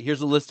 all right? Here's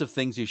a list of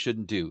things you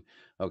shouldn't do,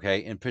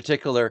 okay? In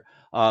particular,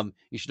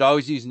 you should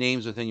always use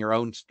names within your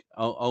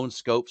own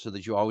scope so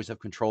that you always have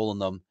control in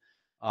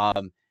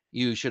them.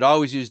 You should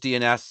always use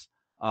DNS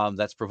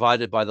that's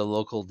provided by the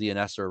local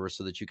DNS server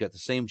so that you get the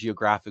same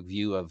geographic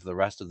view of the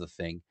rest of the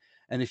thing.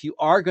 And if you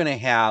are going to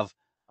have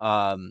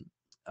some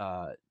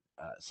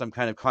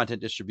kind of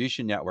content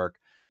distribution network,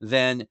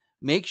 then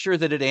make sure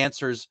that it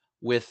answers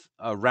with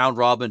round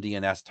robin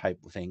DNS type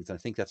of things. I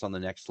think that's on the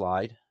next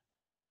slide.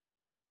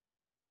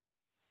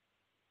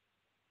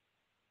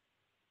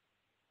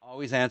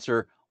 Always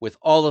answer with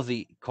all of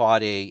the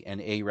quad A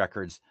and A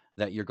records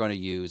that you're going to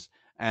use.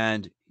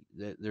 And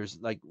there's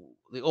like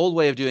the old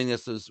way of doing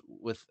this is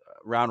with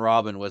round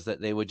robin was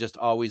that they would just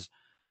always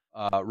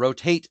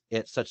rotate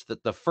it such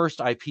that the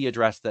first IP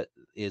address that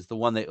is the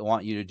one they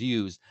want you to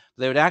use,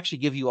 they would actually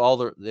give you all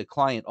the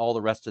client all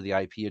the rest of the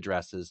IP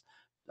addresses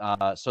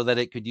so that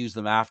it could use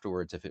them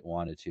afterwards if it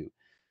wanted to.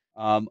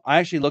 I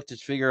actually looked to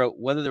figure out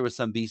whether there was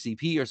some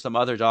BCP or some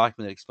other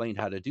document that explained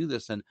how to do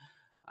this, and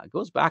it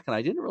goes back, and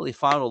I didn't really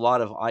find a lot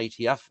of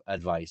IETF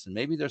advice, and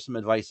maybe there's some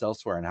advice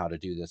elsewhere on how to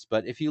do this.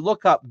 But if you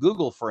look up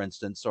Google, for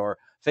instance, or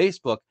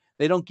Facebook,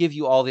 they don't give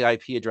you all the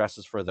IP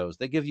addresses for those.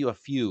 They give you a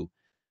few,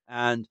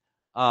 and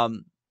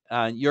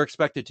you're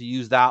expected to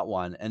use that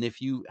one. And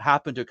if you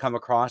happen to come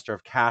across or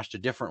have cached a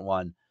different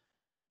one,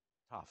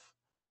 tough,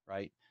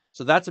 right?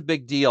 So that's a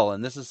big deal.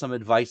 And this is some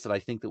advice that I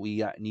think that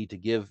we need to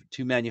give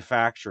to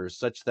manufacturers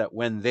such that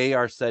when they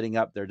are setting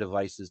up their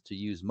devices to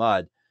use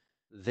MUD,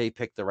 they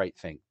pick the right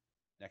thing.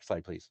 Next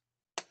slide, please.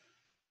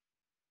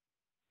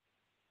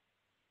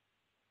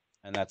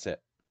 And that's it.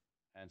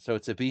 And so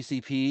it's a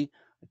BCP.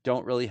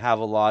 Don't really have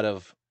a lot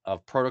of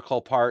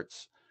protocol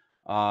parts.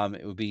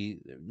 It would be,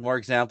 more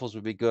examples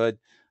would be good.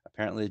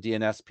 Apparently the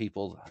DNS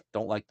people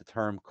don't like the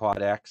term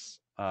quad X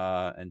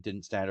and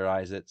didn't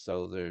standardize it,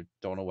 so they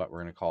don't know what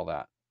we're going to call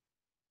that.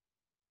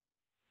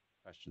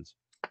 Questions?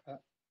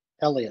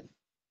 Elliot.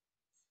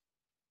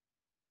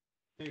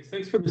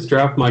 Thanks for this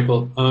draft,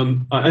 Michael.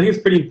 I think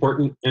it's pretty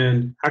important,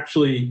 and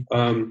actually,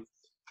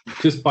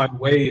 just by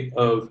way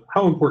of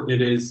how important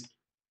it is,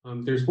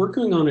 there's work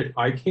going on at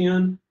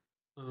ICANN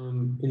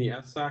in the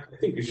FSAC. I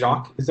think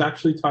Jacques is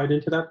actually tied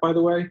into that, by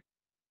the way.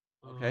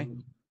 Okay.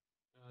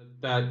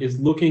 That is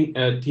looking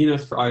at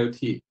DNS for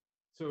IoT.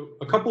 So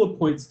a couple of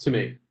points to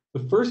make.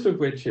 The first of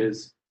which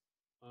is,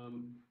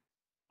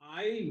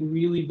 I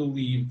really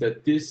believe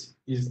that this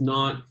is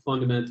not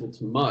fundamental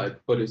to MUD,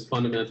 but is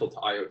fundamental to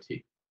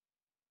IoT.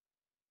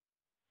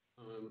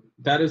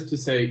 That is to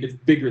say, it's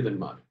bigger than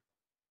MUD,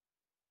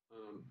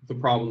 the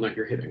problem that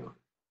you're hitting on.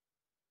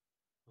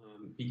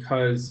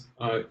 Because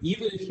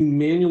even if you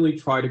manually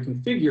try to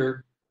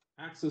configure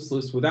access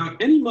lists without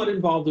any MUD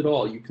involved at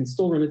all, you can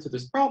still run into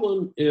this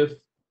problem if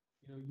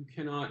you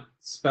cannot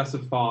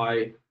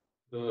specify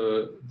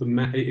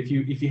if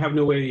you have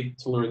no way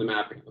to learn the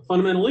mapping. The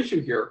fundamental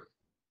issue here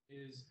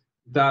is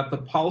that the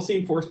policy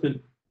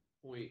enforcement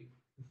point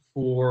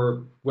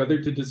for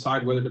whether to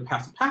decide whether to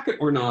pass a packet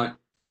or not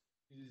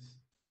is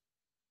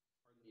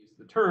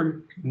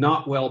term,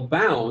 not well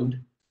bound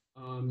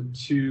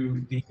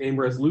to the name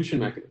resolution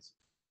mechanism.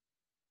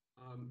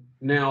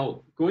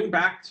 Now, going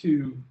back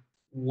to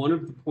one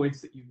of the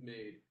points that you've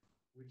made,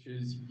 which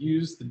is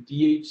use the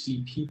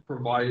DHCP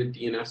provided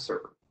DNS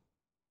server.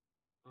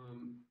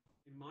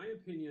 In my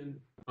opinion,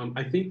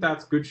 I think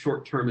that's good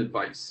short-term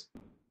advice.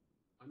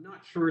 I'm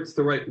not sure it's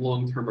the right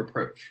long-term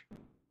approach.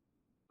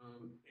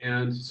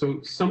 And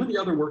so some of the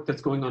other work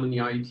that's going on in the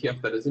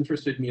IETF that has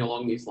interested me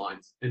along these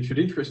lines, and should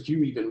interest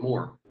you even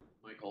more,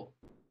 Michael,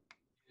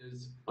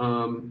 is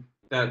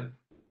that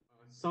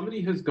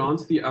somebody has gone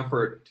to the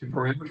effort to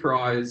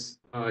parameterize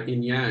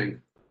in Yang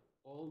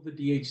all of the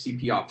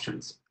DHCP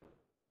options.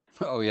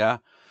 Oh, yeah?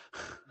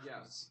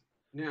 Yes.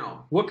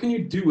 Now, what can you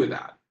do with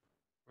that?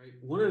 Right?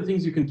 One of the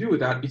things you can do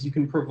with that is you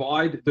can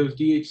provide those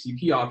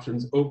DHCP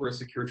options over a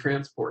secure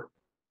transport.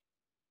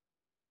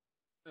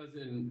 As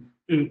in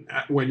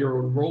when you're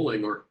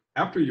enrolling or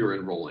after you're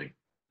enrolling.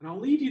 And I'll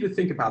leave you to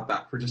think about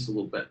that for just a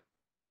little bit.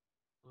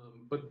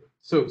 But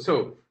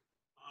so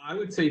I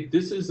would say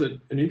this is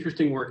an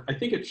interesting work. I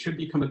think it should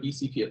become a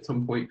BCP at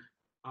some point.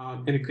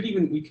 And we could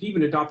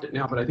even adopt it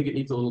now, but I think it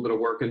needs a little bit of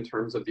work in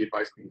terms of the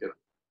advice we can give.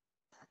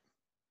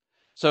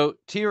 So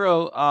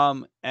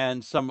Tiro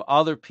and some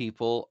other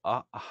people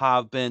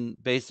have been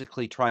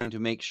basically trying to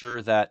make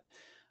sure that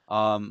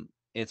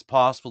it's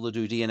possible to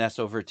do DNS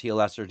over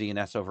TLS or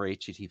DNS over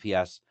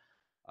HTTPS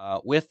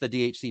with the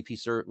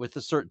DHCP with the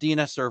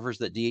DNS servers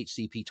that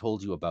DHCP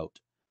told you about.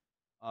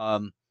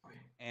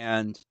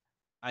 And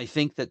I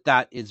think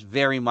that is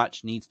very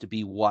much needs to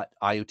be what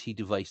IoT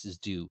devices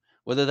do.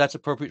 Whether that's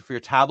appropriate for your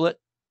tablet,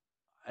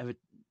 I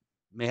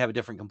may have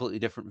a completely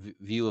different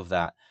view of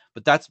that.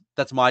 But that's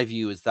my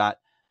view, is that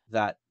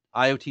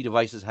IoT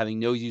devices having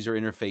no user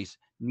interface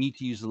need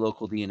to use the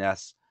local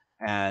DNS,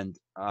 and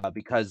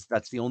because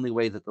that's the only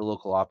way that the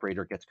local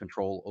operator gets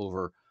control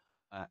over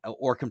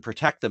or can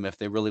protect them if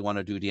they really want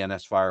to do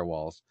DNS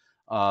firewalls.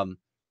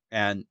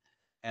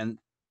 And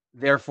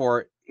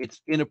therefore,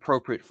 it's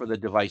inappropriate for the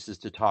devices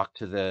to talk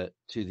to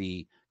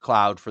the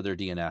cloud for their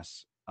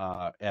DNS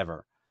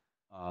ever.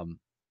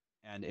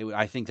 And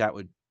I think that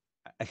would.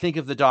 I think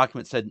if the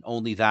document said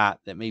only that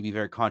may be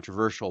very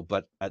controversial,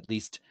 but at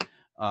least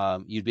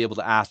you'd be able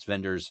to ask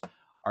vendors,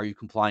 are you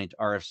compliant to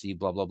RFC,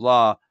 blah, blah,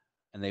 blah,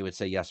 and they would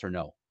say yes or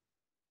no.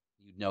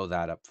 You'd know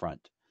that up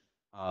front.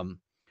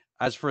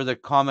 As for the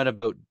comment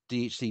about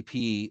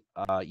DHCP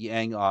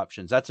Yang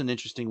options, that's an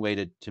interesting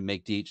way to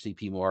make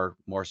DHCP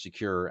more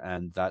secure,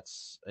 and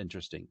that's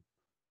interesting.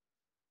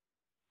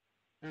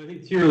 And I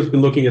think Tiro's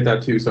been looking at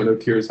that too, so I know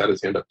Tiro's had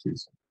his hand up too.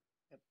 So.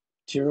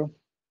 Tiro?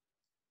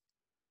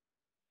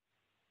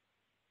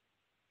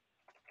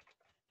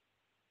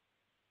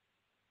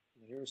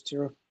 Here's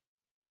Tiro.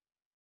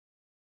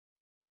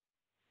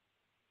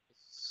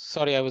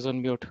 Sorry, I was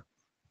on mute.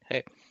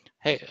 Hey,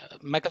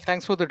 Michael,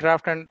 thanks for the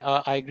draft, and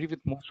I agree with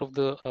most of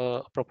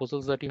the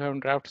proposals that you have in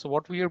draft. So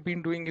what we have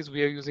been doing is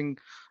we are using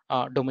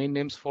domain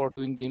names for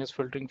doing DNS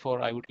filtering for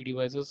IoT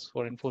devices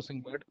for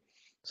enforcing BERT.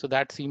 So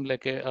that seemed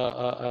like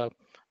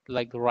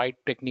like the right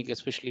technique,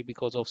 especially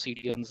because of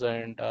CDNs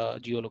and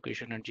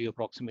geolocation and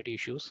geoproximity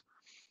issues,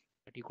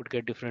 that you could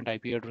get different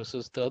IP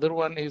addresses. The other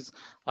one is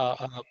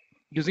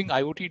using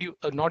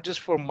IoT, not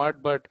just for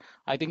MUD, but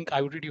I think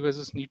IoT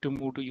devices need to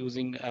move to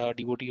using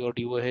DOT or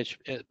DOH,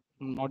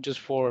 not just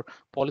for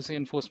policy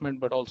enforcement,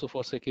 but also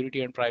for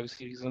security and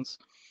privacy reasons.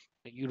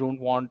 You don't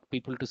want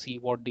people to see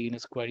what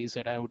DNS queries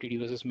that IoT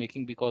devices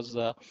making, because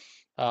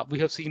we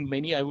have seen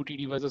many IoT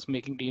devices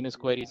making DNS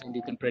queries, and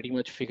you can pretty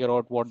much figure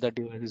out what that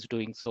device is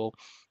doing. So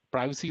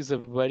privacy is a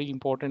very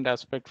important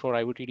aspect for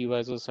IoT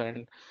devices,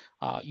 and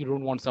you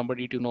don't want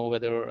somebody to know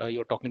whether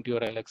you're talking to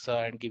your Alexa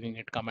and giving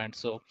it commands.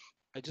 So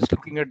just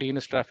looking at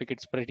DNS traffic,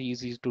 it's pretty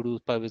easy to do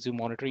pervasive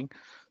monitoring.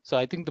 So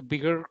I think the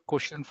bigger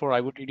question for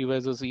IoT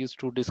devices is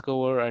to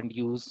discover and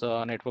use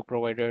network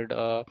provided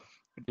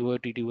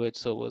DOT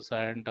servers,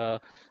 and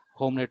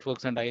home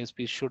networks and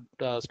ISPs should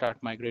start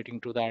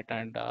migrating to that,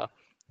 and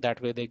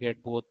that way they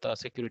get both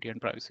security and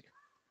privacy.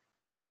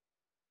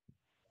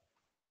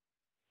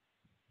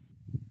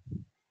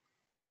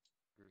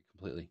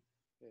 Completely.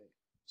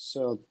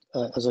 So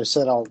as I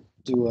said, I'll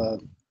do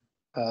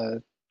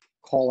a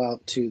call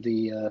out to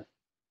the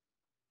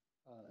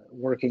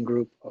working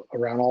group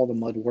around all the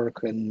MUD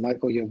work. And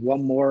Michael, you have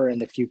one more,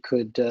 and if you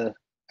could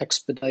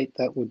expedite,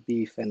 that would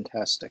be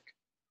fantastic.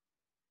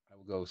 I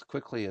will go as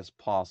quickly as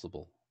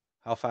possible.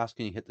 How fast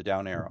can you hit the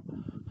down arrow?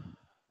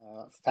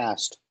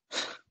 Fast.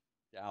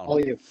 Down. All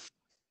you.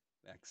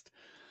 Next.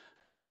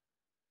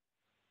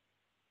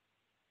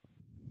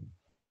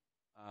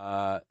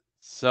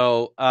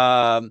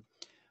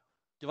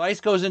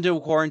 Device goes into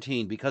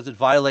quarantine because it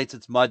violates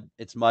its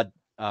MUD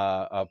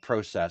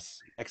process.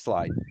 Next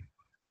slide.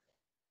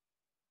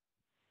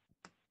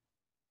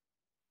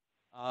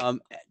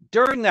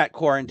 During that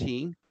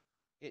quarantine,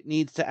 it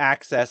needs to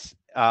access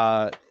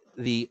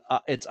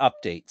its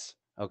updates.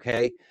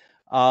 Okay,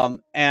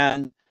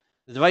 and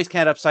the device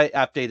can't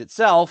update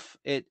itself.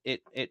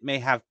 It may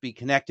have to be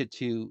connected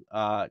to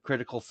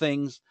critical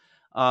things,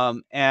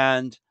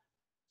 and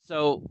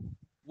so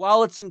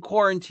while it's in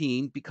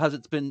quarantine because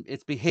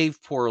it's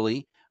behaved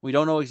poorly, we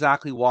don't know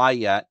exactly why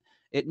yet,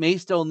 it may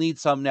still need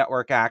some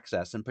network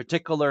access. In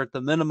particular, at the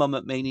minimum,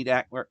 it may need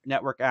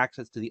network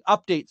access to the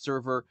update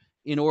server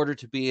in order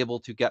to be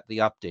able to get the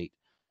update.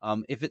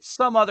 If it's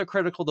some other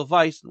critical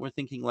device, and we're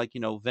thinking like,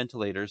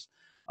 ventilators,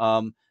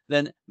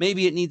 then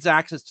maybe it needs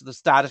access to the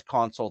status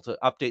console to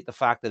update the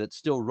fact that it's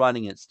still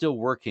running, it's still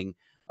working,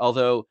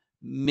 although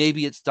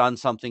maybe it's done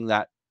something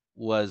that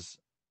was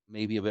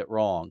maybe a bit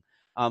wrong.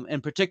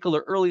 In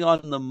particular, early on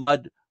in the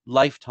MUD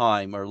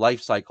lifetime or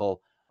life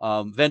cycle,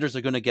 vendors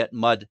are going to get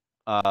MUD.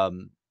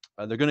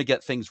 They're going to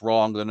get things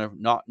wrong. They're going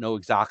to not know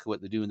exactly what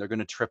they're doing. They're going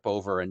to trip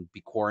over and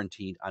be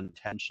quarantined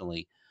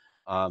unintentionally.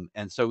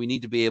 And so we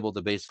need to be able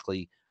to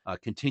basically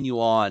continue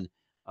on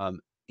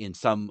in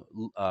some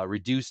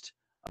reduced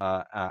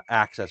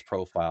access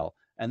profile.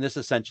 And this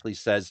essentially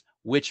says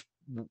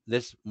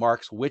this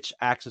marks which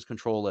access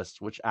control lists,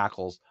 which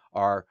ACLs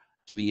are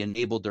to be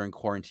enabled during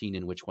quarantine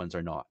and which ones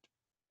are not.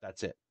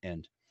 That's it.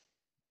 End.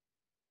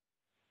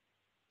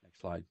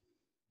 Next slide.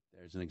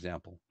 There's an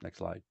example. Next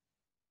slide.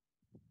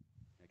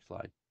 Next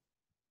slide.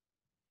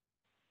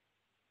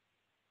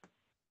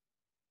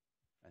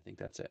 I think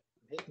that's it.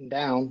 Hitting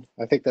down.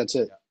 I think that's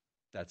it. Yeah,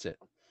 that's it.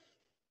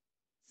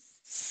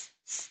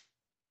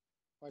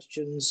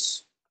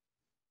 Questions?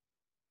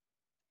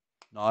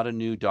 Not a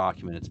new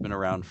document. It's been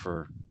around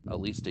for at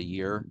least a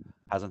year.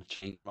 Hasn't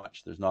changed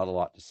much. There's not a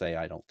lot to say,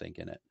 I don't think,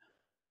 in it.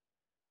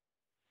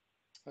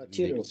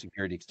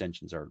 Security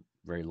extensions are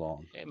very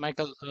long. Hey,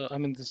 Michael, I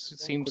mean, this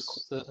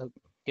seems,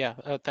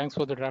 thanks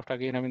for the draft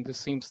again. I mean, this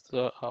seems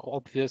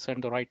obvious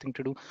and the right thing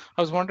to do.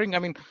 I was wondering, I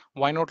mean,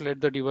 why not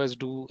let the device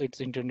do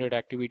its intended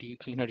activity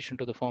in addition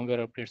to the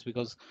firmware updates?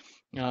 Because,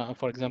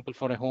 for example,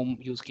 for a home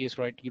use case,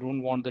 right, you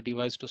don't want the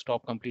device to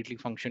stop completely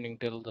functioning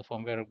till the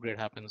firmware upgrade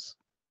happens.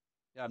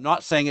 Yeah, I'm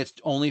not saying it's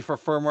only for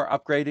firmware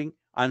upgrading.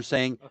 I'm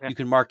saying you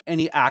can mark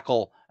any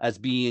ACL as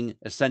being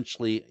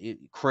essentially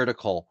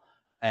critical.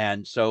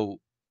 And so,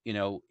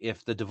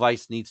 if the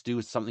device needs to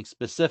do something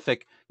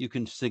specific, you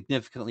can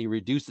significantly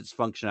reduce its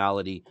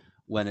functionality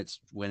when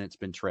it's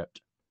been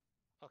tripped.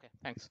 Okay,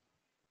 thanks.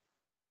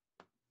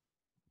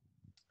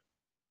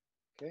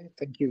 Okay,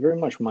 thank you very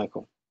much,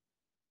 Michael.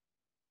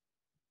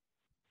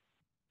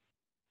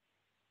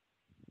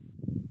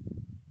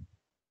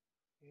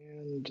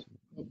 And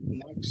up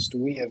next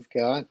we have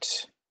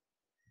got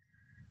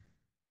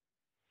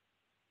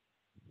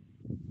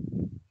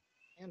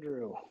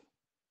Andrew.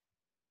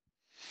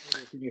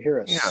 Can you hear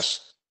us?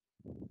 Yes.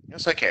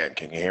 Yes, I can.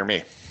 Can you hear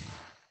me?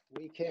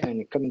 We can.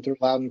 You're coming through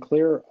loud and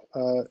clear.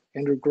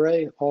 Andrew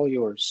Gray, all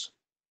yours.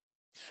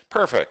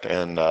 Perfect.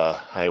 And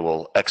I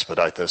will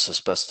expedite this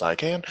as best I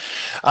can.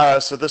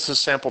 So this is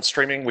sampled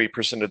streaming. We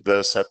presented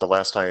this at the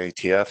last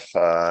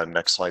IETF.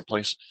 Next slide,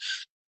 please.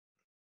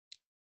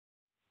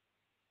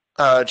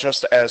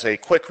 Just as a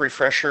quick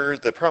refresher,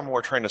 the problem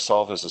we're trying to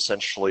solve is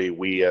essentially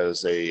we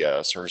as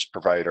a service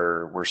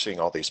provider, we're seeing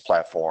all these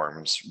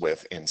platforms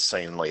with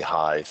insanely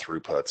high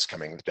throughputs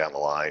coming down the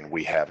line.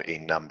 We have a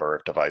number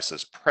of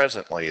devices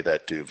presently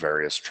that do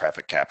various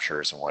traffic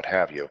captures and what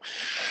have you.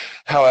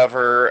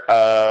 However,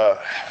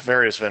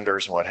 various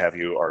vendors and what have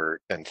you are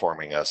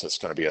informing us it's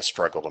going to be a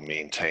struggle to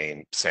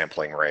maintain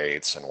sampling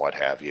rates and what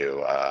have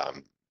you.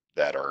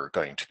 That are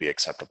going to be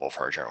acceptable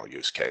for our general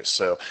use case.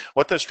 So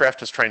what this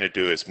draft is trying to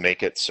do is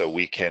make it so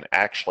we can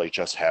actually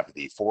just have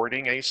the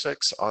forwarding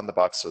ASICs on the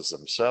boxes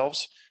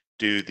themselves,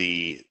 do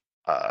the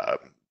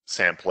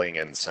sampling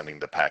and sending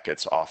the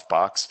packets off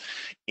box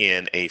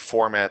in a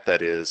format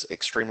that is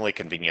extremely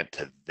convenient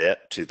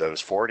to those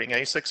forwarding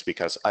ASICs,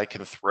 because I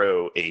can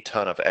throw a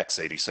ton of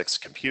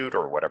x86 compute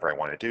or whatever I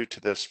want to do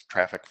to this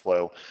traffic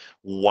flow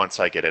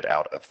once I get it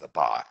out of the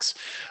box.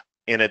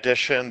 In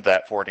addition,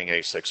 that forwarding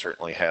ASIC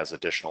certainly has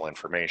additional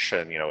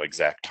information,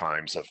 exact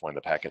times of when the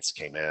packets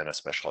came in,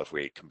 especially if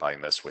we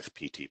combine this with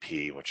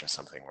PTP, which is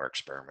something we're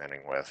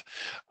experimenting with,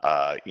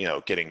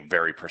 getting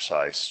very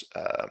precise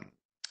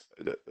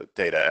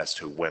data as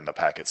to when the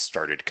packets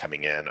started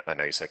coming in an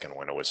ASIC and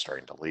when it was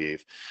starting to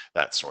leave,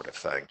 that sort of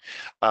thing.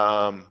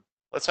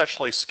 Let's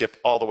actually skip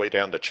all the way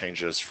down to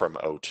changes from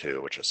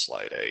O2, which is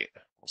slide 8.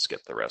 We'll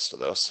skip the rest of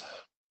this.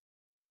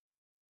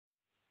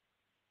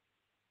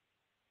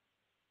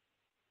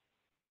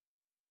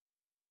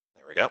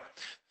 There we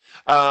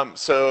go.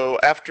 So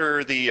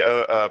after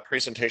the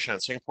presentation in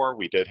Singapore,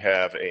 we did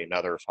have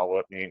another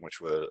follow-up meeting,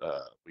 which was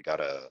we got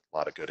a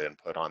lot of good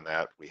input on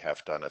that. We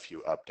have done a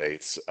few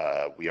updates.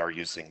 We are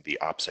using the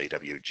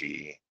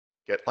OPSAWG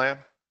GitLab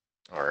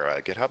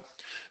or GitHub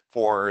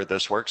for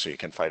this work, so you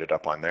can find it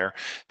up on there.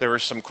 There were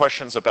some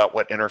questions about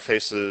what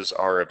interfaces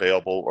are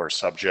available or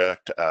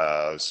subject.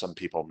 Some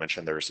people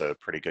mentioned there's a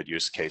pretty good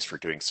use case for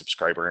doing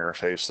subscriber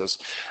interfaces.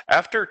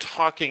 After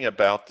talking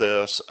about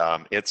this,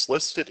 it's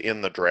listed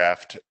in the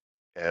draft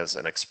as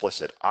an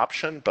explicit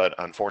option, but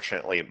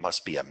unfortunately it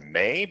must be a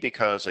may,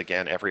 because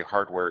again, every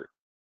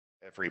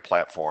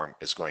platform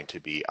is going to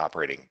be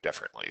operating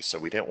differently. So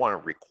we didn't want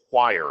to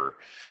require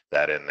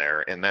that in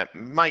there, and that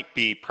might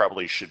be,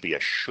 probably should be a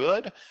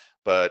should,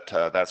 but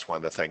that's one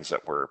of the things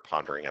that we're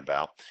pondering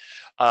about.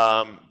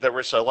 There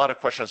was a lot of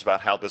questions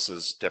about how this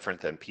is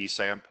different than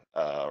PSAMP,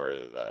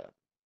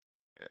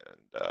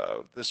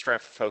 this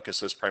draft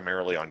focuses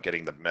primarily on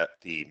getting the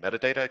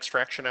metadata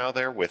extraction out of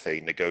there with a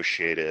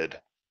negotiated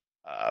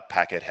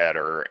packet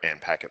header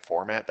and packet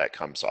format that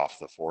comes off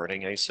the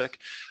forwarding ASIC.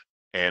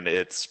 And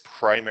its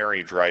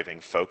primary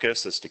driving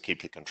focus is to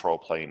keep the control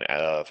plane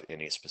of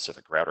any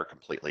specific router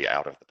completely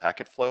out of the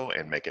packet flow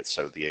and make it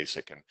so the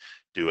ASIC can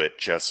do it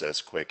just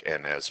as quick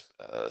and as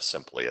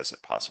simply as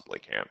it possibly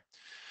can.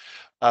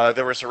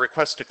 There was a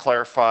request to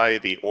clarify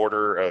the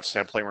order of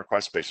sampling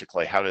requests.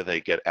 Basically, how do they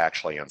get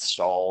actually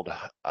installed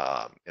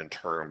in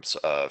terms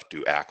of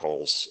do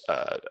ACLs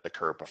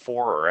occur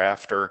before or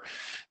after?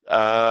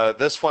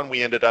 This one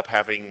we ended up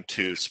having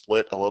to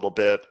split a little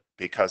bit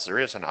because there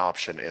is an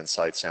option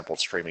inside sample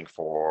streaming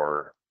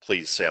for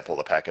please sample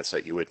the packets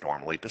that you would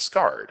normally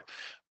discard,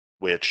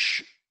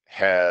 which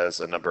has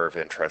a number of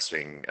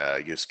interesting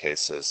use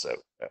cases that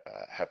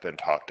have been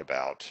talked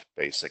about,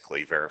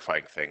 basically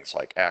verifying things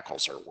like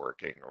ACLs are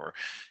working, or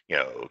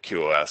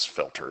QoS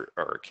filter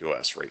or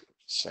QoS rate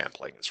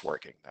sampling is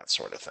working, that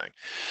sort of thing.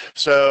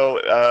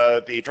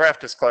 So the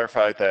draft has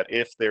clarified that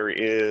if there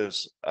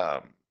is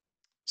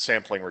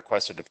sampling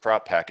requested of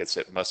drop packets,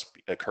 it must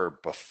occur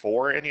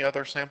before any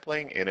other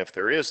sampling, and if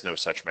there is no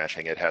such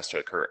matching, it has to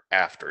occur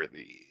after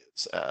the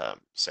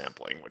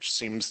sampling, which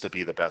seems to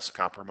be the best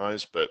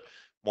compromise, but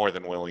more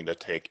than willing to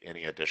take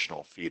any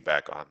additional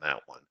feedback on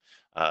that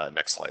one.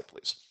 Next slide,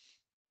 please.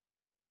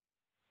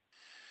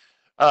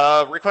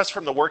 Request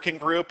from the working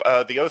group.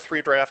 The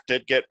 03 draft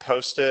did get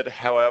posted.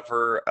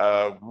 However,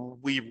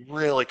 we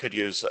really could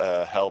use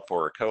help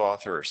or a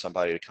co-author or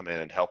somebody to come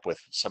in and help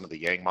with some of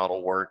the Yang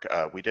model work.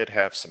 We did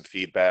have some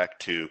feedback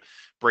to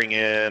bring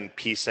in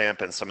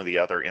PSAMP and some of the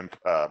other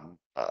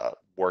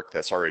work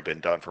that's already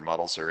been done for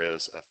models. There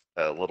is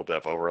a little bit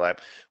of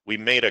overlap. We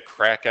made a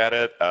crack at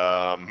it.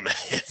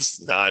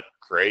 It's not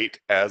great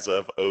as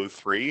of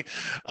 03,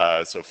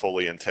 so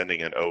fully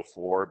intending an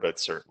 04, but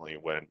certainly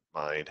wouldn't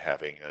mind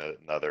having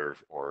another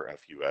or a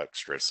few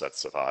extra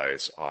sets of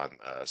eyes on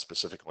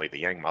specifically the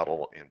Yang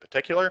model in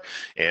particular,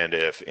 and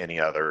if any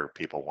other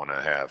people want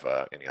to have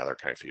any other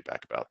kind of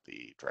feedback about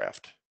the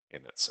draft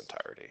in its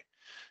entirety.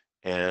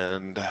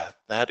 And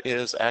that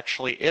is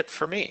actually it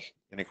for me.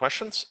 Any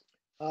questions?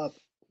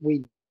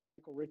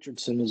 Michael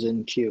Richardson is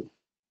in queue.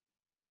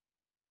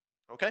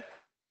 Okay.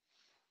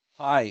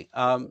 Hi.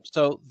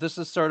 So this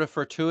is sort of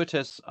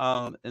fortuitous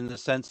in the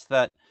sense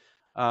that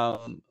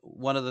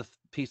one of the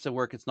piece of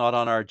work that's not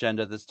on our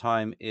agenda this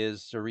time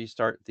is to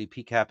restart the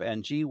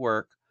PCAP-NG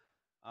work.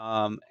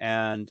 So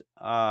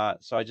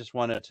I just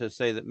wanted to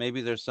say that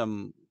maybe there's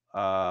some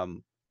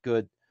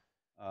good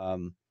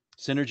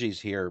synergies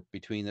here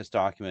between this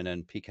document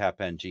and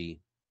PCAP-NG.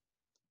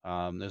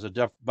 There's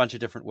a bunch of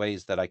different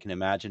ways that I can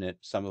imagine it,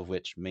 some of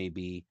which may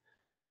be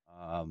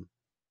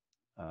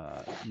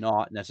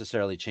not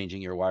necessarily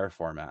changing your wire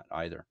format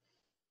either.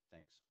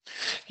 Thanks.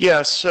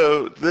 Yeah,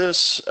 so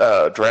this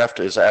draft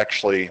is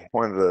actually,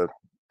 one of the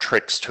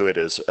tricks to it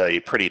is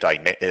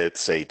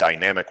it's a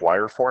dynamic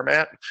wire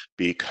format,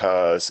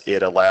 because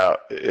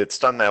it's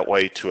done that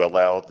way to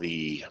allow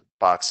the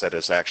box that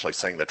is actually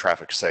sending the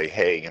traffic to say,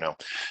 hey,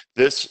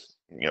 this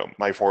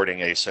my forwarding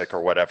ASIC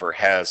or whatever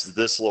has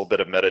this little bit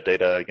of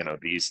metadata,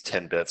 these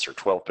 10 bits or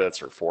 12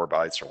 bits or 4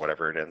 bytes or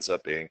whatever it ends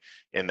up being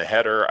in the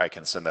header. I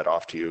can send that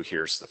off to you.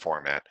 Here's the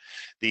format.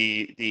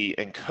 The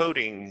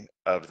encoding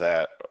of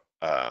that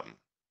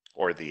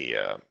or the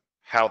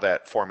how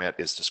that format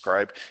is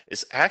described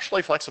is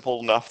actually flexible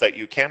enough that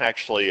you can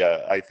actually,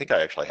 I think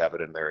I actually have it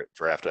in their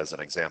draft as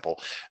an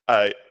example,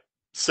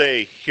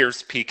 say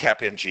here's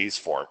PCAP-NG's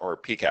form or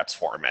PCAP's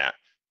format.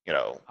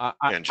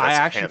 And just I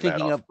actually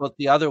thinking about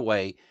the other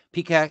way.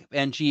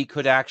 PCAP-NG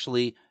could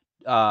actually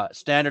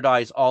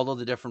standardize all of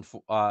the different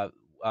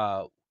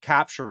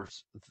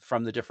captures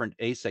from the different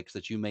ASICs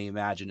that you may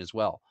imagine as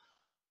well.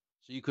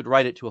 So you could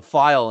write it to a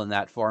file in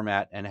that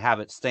format and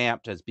have it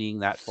stamped as being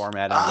that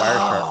format on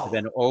Wireshark, to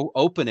then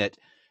open it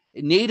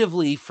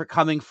natively for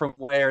coming from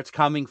where it's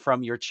coming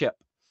from your chip.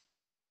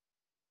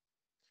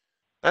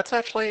 That's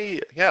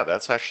actually,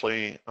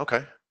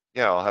 okay.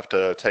 Yeah, I'll have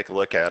to take a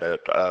look at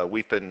it.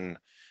 We've been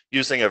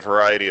using a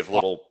variety of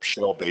little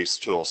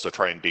shell-based tools to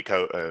try and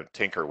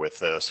tinker with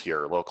this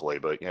here locally,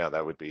 but yeah,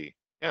 that would be,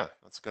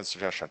 that's a good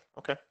suggestion.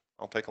 Okay,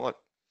 I'll take a look.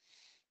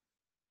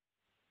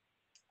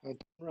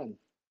 Run.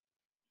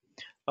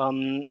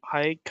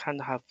 I kind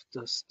of have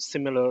the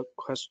similar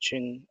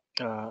question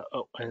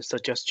and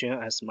suggestion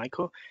as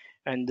Michael,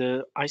 and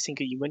I think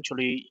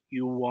eventually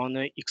you want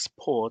to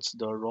export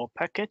the raw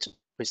packet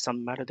with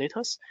some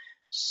metadata.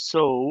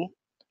 So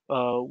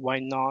why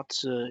not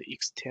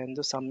extend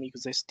some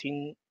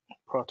existing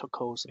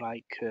protocols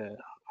like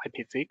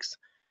IPFix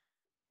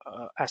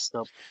as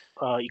the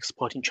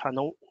exporting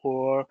channel,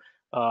 or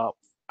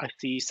I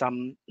see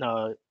some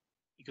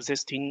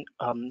existing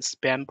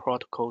span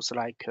protocols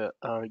like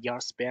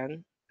YAR span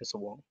and so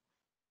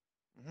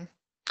on.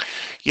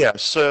 Yeah,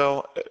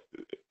 so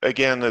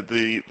again,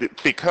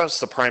 because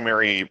the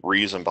primary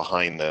reason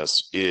behind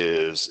this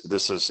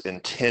is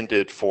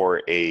intended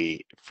for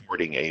a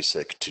forwarding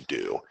ASIC to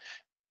do.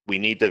 We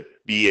need to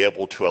be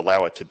able to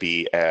allow it to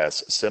be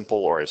as simple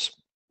or as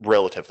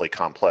relatively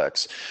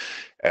complex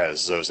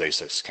as those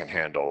ASICs can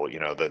handle. You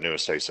know, the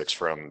newest ASICs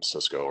from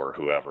Cisco or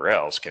whoever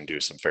else can do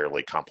some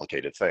fairly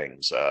complicated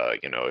things.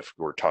 You know, if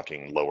we're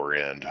talking lower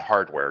end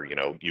hardware, you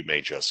know, you may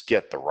just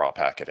get the raw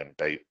packet and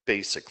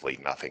basically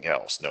nothing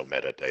else, no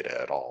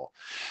metadata at all.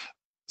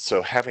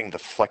 So having the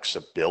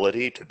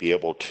flexibility to be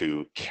able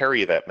to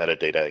carry that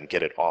metadata and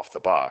get it off the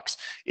box,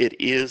 it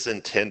is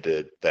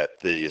intended that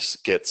this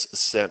gets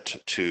sent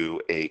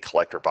to a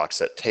collector box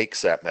that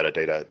takes that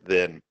metadata,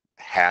 then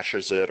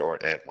hashes it,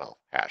 well,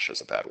 hash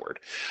is a bad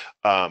word,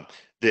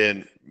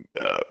 then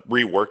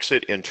reworks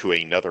it into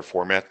another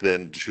format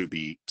then to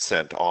be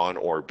sent on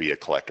or be a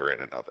collector in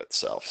and of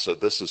itself. So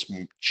this is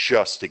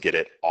just to get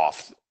it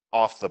off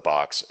the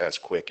box as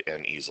quick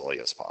and easily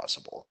as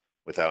possible,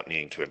 without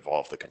needing to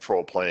involve the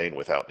control plane,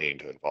 without needing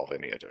to involve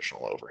any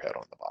additional overhead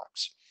on the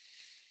box.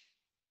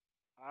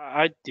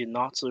 I did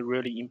not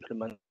really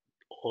implement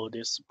all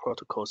these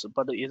protocols,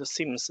 but it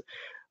seems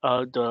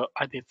the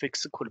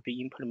IPFix could be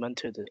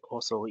implemented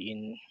also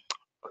in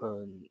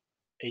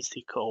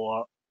ASIC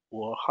or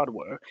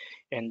hardware,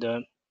 and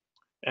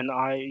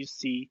I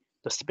see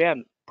the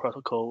SPAN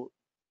protocol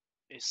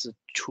is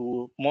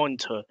to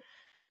monitor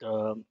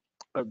the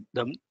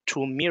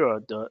to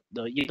mirror the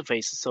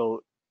interface,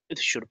 so it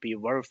should be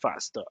very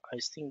fast. I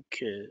think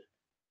it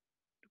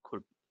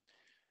could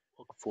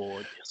work for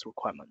this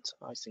requirement.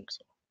 I think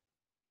so.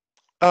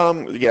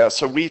 Yeah,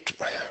 so we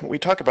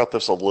talk about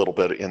this a little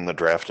bit in the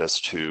draft as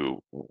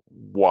to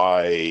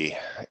why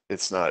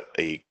it's not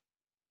a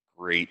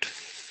great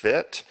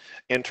fit.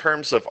 In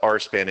terms of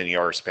RSPAN and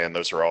ERSPAN,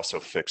 those are also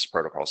fixed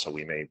protocols, so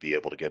we may be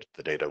able to get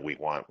the data we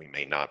want. We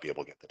may not be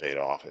able to get the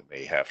data off. It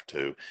may have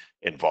to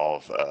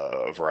involve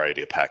a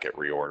variety of packet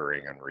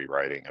reordering and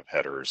rewriting of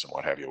headers and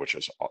what have you, which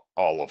is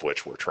all of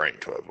which we're trying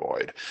to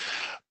avoid.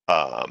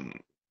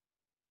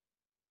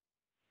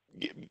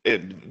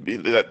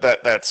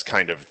 That's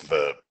kind of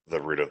the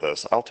root of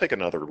this. I'll take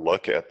another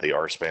look at the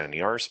RSPAN and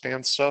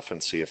ERSPAN stuff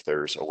and see if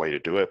there's a way to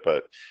do it,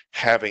 but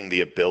having the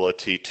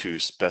ability to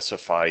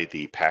specify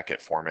the packet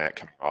format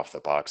coming off the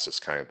box is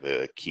kind of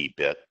the key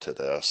bit to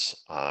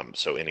this.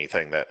 So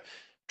anything that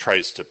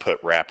tries to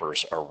put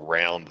wrappers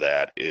around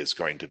that is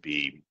going to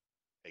be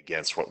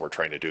against what we're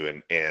trying to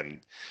do,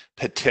 and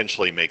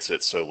potentially makes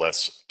it so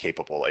less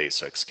capable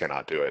ASICs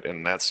cannot do it.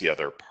 And that's the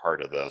other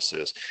part of this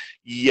is,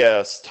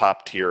 yes,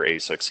 top tier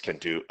ASICs can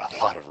do a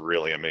lot of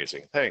really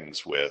amazing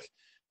things with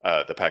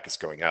the packets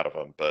going out of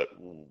them, but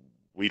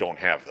we don't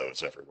have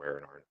those everywhere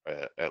in our,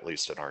 at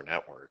least in our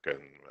network,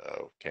 and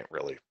can't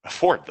really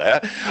afford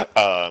that.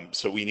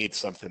 So we need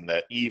something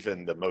that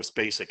even the most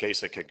basic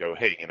ASIC can go,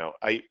 hey, you know,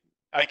 I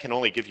can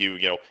only give you,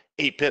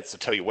 8 bits to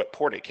tell you what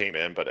port it came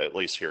in, but at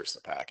least here's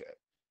the packet.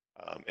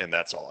 And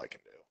that's all I can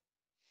do.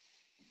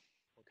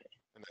 Okay.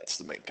 And that's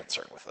the main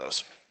concern with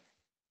those.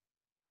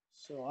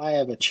 So I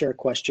have a chair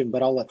question,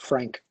 but I'll let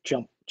Frank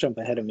jump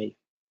ahead of me.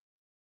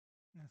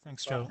 Yeah,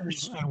 thanks, Joe.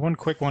 One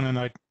quick one, and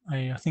I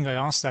think I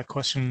asked that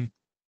question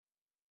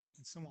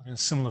in somewhat in a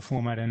similar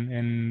format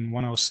in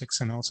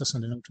 106, and also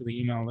sent it out to the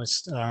email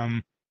list.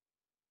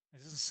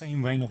 This is the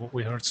same vein of what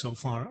we heard so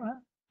far,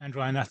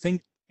 Andrew, and I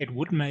think it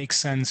would make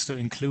sense to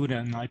include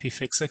an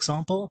IPFix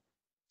example.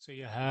 So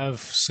you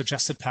have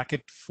suggested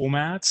packet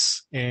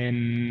formats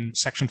in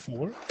section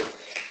 4.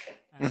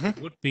 And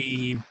it would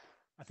be,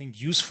 I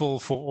think, useful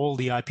for all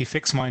the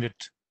IPFix-minded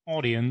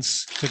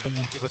audience to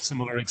give a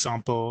similar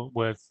example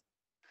with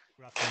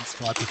reference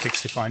to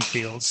IPFix-defined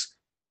fields.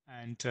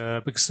 And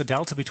because the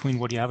delta between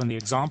what you have in the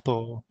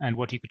example and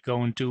what you could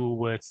go and do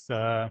with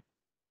standard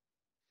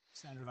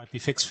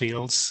IPFix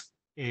fields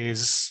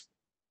is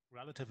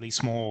relatively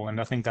small. And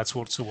I think that's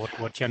also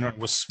what Jenner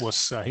was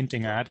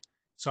hinting at.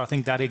 So I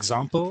think that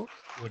example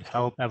would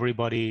help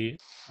everybody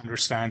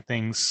understand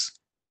things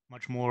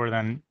much more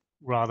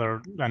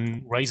rather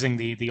than raising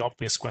the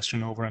obvious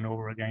question over and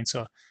over again.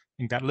 So I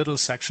think that little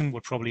section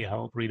would probably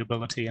help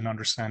readability and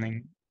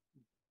understanding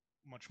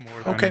much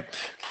more than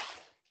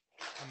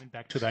coming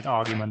back to that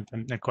argument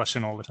and that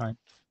question all the time.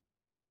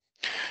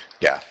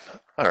 Yeah.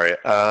 All right.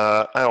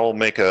 I'll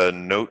make a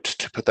note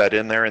to put that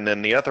in there. And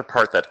then the other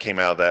part that came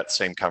out of that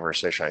same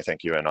conversation, I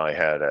think you and I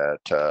had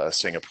at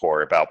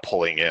Singapore, about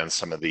pulling in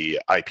some of the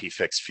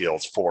IPFix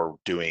fields for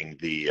doing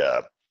the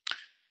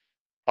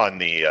on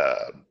the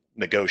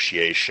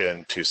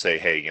negotiation to say,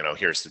 hey,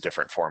 here's the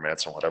different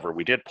formats and whatever.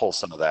 We did pull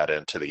some of that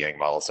into the Yang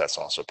models. That's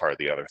also part of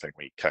the other thing.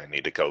 We kind of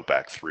need to go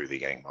back through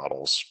the Yang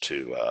models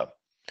to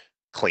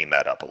clean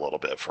that up a little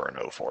bit for an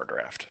 04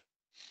 draft.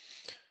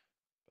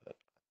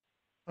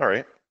 All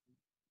right.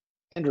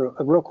 Andrew,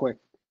 real quick,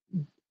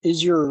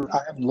 I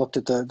haven't looked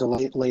at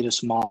the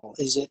latest model.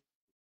 Is it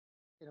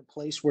in a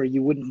place where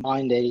you wouldn't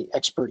mind a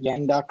expert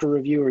Yang doctor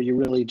review, or are you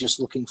really just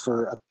looking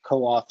for a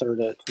co-author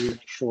to really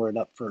shore it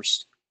up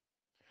first?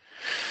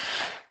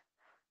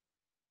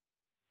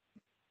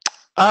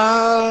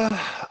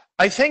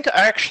 I think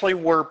actually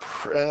we're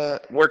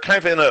kind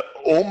of in an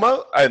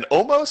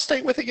almost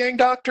state with the Yang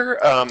doctor.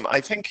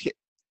 I think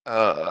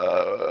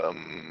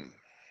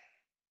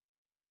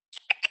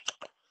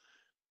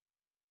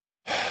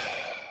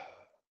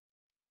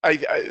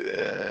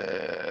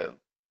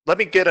let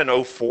me get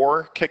an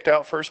 04 kicked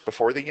out first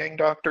before the Yang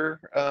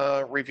doctor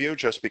review,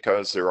 just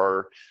because there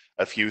are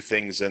a few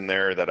things in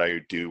there that I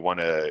do want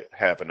to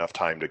have enough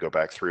time to go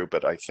back through.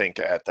 But I think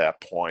at that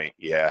point,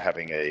 yeah,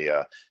 having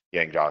a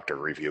Yang doctor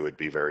review would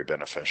be very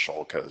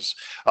beneficial, because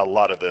a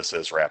lot of this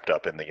is wrapped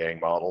up in the Yang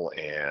model,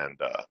 and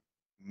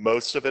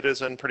most of it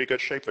is in pretty good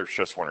shape. There's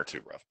just one or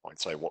two rough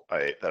points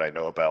that I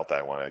know about that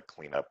I want to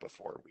clean up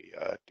before we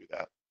do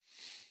that.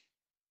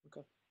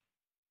 Okay.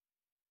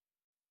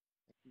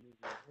 Thank you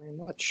very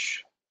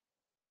much.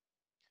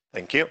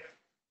 Thank you.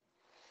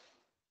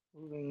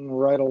 Moving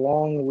right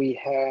along, we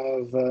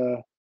have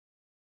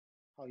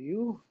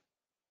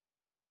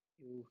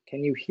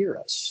can you hear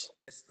us?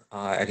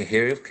 I can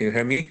hear you. Can you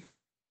hear me?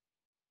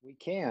 We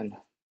can.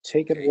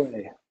 Take it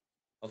away.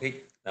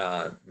 Okay.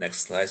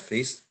 Next slide,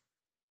 please.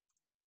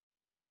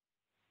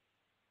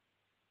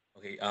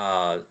 Okay.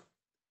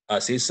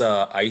 Since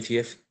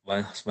IETF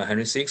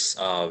 106,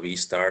 we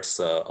start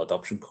the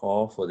adoption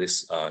call for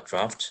this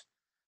draft,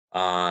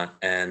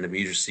 and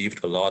we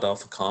received a lot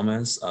of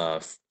comments,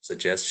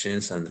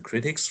 suggestions, and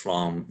critics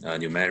from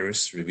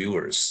numerous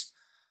reviewers.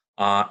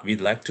 We'd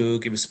like to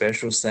give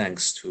special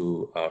thanks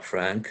to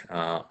Frank,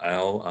 Al,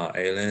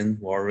 Alan,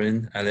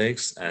 Warren,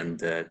 Alex, and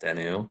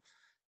Daniel.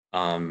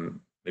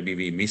 Maybe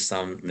we missed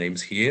some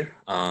names here.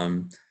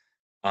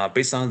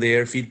 Based on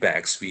their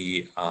feedbacks,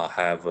 we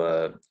have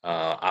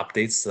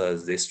updates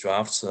this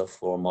draft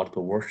for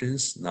multiple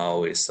versions.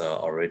 Now it's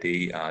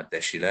already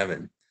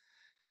 -11.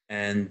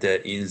 And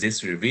in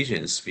these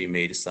revisions, we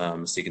made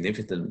some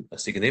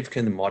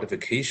significant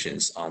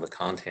modifications on the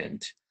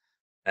content.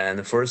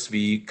 And first,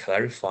 we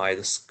clarified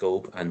the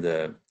scope and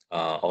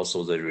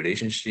also the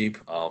relationship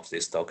of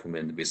this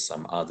document with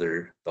some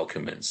other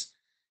documents.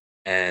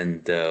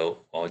 And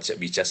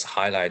we just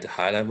highlight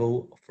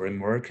high-level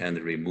framework and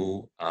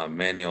remove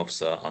many of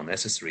the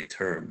unnecessary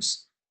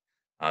terms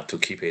to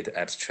keep it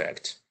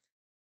abstract.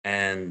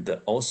 And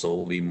also,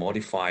 we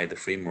modify the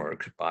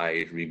framework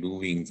by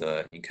removing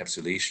the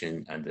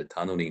encapsulation and the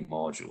tunneling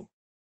module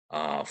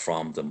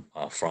from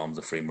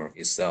the framework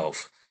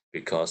itself,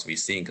 because we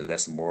think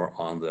that's more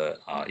on the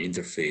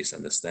interface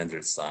and the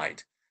standard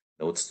side.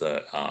 Note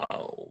the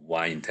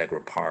one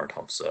integral part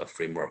of the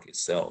framework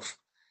itself.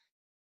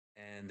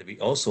 And we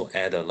also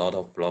add a lot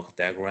of block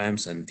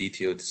diagrams and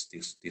detailed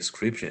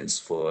descriptions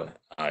for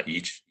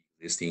each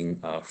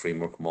existing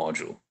framework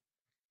module.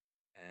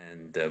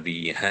 And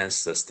we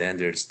enhance the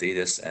standard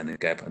status and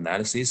gap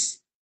analysis.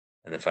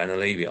 And then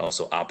finally, we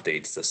also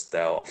update the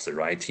style of the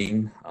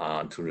writing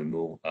to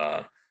remove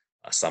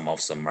some of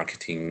the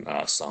marketing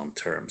sound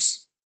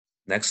terms.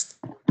 Next.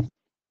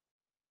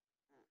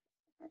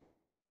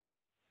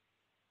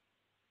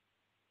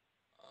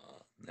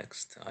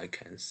 Next, I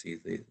can see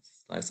the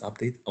slides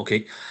update.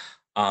 Okay.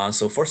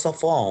 So first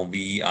of all,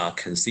 we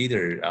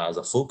consider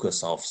the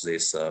focus of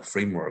this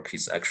framework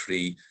is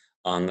actually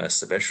on a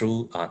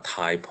special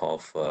type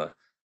of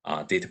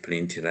data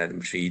plane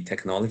telemetry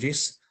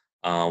technologies.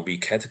 We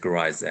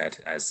categorize that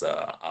as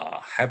a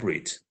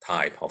hybrid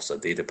type of the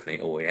data plane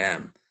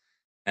OAM.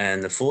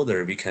 And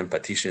further, we can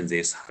partition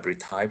this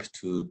hybrid type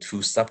to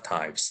two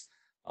subtypes.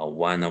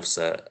 One of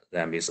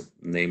them is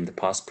named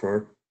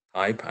passport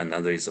type,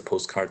 another is a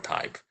postcard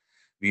type.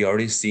 We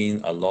already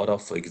seen a lot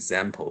of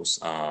examples,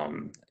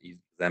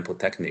 example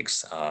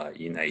techniques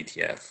in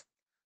IETF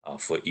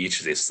for each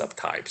of these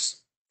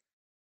subtypes.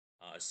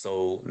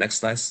 So next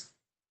slide.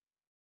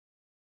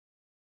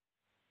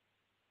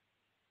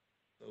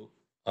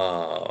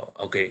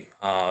 Okay,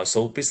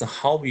 so based on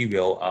how we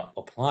will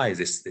apply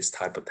this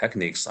type of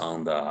techniques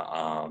on the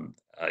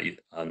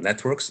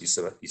networks,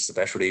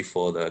 especially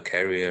for the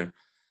carrier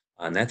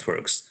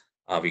networks,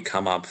 we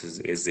come up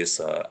with this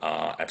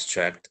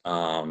abstract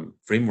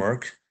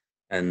framework,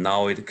 and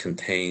now it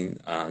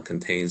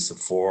contains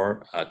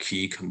four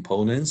key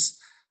components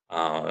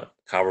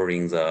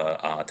covering the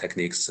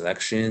technique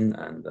selection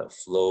and the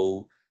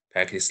flow,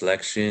 package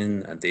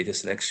selection, and data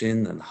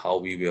selection, and how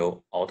we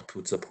will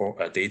output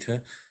the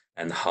data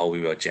and how we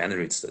will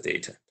generate the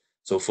data.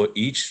 So for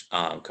each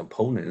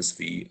components,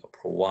 we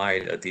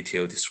provide a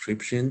detailed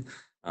description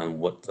and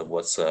what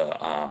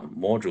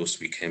modules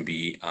we can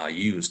be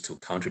used to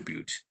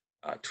contribute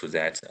to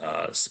that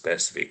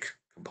specific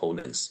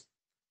components.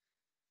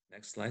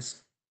 Next slide.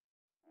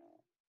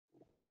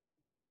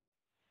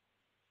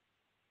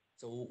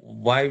 So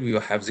why we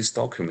will have this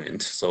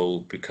document? So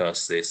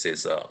because this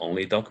is the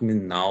only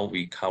document now,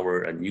 we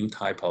cover a new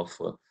type of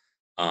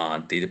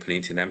data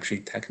plane telemetry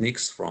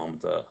techniques from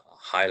the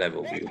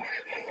high-level view.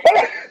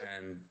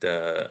 And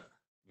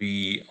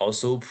we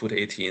also put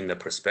it in the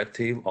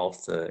perspective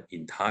of the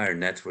entire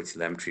network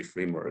telemetry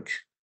framework.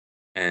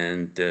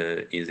 And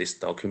in this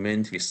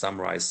document, we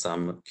summarize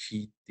some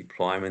key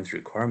deployment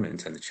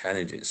requirements and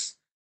challenges,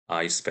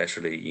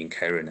 especially in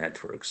carrier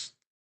networks.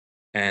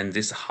 And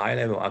this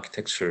high-level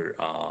architecture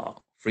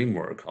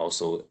framework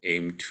also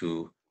aimed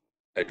to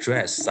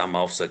address some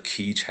of the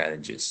key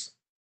challenges.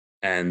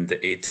 And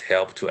it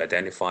helped to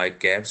identify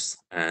gaps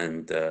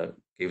and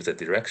give the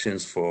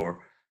directions for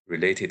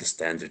related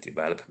standard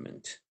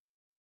development.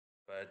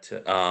 But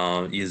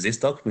in this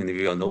document,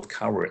 we will not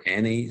cover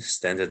any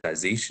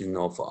standardization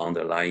of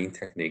underlying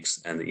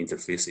techniques and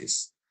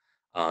interfaces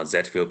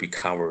that will be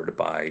covered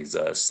by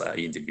the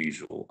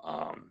individual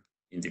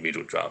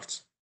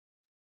drafts.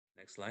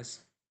 Next slide.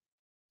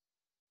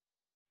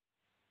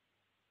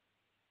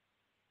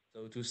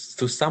 So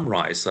to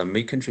summarize, the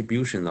main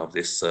contribution of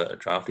this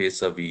draft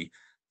is we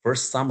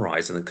first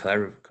summarize and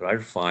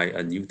clarify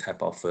a new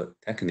type of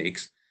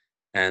techniques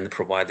and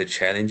provide the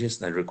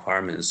challenges and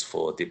requirements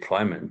for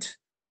deployment.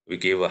 We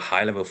give a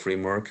high-level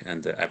framework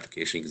and the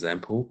application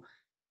example.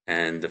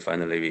 And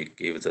finally, we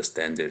give the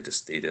standard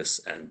status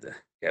and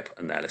gap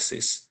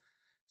analysis.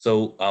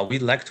 So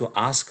we'd like to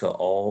ask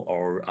all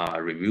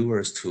our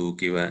reviewers to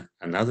give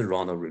another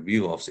round of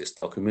review of this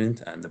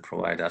document and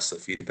provide us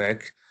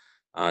feedback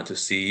to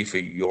see if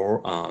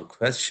your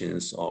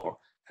questions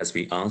has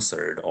been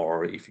answered,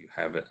 or if you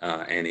have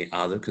any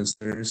other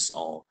concerns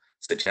or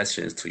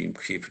suggestions to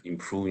keep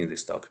improving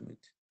this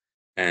document.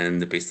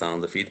 And based on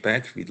the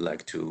feedback, we'd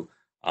like to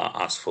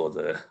ask for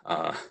the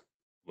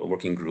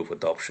working group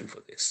adoption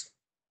for this.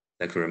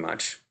 Thank you very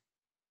much.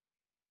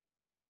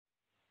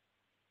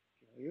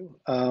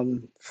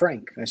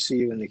 Frank, I see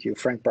you in the queue.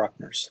 Frank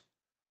Brockmers.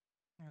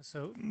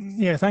 So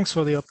yeah, thanks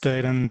for the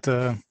update,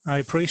 and I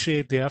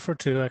appreciate the effort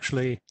to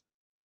actually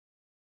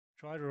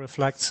try to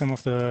reflect some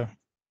of the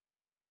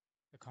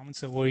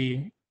comments that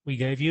we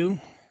gave you.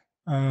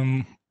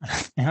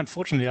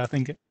 Unfortunately, I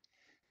think I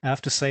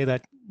have to say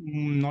that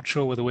I'm not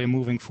sure whether we're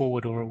moving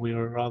forward or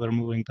we're rather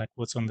moving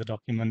backwards on the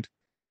document,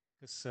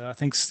 because I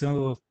think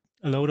still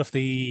a lot of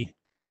the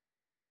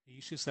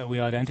issues that we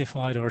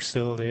identified are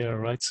still there,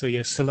 right? So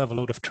you still have a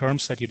lot of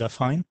terms that you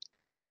define,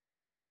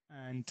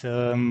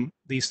 and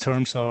these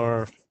terms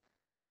are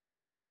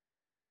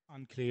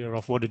unclear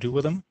of what to do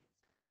with them.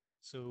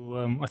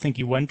 So I think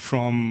you went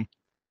from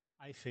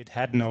IFID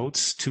head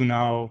nodes to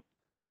now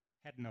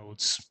head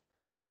nodes,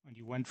 and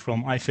you went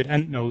from IFID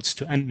end nodes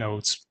to end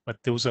nodes, but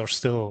those are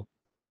still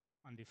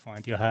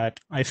undefined. You had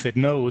IFID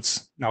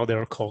nodes, now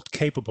they're called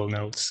capable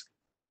nodes.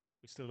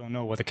 We still don't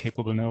know what a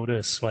capable node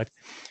is, right?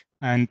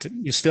 And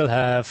you still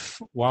have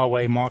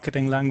Huawei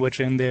marketing language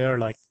in there,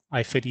 like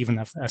IFID even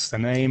as the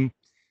name.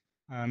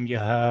 You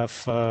have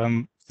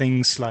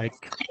things like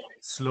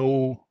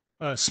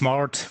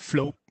smart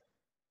flow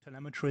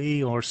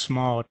telemetry or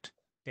smart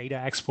data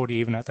export. You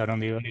even had that on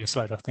the earlier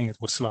slide. I think it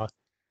was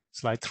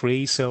slide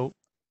 3. So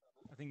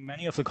I think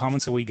many of the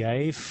comments that we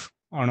gave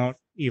are not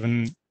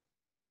even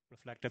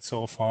reflected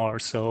so far.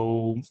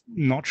 So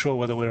not sure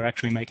whether we're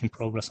actually making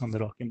progress on the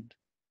document.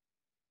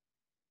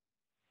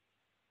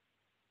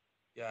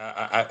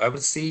 Yeah, I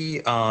would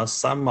see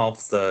some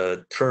of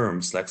the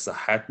terms like the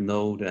head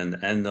node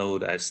and end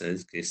node, I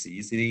said, is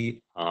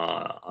easily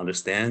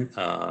understand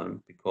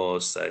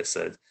because I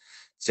said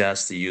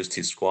just use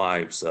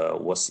describes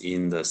what's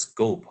in the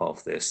scope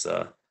of this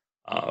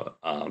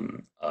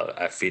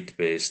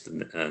FIT-based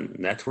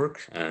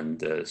network,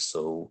 and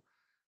so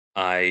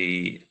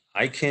I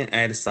can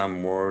add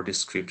some more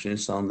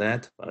descriptions on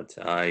that, but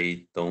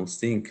I don't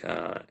think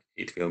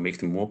it will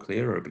make it more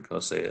clearer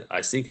because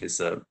I think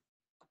it's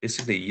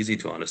basically easy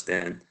to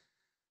understand.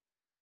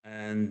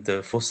 And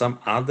for some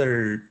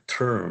other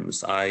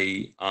terms,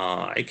 I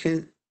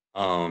can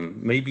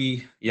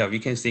maybe we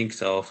can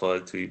think of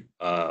to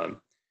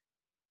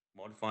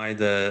modify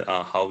the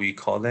how we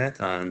call that,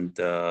 and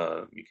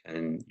we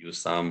can use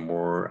some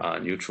more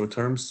neutral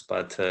terms.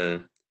 But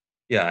I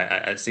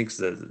think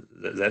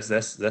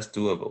that's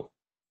doable.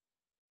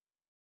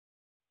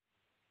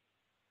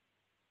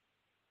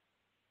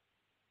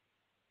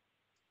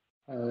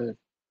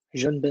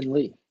 Junbin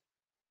Lee.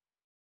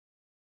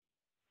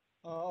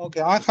 Okay,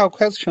 I have a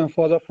question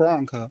for the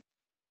Frank.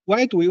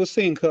 Why do you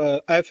think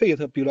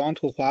IFIT belong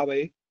to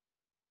Huawei?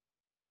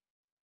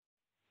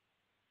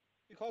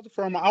 Because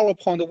from our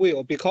point of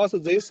view, because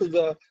this is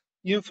the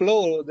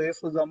inflow,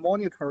 this is the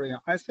monitoring,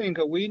 I think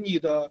we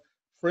need a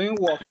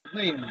framework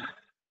name.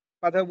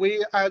 But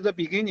we, at the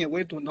beginning,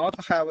 we do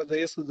not have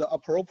this the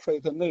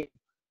appropriate name,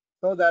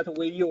 so that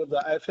we use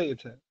the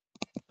IFIT.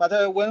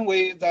 But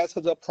when that's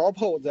the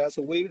proposal, that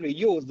we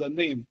reuse the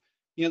name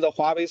in the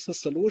Huawei's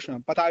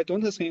solution. But I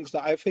don't think the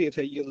IFIT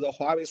is the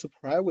Huawei's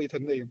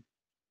private name,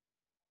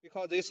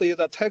 because this is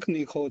a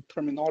technical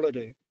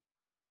terminology.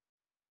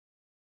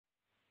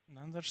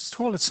 And just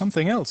call it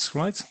something else,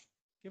 right?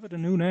 Give it a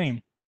new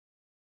name.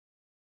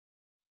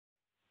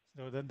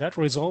 So that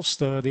resolves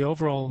the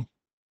overall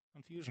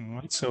confusion,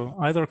 right? So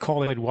either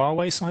call it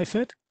Huawei's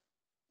IFIT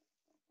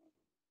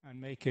and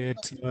make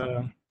it.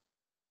 I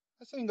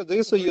think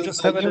this is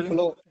just have it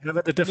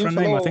a different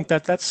name. I think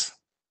that's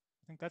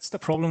the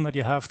problem that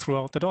you have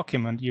throughout the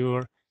document.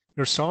 You're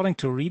starting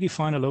to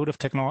redefine a load of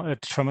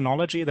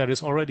terminology that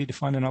is already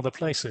defined in other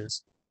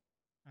places.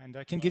 And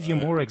I can give you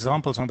more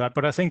examples on that,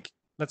 but I think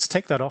let's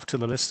take that off to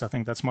the list. I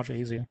think that's much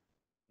easier.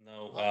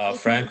 No,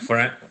 Frank,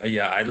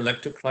 yeah, I'd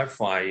like to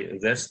clarify.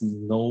 There's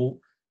no.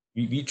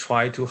 We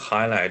try to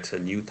highlight a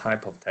new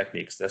type of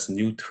techniques. There's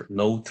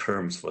no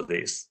terms for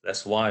this.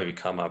 That's why we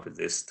come up with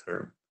this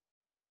term.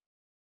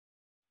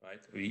 Right?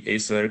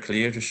 It's very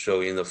clear to show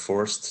in the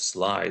first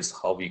slides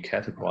how we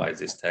categorize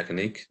this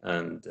technique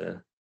and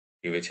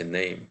give it a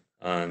name.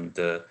 And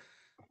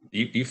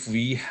if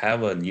we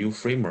have a new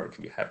framework,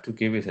 we have to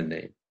give it a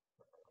name.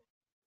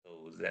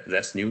 So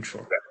that's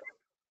neutral.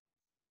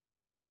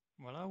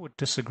 Well, I would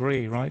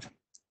disagree, right?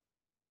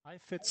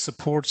 IFIT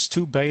supports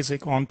two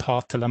basic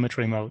on-path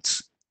telemetry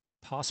modes.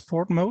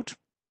 Passport mode,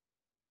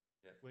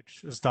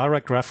 which is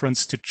direct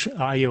reference to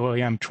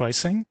IOAM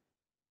tracing,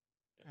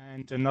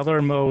 and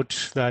another mode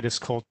that is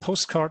called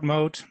postcard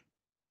mode,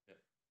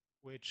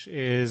 which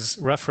is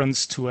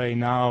reference to a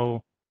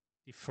now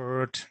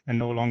deferred and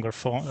no longer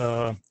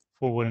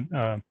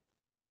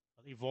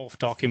evolved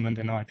document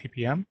in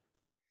IPPM,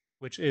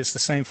 which is the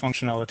same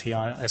functionality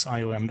as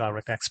IOM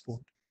direct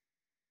export.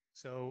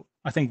 So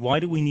I think,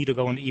 why do we need to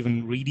go and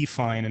even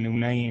redefine a new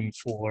name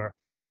for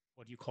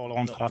what you call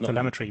on-path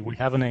telemetry? We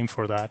have a name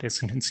for that.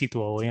 It's in situ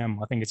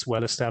OAM. I think it's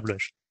well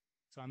established.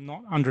 So I'm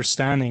not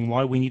understanding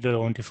why we need to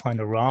go and define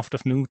a raft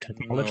of new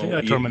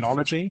technology,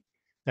 terminology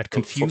that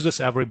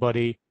confuses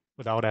everybody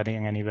without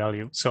adding any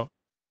value. So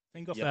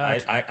think of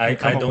that.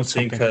 I don't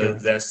think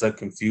there's a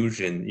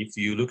confusion. If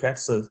you look at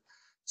the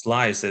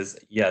slides,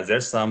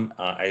 there's some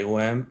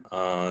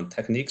IOM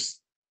techniques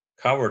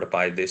covered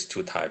by these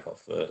two type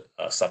of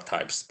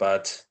subtypes,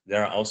 but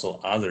there are also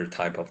other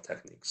type of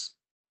techniques.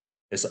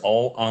 It's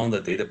all on the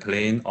data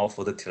plane of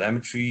the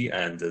telemetry,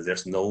 and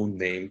there's no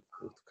name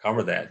to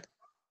cover that.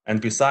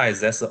 And besides,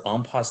 that's the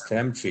on-path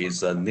telemetry is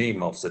the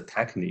name of the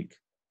technique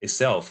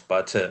itself,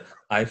 but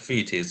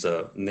IFIT is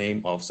the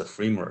name of the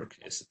framework.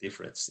 It's a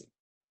different thing.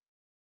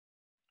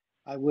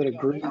 I would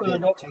agree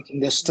that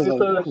taking this to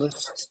the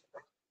list,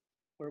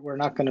 we're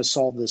not going to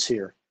solve this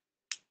here.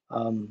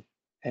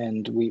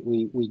 And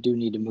we do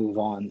need to move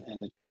on.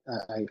 And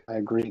I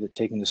agree that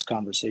taking this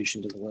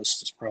conversation to the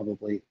list is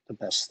probably the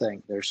best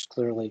thing. There's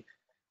clearly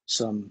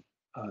some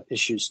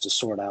issues to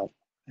sort out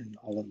in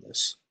all of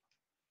this.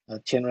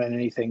 Tianren,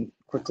 anything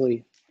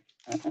quickly?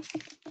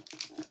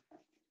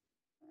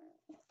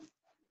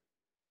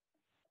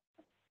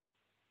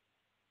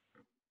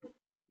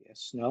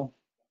 Yes, no?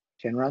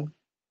 Tianren?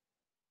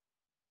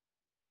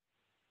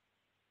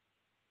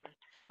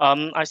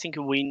 I think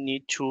we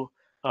need to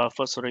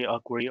firstly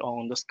agree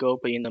on the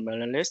scope in the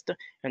mailing list.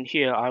 And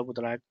here I would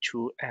like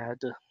to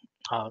add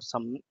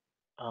some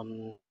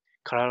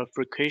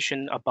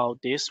clarification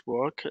about this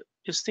work.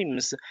 It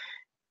seems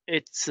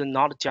it's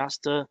not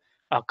just a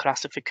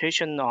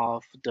classification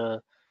of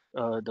the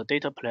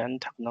data plane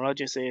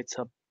technologies. It's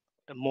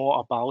more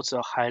about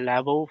the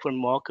high-level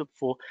framework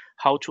for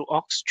how to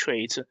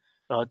orchestrate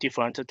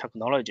different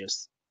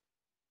technologies.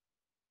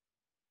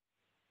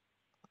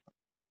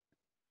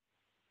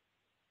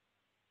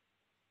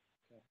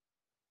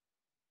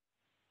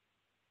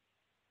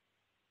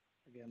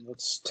 Again,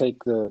 let's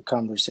take the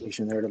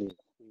conversation there.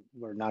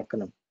 We're not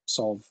going to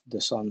solve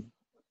this on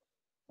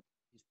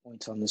these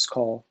points on this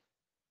call.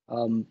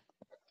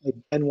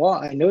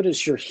 Benoit, I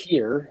notice you're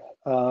here.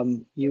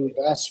 You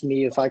asked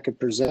me if I could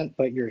present,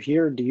 but you're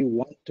here. Do you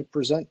want to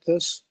present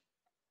this?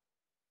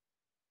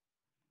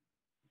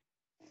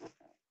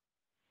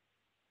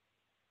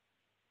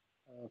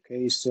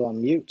 Okay, he's still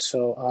on mute,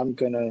 so I'm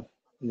going to,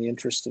 in the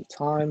interest of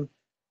time,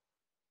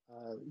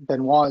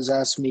 Benoit has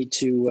asked me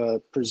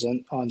to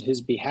present on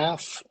his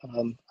behalf.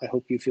 I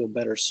hope you feel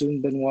better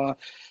soon, Benoit.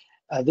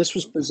 This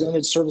was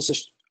presented service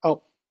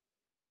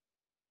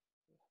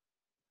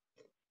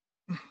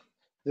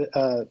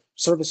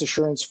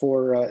assurance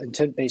for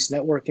intent-based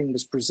networking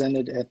was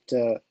presented at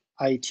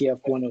IETF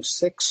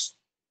 106.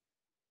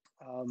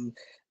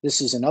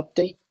 This is an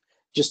update.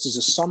 Just as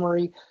a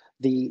summary,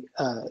 the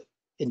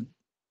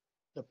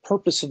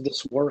purpose of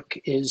this work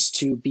is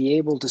to be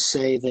able to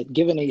say that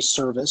given a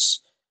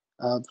service,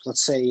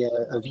 let's say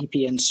a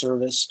VPN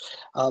service,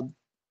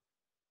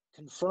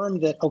 confirm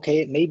that, okay,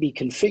 it may be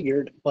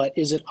configured, but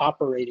is it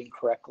operating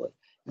correctly?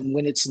 And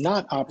when it's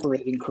not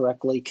operating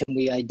correctly, can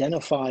we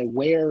identify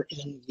where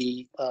in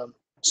the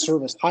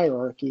service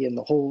hierarchy and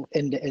the whole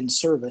end-to-end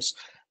service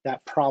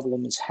that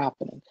problem is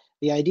happening?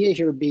 The idea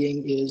here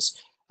being is,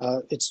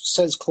 it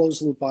says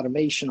closed loop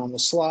automation on the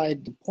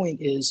slide. The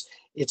point is,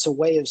 it's a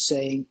way of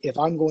saying, if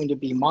I'm going to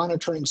be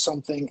monitoring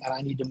something and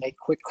I need to make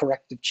quick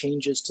corrective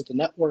changes to the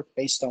network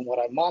based on what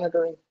I'm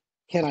monitoring,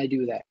 can I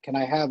do that? Can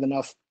I have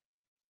enough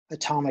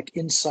atomic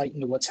insight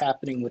into what's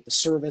happening with the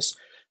service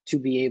to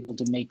be able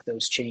to make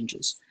those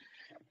changes?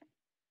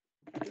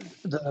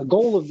 The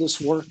goal of this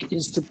work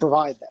is to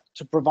provide that,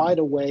 to provide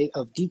a way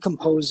of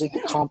decomposing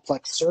a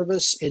complex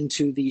service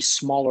into these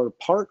smaller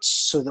parts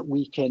so that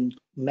we can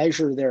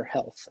measure their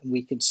health. And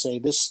we can say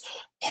this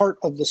part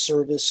of the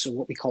service, or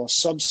what we call a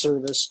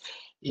subservice,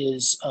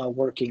 is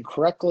working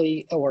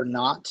correctly or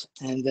not,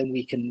 and then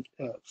we can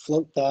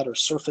float that or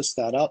surface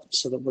that up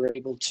so that we're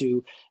able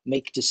to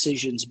make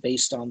decisions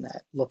based on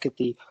that. Look at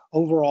the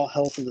overall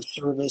health of the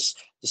service,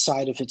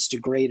 decide if it's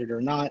degraded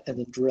or not, and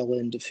then drill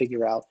in to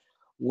figure out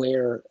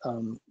where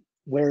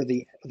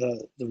the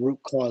root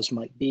cause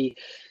might be.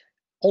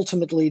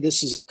 Ultimately,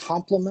 this is a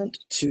complement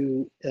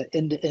to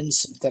end-to-end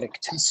synthetic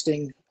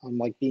testing,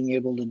 like being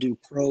able to do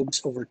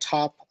probes over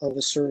top of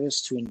a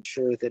service to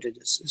ensure that it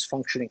is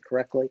functioning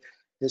correctly.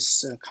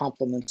 This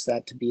complements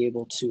that to be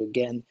able to,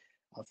 again,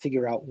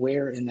 figure out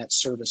where in that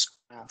service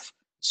graph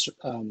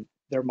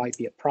there might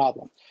be a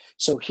problem.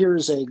 So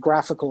here's a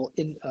graphical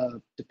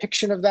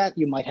depiction of that.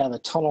 You might have a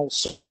tunnel,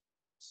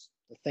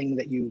 the thing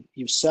that you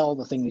sell,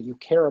 the thing that you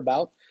care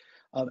about.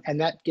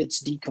 And that gets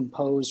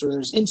decomposed, or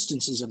there's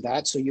instances of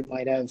that. So you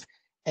might have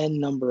n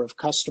number of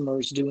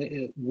customers doing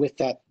it with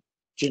that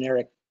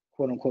generic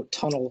quote unquote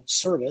tunnel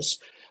service.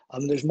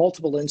 There's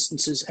multiple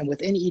instances, and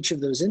within each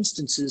of those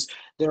instances,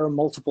 there are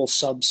multiple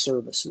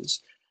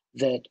sub-services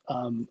that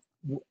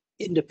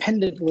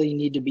independently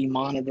need to be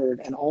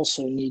monitored and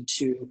also need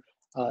to,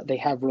 they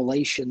have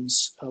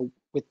relations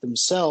with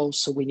themselves.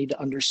 So we need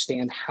to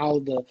understand how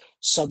the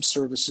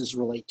sub-services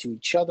relate to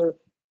each other,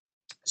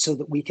 so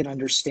that we can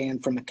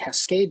understand from a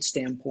cascade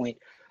standpoint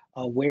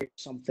where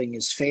something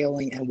is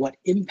failing and what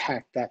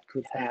impact that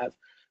could have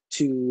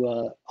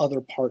to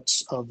other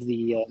parts of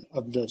the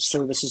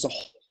service as a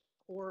whole,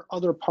 or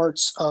other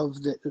parts of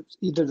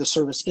either the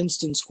service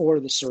instance or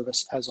the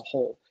service as a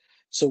whole.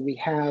 So we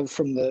have,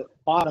 from the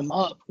bottom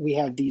up, we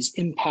have these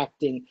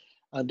impacting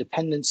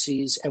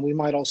dependencies, and we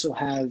might also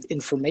have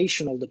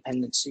informational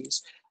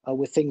dependencies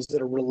with things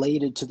that are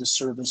related to the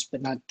service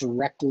but not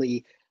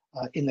directly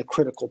in the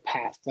critical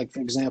path. Like, for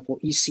example,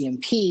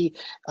 ECMP,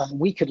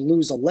 we could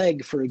lose a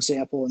leg, for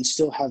example, and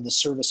still have the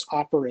service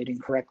operating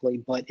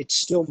correctly, but it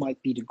still might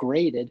be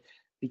degraded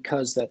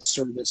because that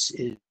service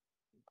is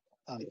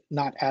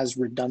not as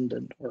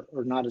redundant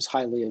or not as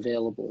highly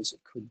available as it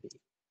could be.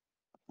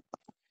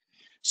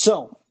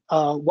 So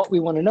what we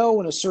want to know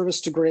when a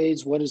service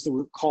degrades, what is the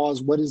root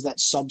cause, what is that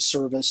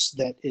subservice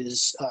that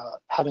is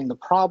having the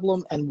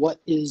problem, and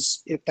what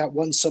is, if that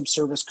one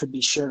subservice could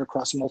be shared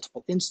across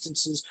multiple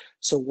instances,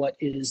 so what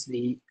is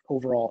the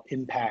overall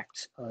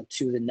impact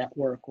to the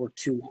network or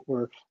to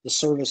the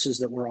services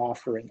that we're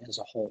offering as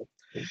a whole.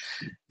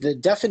 The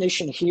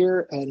definition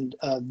here, and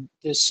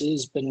this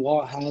is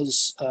Benoit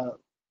has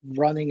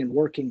running and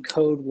working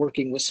code,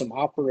 working with some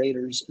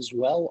operators as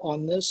well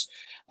on this.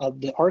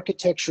 The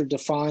architecture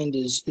defined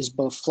is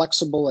both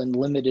flexible and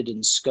limited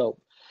in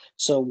scope.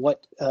 So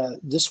what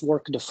this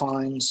work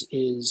defines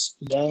is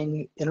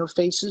Yang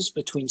interfaces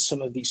between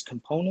some of these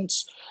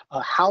components,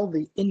 how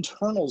the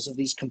internals of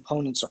these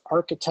components are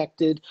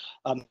architected,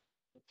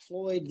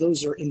 deployed.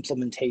 Those are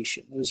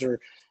implementation. Those are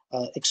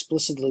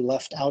explicitly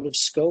left out of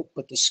scope,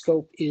 but the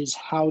scope is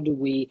how do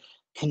we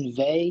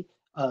convey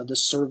the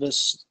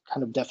service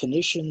kind of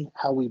definition,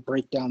 how we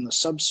break down the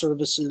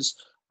subservices.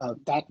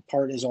 That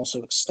part is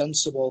also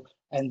extensible,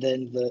 and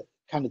then the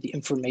kind of the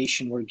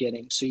information we're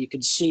getting. So you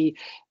can see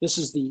this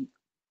is the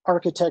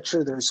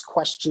architecture. There's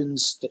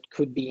questions that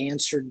could be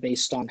answered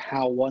based on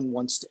how one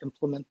wants to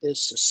implement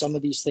this. So some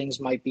of these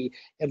things might be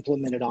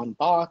implemented on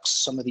box.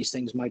 Some of these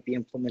things might be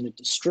implemented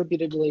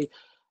distributedly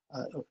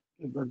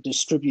or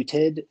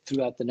distributed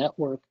throughout the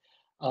network.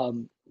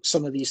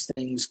 Some of these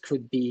things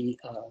could be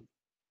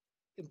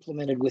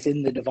implemented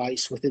within the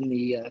device, within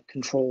the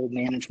control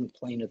management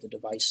plane of the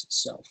device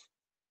itself.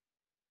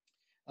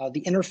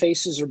 The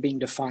interfaces are being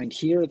defined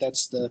here.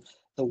 That's the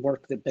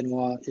work that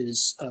Benoit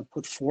is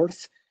put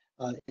forth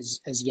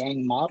as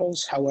Yang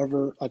models.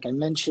 However, like I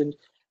mentioned,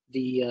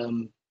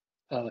 the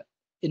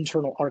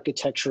internal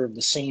architecture of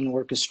the SANE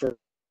orchestra,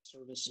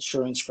 service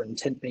assurance for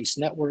intent-based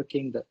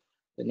networking,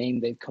 the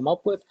name they've come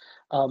up with,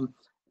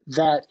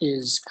 that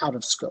is out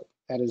of scope.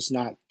 That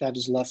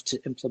is left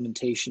to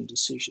implementation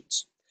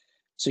decisions.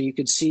 So you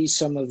could see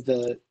some of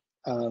the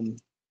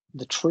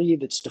tree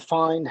that's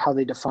defined, how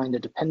they define the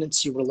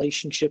dependency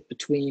relationship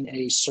between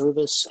a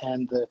service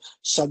and the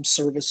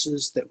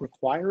sub-services that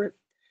require it.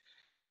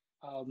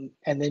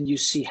 And then you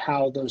see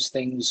how those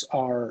things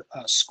are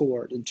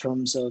scored in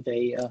terms of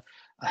a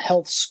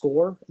health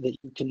score that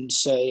you can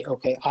say,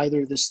 okay,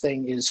 either this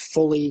thing is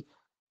fully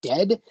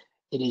dead,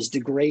 it is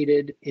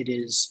degraded, it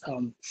is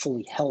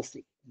fully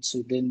healthy. And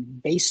so then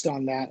based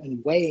on that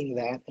and weighing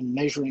that and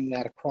measuring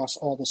that across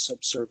all the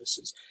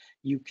sub-services,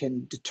 you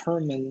can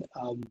determine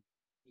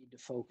to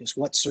focus,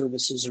 what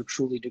services are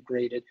truly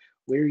degraded,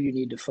 where you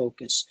need to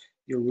focus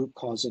your root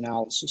cause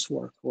analysis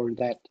work, or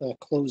that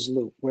closed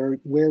loop,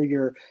 where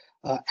your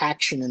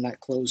action in that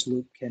closed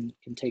loop can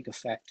take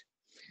effect.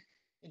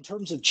 In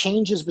terms of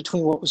changes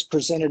between what was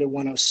presented at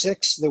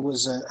 106, there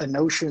was a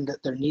notion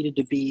that there needed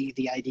to be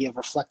the idea of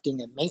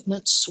reflecting a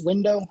maintenance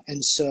window,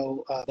 and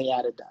so they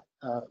added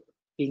that,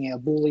 being a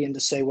Boolean to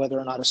say whether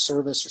or not a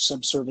service or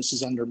subservice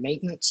is under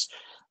maintenance,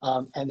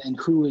 and then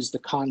who is the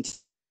content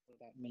of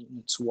that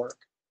maintenance work.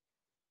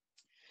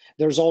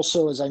 There's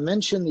also, as I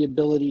mentioned, the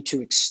ability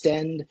to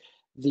extend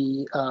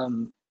the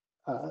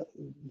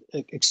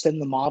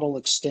extend the model,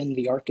 extend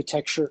the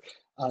architecture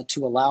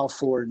to allow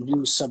for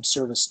new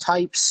subservice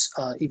types,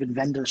 even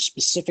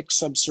vendor-specific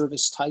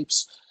subservice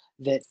types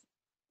that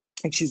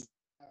actually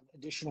have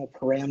additional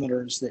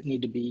parameters that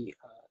need to be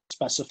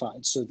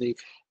specified. So the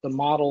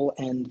model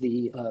and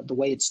the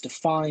way it's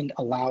defined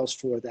allows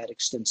for that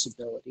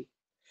extensibility.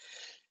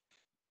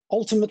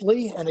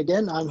 Ultimately, and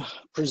again, I'm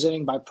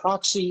presenting by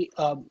proxy,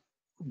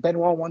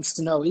 Benoit wants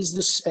to know, is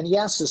this, and he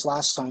asked this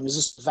last time, is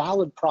this a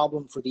valid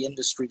problem for the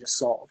industry to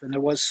solve? And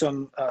there was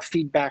some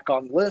feedback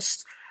on the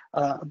list,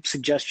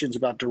 suggestions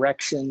about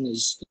direction,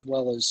 as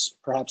well as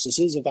perhaps this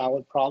is a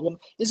valid problem.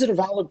 Is it a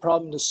valid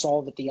problem to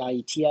solve at the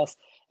IETF?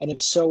 And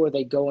if so, are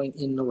they going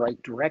in the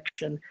right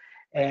direction?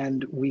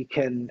 And we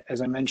can,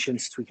 as I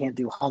mentioned, since we can't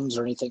do hums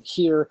or anything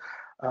here,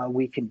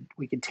 we can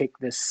take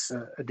this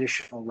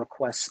additional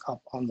requests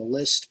up on the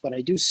list. But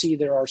I do see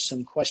there are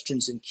some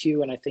questions in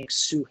queue, and I think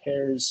Sue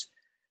Hares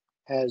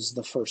has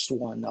the first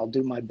one. I'll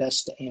do my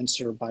best to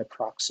answer by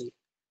proxy.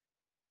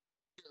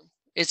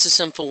 It's a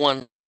simple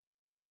one.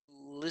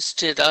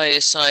 Listed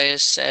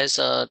ISIS as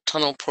a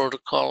tunnel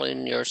protocol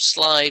in your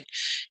slide,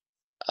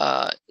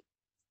 and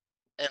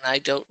I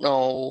don't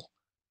know,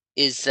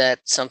 is that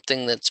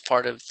something that's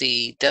part of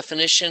the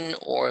definition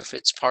or if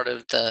it's part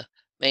of the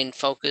main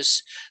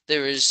focus?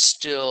 There is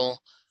still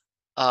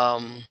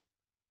BGP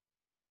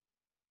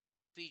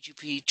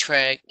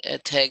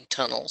tag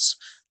tunnels.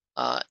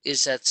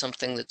 Is that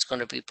something that's going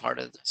to be part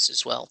of this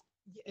as well?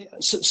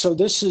 So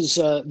this is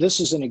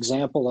an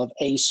example of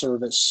a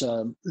service,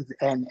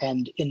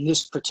 and in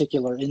this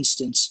particular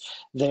instance,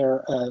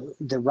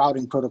 the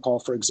routing protocol,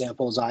 for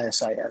example, is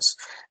ISIS.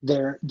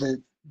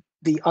 The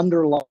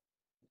underlying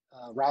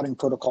routing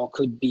protocol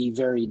could be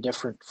very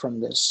different from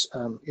this.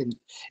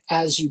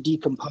 As you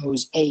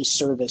decompose a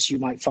service, you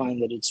might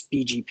find that it's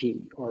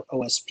BGP or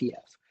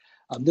OSPF.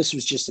 This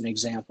was just an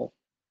example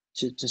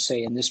to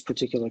say in this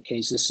particular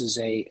case, this is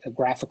a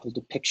graphical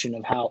depiction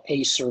of how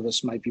a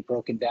service might be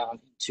broken down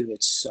into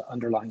its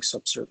underlying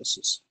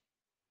subservices.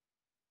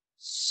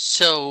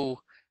 So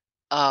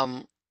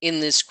in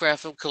this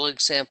graphical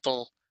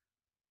example,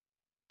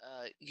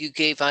 you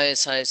gave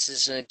ISIS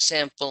as an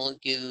example,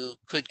 you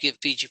could give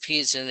BGP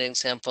as an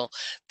example.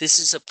 This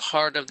is a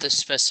part of the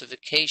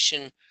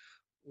specification,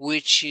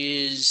 which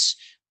is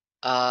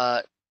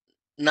not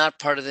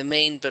part of the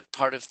main, but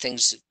part of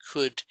things that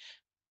could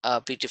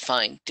be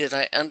defined. Did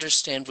I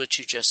understand what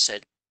you just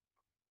said?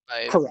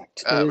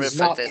 Correct. It is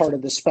not part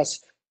of the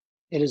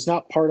It is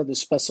not part of the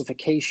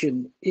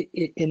specification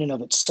in and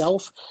of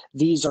itself.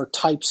 These are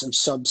types of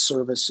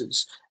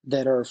subservices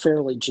that are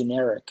fairly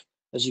generic.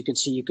 As you can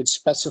see, you could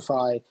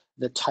specify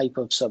the type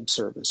of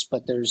subservice,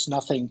 but there's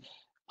nothing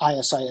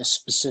ISIS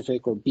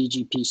specific or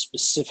BGP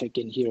specific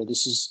in here.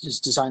 This is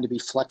designed to be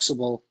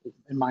flexible,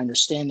 in my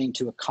understanding,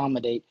 to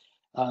accommodate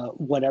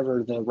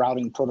whatever the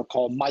routing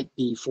protocol might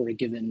be for a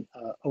given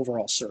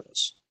overall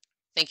service.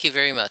 Thank you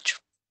very much.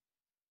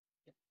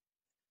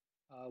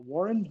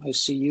 Warren, I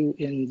see you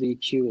in the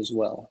queue as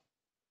well.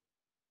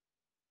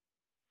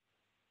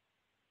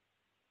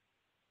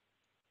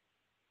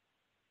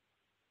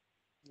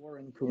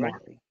 Warren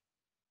Kumari.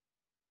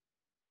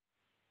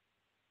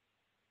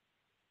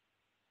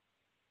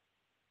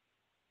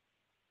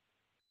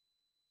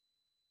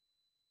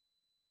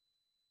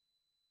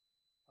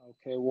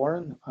 Okay,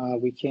 Warren,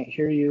 we can't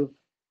hear you.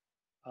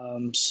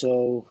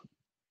 So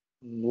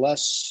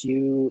unless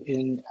you,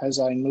 as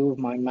I move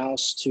my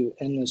mouse to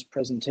end this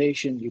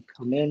presentation, you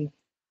come in,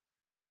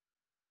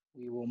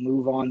 we will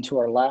move on to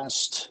our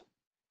last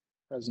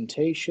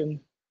presentation,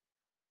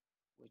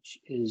 which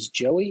is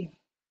Joey.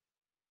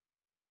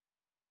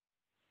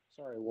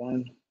 Sorry,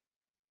 Warren.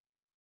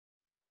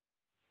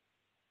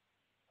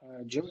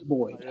 Joey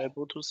Boyd. Are you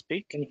able to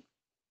speak?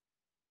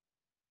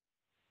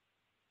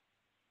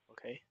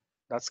 Okay,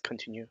 let's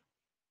continue.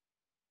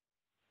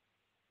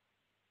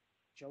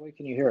 Joey,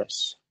 can you hear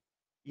us?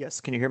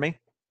 Yes, can you hear me?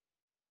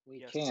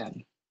 We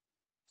can.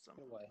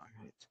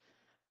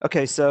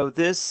 Okay, so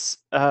this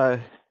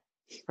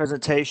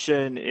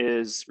presentation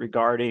is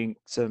regarding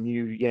some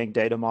new Yang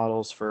data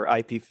models for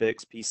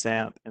IPFix,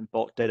 PSAMP, and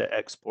bulk data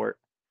export.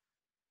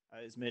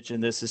 As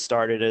mentioned, this is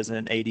started as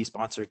an AD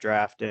sponsored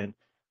draft, and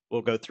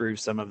we'll go through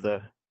some of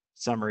the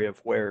summary of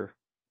where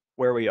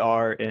we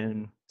are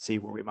and see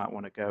where we might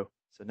want to go.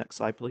 So next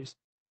slide, please.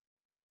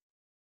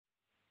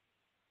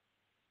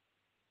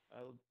 A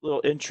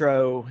little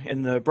intro.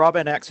 In the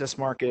broadband access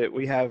market,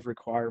 we have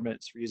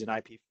requirements for using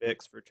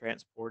IPFix for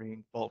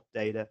transporting bulk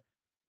data.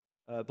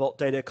 Bulk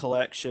data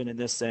collection, in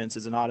this sense,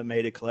 is an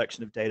automated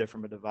collection of data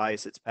from a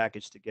device. It's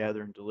packaged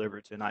together and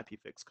delivered to an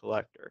IPFix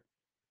collector.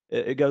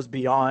 It goes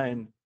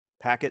beyond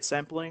packet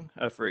sampling.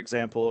 For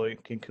example,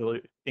 it can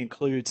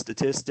include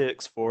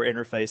statistics for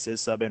interfaces,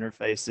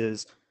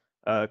 sub-interfaces,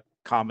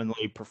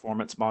 commonly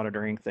performance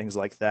monitoring, things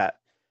like that.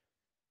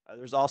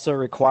 There's also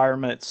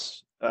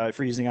requirements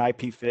for using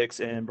IPFix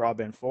in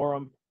broadband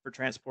forum for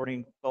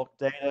transporting bulk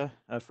data.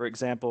 For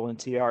example, in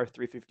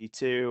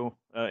TR-352,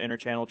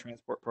 interchannel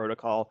transport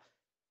protocol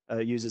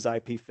uses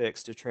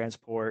IPFix to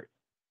transport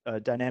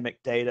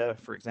dynamic data,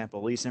 for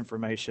example, lease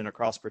information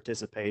across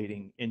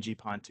participating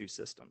NG-PON2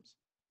 systems.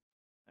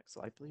 Next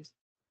slide, please.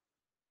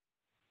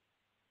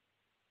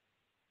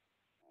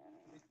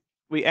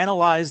 We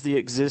analyzed the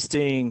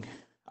existing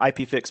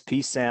IPFix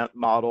PSAMP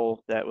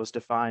model that was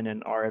defined in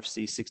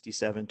RFC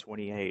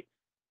 6728.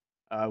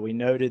 We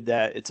noted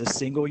that it's a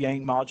single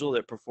Yang module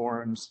that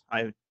performs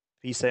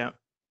PSAMP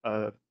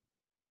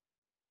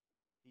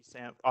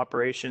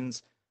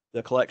operations.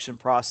 The collection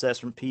process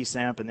from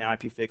PSAMP and the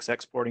IPFix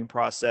exporting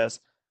process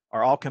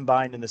are all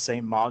combined in the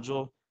same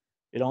module.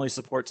 It only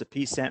supports a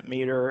PSAMP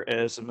meter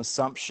as some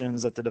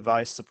assumptions that the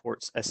device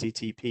supports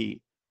SCTP.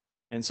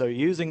 And so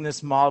using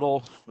this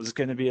model was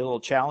going to be a little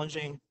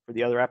challenging for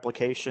the other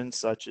applications,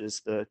 such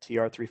as the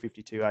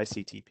TR352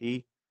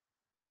 ICTP.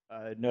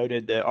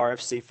 Noted that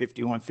RFC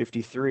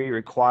 5153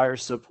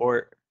 requires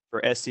support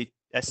for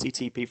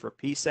SCTP for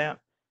PSAMP.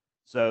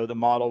 So the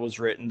model was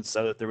written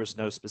so that there was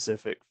no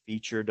specific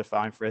feature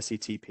defined for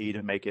SCTP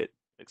to make it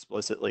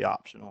explicitly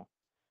optional.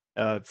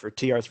 For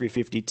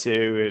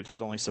TR352, it's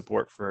only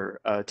support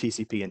for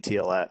TCP and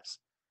TLS.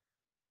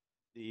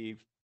 The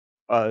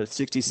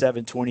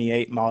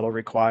 6728 model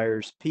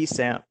requires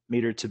PSAMP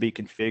meter to be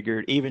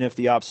configured, even if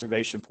the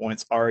observation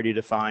point's already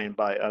defined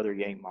by other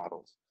Yang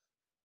models.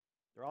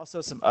 There are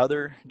also some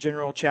other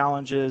general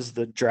challenges.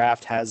 The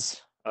draft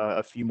has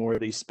a few more of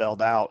these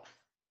spelled out,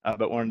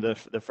 but one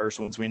of the first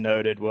ones we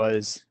noted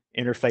was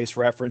interface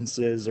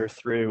references are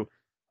through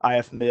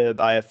IFMIB,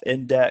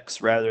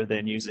 IFINDEX, rather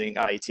than using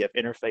IETF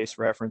interface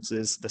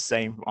references. The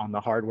same on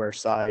the hardware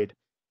side,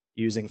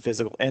 using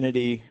physical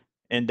entity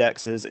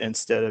indexes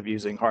instead of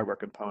using hardware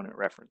component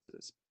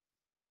references.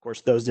 Of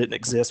course, those didn't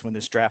exist when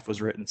this draft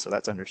was written, so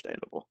that's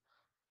understandable.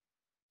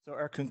 So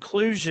our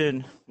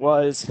conclusion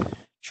was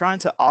trying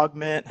to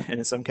augment, and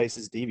in some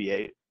cases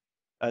deviate,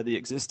 the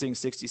existing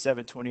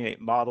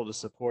 6728 model to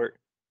support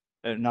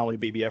not only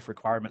BBF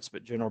requirements,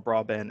 but general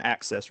broadband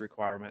access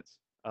requirements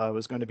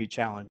was going to be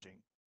challenging.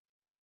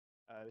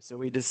 So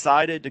we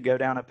decided to go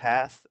down a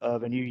path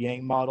of a new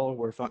Yang model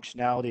where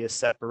functionality is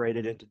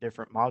separated into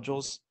different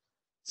modules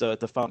so that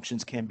the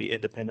functions can be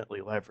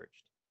independently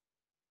leveraged.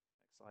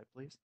 Next slide,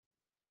 please.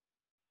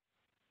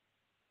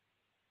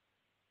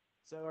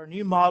 So our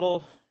new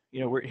model,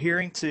 we're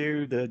adhering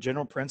to the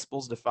general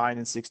principles defined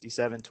in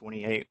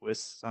 6728 with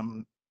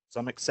some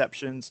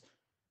exceptions.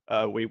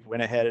 We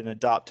went ahead and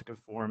adopted to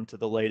conform to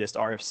the latest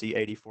RFC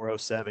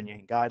 8407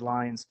 Yang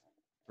guidelines.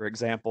 For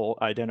example,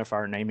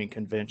 identifier naming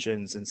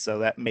conventions, and so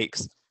that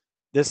makes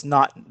this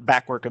not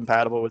backward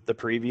compatible with the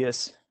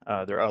previous.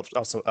 There are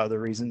also other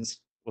reasons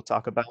we'll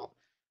talk about.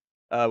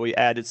 We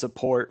added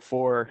support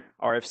for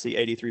RFC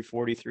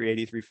 8343,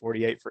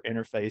 8348 for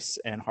interface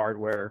and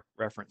hardware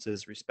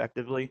references,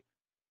 respectively.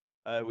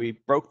 We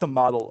broke the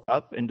model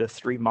up into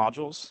 3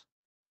 modules.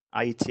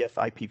 IETF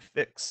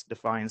IPFix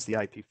defines the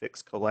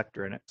IPFix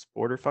collector and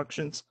exporter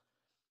functions.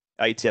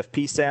 IETF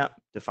PSAMP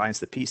defines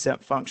the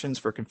PSAMP functions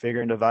for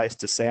configuring a device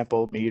to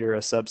sample, meter a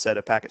subset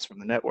of packets from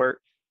the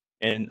network.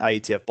 And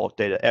IETF bulk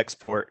data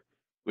export,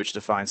 which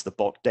defines the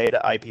bulk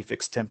data,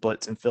 IPFix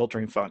templates, and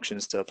filtering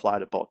functions to apply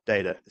to bulk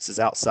data. This is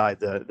outside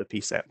the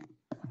PSAMP.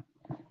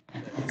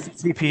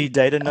 SCTP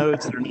data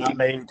nodes that are not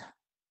made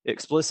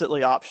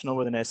explicitly optional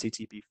with an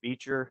SCTP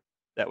feature.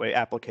 That way,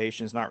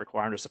 applications not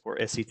required to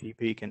support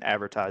SCTP can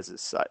advertise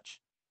as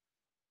such.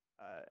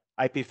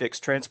 IPFix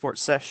transport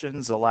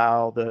sessions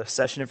allow the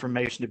session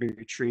information to be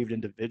retrieved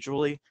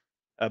individually.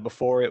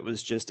 Before, it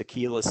was just a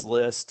keyless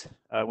list.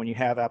 When you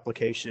have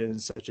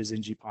applications such as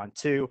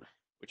NG-PON2,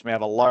 which may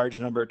have a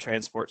large number of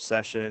transport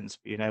sessions,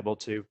 being able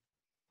to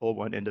pull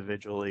one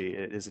individually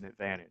is an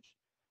advantage.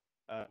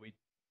 We've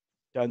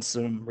done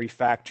some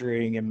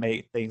refactoring and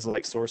made things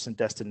like source and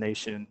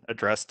destination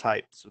address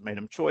types, made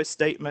them choice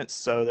statements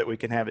so that we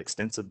can have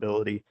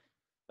extensibility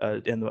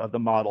of the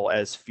model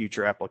as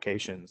future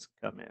applications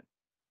come in.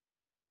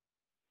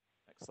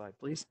 Next slide,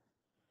 please.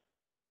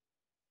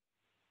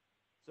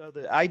 So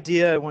the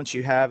idea, once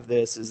you have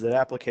this, is that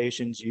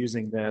applications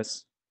using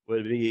this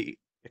would be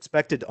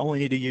expected to only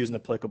need to use an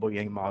applicable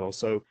Yang model.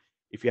 So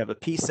if you have a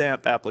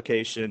PSAMP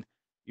application,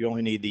 you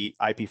only need the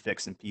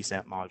IPFix and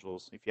PSAMP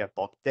modules. If you have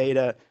bulk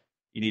data,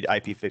 you need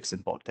IPFix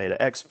and bulk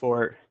data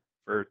export.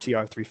 For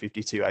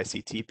TR352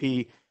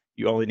 ICTP,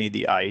 you only need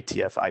the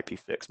IETF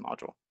IPFix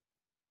module.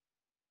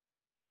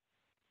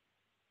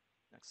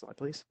 Next slide,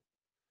 please.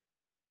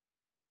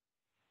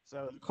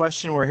 So the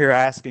question we're here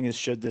asking is,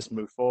 should this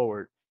move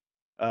forward?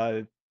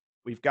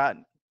 We've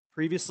gotten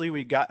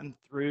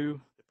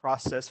through the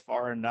process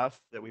far enough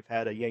that we've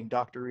had a Yang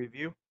doctor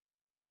review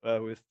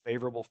with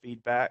favorable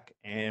feedback,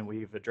 and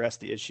we've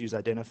addressed the issues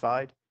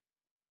identified.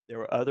 There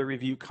were other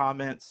review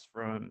comments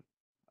from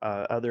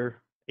other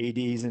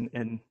ADs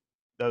and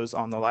those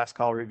on the last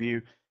call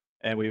review,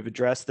 and we've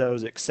addressed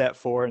those except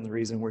for, and the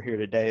reason we're here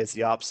today is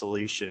the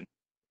obsolescence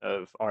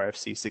of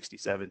RFC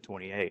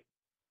 6728.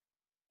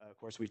 Of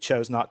course, we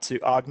chose not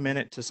to augment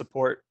it to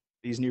support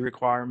these new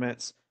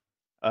requirements.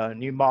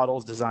 New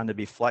models designed to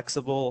be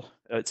flexible.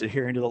 It's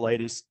adhering to the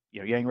latest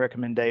Yang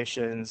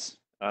recommendations,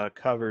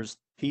 covers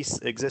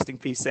existing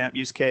PSAMP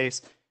use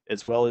case,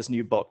 as well as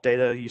new bulk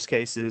data use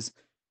cases.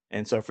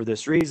 And so for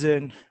this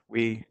reason,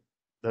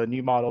 the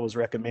new model was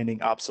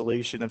recommending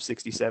obsolescence of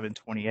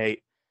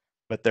 6728,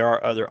 but there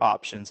are other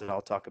options that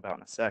I'll talk about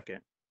in a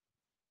second.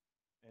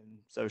 And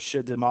so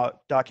should the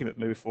document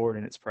move forward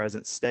in its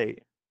present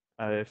state?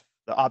 If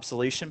the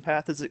obsolescence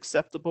path is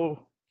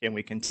acceptable, can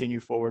we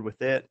continue forward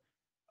with it?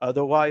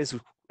 Otherwise,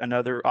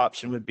 another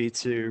option would be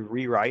to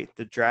rewrite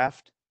the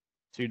draft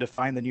to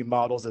define the new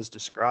models as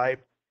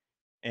described,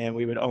 and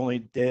we would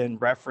only then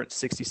reference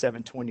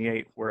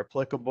 6728 where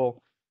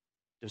applicable,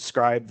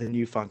 describe the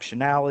new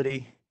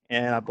functionality.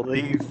 And I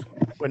believe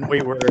when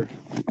we were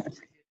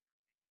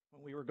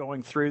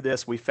going through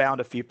this, we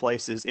found a few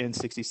places in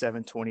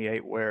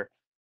 6728 where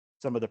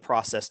some of the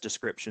process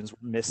descriptions were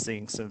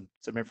missing some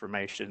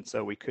information.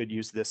 So we could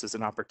use this as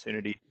an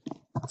opportunity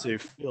to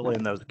fill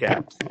in those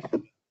gaps.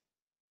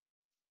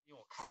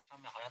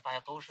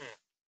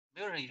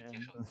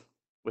 And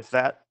with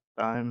that,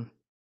 that's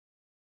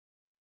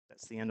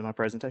the end of my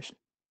presentation.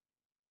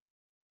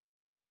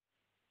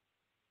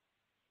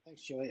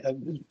 Thanks, Joey.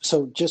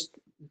 So just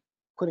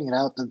putting it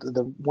out,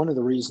 one of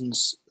the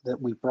reasons that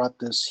we brought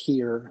this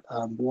here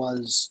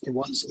was it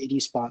was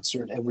AD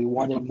sponsored, and we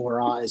wanted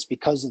more eyes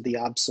because of the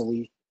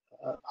obsolete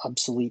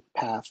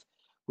path.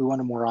 We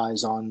wanted more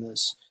eyes on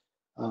this.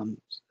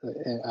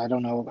 I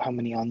don't know how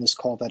many on this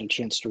call have had a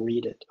chance to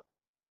read it.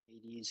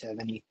 ADs have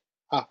any?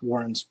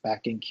 Warren's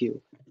back in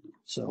queue.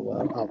 So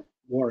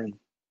Warren,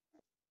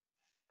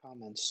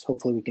 comments.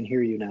 Hopefully we can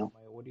hear you now.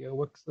 My audio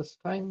works this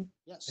time?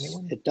 Yes,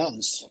 anyone? It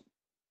does.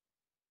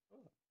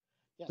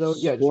 So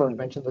yeah, just want to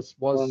mention this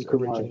was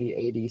Warren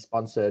originally AD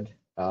sponsored.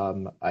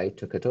 I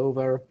took it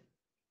over,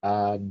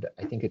 and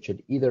I think it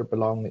should either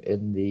belong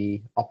in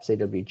the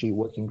OPSAWG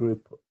working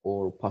group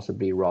or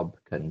possibly Rob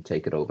can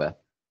take it over.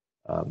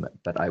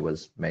 But I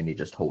was mainly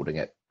just holding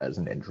it as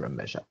an interim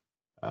measure.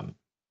 Not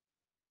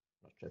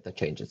sure if that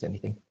changes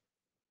anything.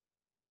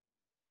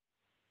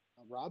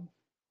 Rob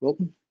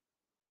Wilton.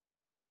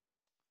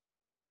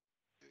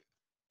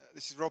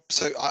 This is Rob.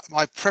 So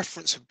my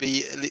preference would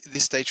be at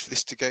this stage for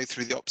this to go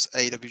through the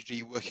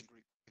OPSAWG working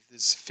group if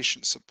there's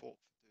sufficient support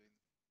for doing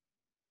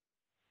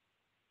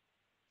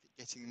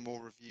it. Getting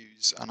more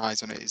reviews and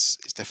eyes on it is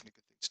definitely a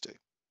good thing to do.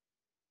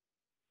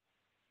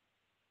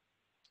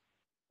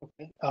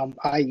 Okay.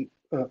 I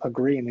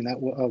agree. I mean, that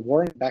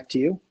Warren, back to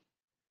you.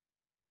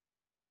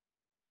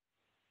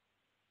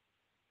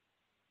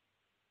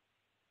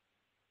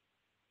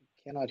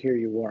 Cannot hear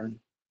you, Warren.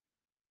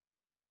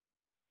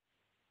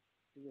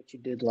 Do what you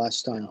did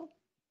last time.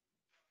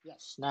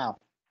 Yes, now.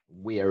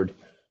 Weird.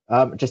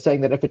 Just saying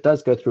that if it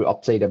does go through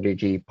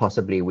OPSAWG,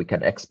 possibly we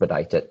can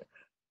expedite it.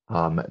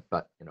 But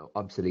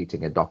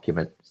obsoleting a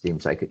document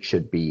seems like it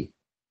should be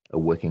a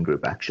working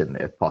group action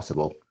if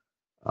possible.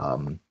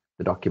 The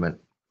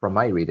document, from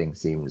my reading,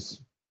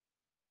 seems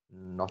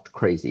not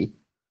crazy.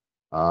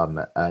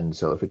 And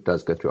so if it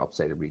does go through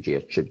OPSAWG,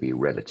 it should be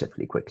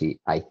relatively quickly,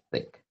 I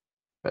think.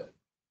 But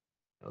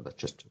that's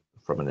just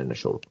from an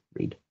initial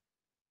read.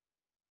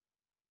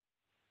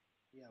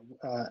 Yeah,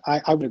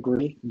 I would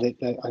agree that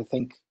I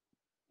think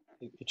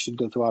it should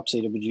go through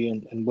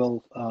OPSAWG, and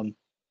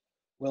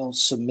we'll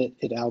submit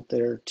it out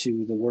there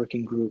to the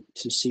working group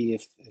to see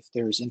if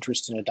there's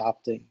interest in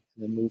adopting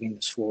and then moving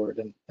this forward.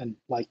 And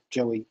like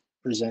Joey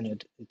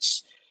presented,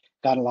 it's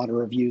got a lot of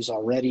reviews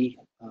already.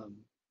 A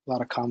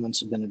lot of comments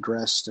have been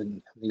addressed,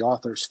 and the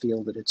authors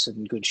feel that it's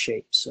in good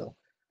shape. So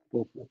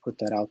we'll put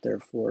that out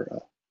there for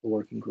the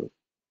working group.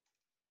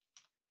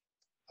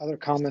 Other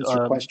comments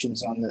or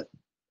questions on the?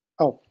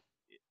 Oh.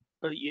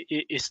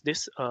 Is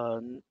this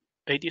an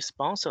AD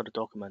sponsored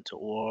document,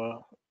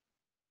 or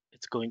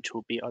it's going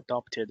to be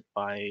adopted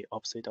by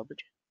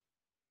OPSAWG?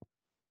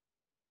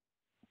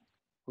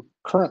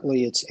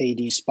 Currently, it's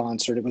AD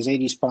sponsored. It was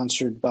AD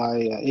sponsored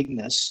by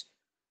Ignis.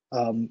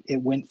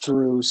 It went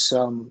through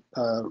some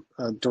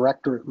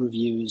directorate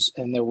reviews,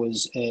 and there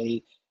was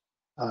a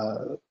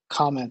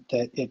comment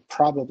that it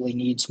probably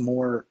needs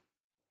more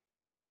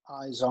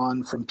eyes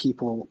on from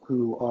people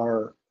who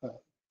are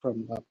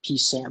from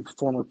PSAMP,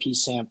 former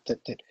PSAMP, that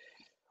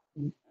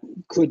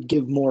could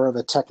give more of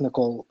a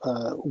technical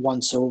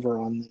once over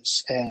on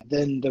this. And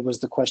then there was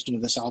the question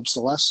of this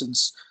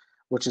obsolescence,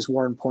 which, as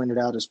Warren pointed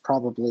out, is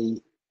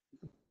probably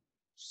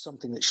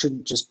something that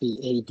shouldn't just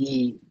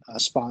be AD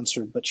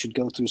sponsored, but should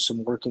go through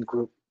some working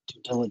group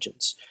due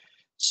diligence.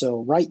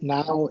 So right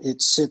now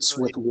it sits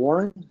with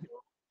Warren.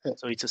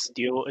 So it's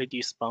still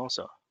AD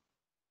sponsor.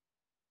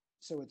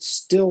 So it's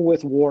still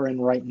with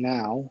Warren right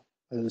now,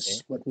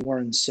 is what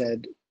Warren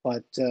said,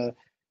 but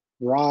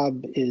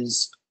Rob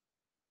is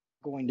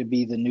going to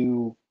be the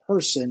new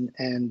person,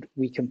 and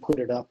we can put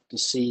it up to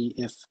see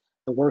if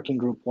the working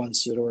group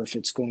wants it or if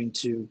it's going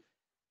to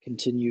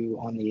continue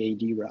on the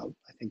AD route.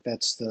 I think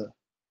that's the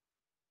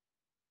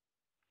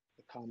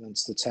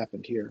comments that's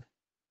happened here.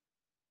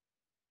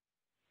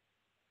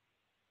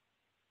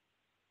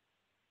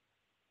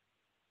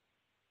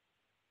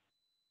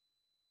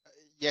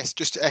 Yes,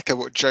 just to echo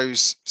what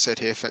Joe's said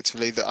here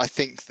effectively, that I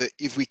think that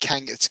if we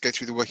can get to go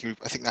through the working group,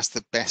 I think that's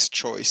the best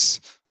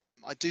choice.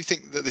 I do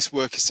think that this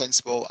work is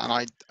sensible, and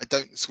I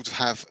don't sort of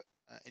have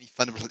any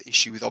fundamental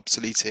issue with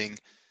obsoleting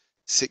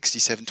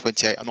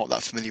 6728. I'm not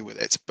that familiar with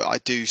it, but I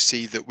do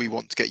see that we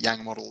want to get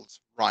Yang models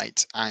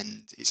right,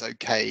 and it's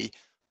okay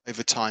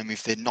over time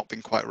if they've not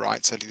been quite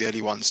right, certainly the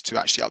early ones, to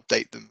actually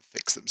update them,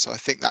 fix them. So I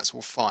think that's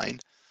all fine.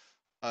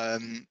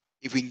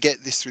 If we can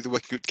get this through the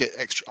working group, get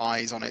extra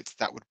eyes on it,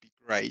 that would be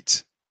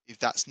great. If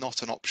that's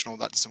not an option or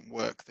that doesn't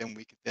work, then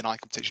I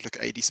could potentially look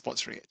at AD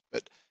sponsoring it.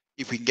 But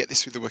if we can get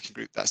this through the working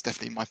group, that's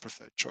definitely my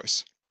preferred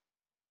choice.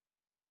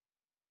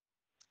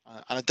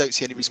 And I don't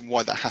see any reason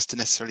why that has to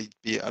necessarily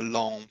be a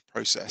long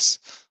process.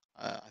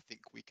 I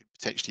think we could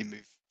potentially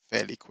move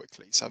fairly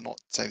quickly. So I'm not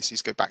saying this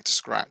needs to go back to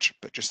scratch,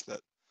 but just that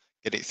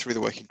getting it through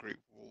the working group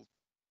will be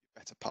a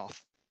better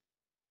path.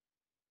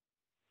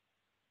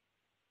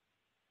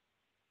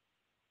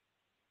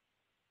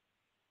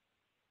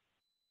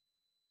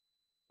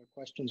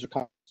 Questions or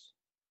comments?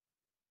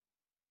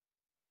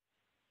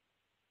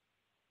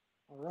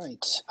 All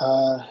right,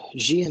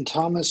 Xi and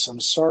Thomas,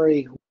 I'm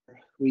sorry,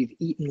 we've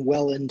eaten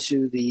well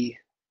into we've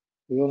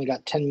only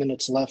got 10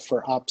 minutes left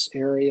for ops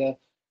area.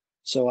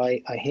 So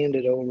I hand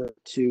it over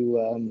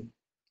to,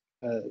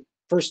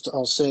 first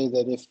I'll say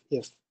that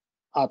if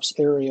ops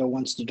area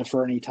wants to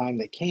defer any time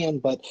they can,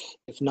 but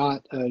if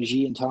not,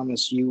 Xi and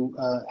Thomas, you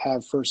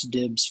have first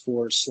dibs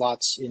for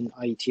slots in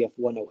IETF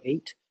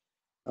 108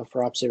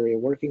 for ops area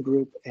working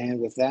group. And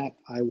with that,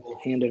 I will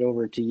hand it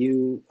over to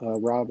you,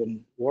 Rob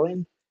and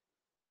Warren,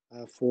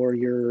 for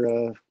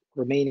your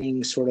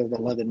remaining sort of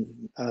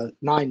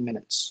 9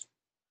 minutes.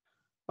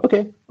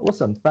 Okay,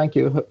 awesome. Thank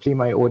you. Hopefully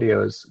my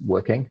audio is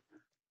working.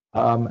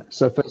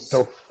 So first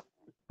off,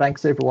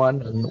 thanks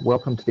everyone and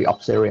welcome to the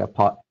ops area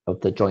part of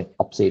the joint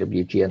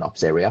OPSAWG and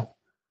ops area.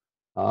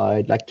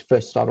 I'd like to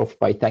first start off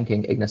by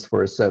thanking Ignis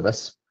for his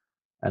service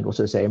and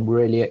also say I'm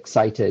really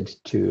excited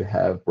to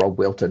have Rob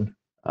Wilton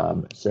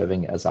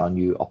serving as our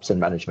new ops and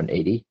management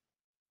AD.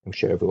 I'm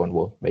sure everyone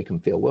will make him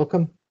feel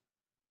welcome.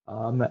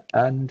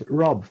 And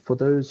Rob, for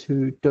those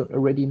who don't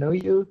already know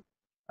you,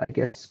 I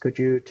guess could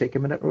you take a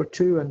minute or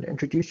two and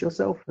introduce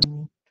yourself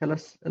and tell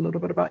us a little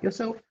bit about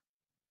yourself?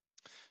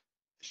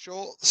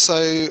 Sure.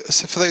 So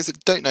for those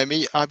that don't know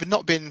me, I've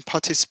not been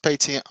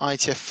participating at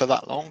IETF for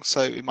that long,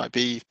 so it might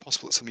be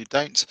possible that some of you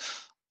don't.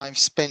 I've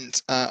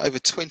spent over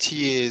 20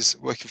 years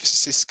working for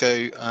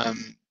Cisco,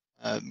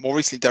 more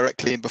recently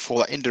directly and before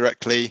that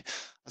indirectly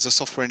as a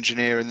software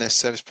engineer in their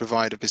service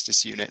provider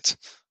business unit.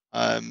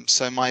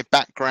 So my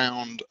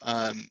background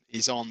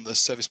is on the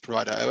service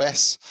provider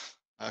OS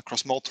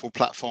across multiple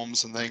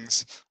platforms and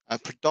things.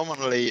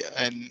 Predominantly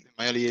in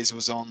my early years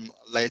was on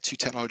layer 2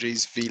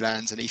 technologies,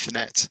 VLANs and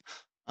Ethernet.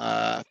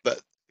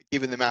 But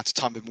given the amount of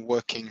time I've been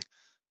working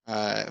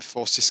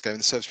for Cisco and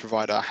the service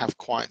provider, I have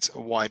quite a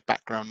wide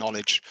background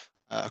knowledge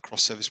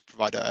across service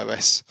provider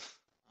OS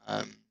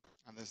and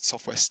the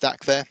software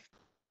stack there.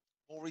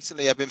 More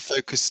recently, I've been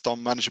focused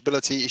on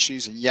manageability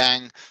issues in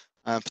Yang,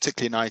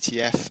 particularly in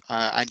IETF,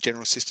 and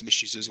general system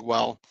issues as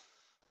well.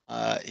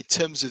 In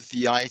terms of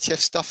the IETF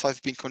stuff,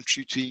 I've been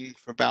contributing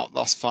for about the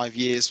last 5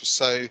 years or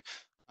so,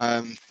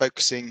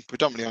 focusing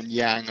predominantly on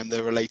Yang and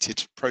the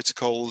related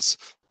protocols.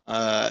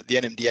 The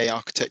NMDA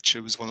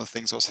architecture was one of the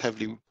things I was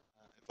heavily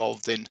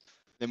involved in.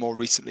 Then more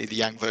recently, the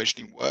Yang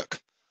versioning work.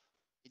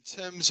 In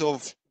terms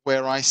of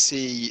where I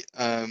see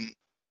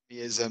me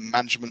as a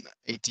management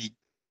AD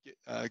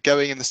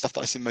going and the stuff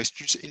that I seem most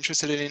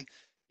interested in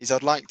is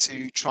I'd like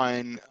to try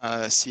and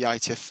see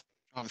IETF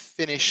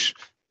finish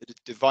the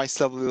device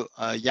level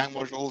Yang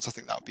modules. I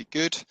think that would be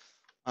good.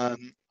 I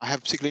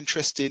have particular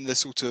interest in the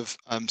sort of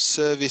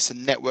service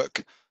and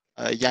network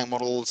Yang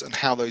models and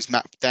how those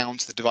map down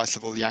to the device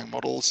level Yang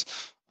models.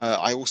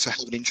 I also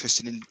have an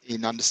interest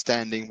in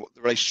understanding what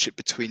the relationship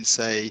between,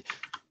 say,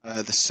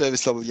 the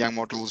service level Yang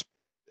models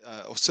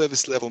or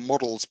service level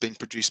models being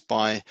produced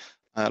by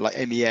like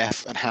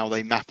MEF and how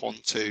they map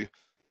onto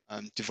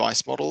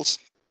device models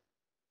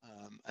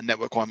and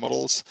network-wide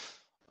models.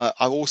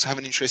 I also have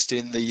an interest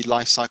in the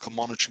lifecycle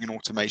monitoring and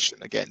automation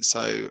again.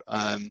 So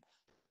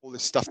all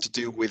this stuff to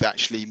do with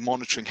actually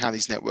monitoring how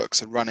these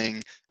networks are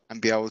running and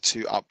be able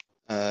to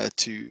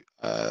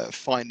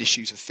find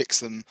issues and fix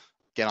them.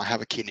 Again, I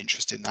have a keen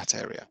interest in that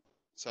area.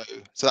 So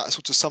that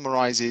sort of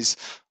summarizes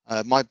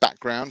my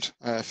background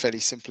fairly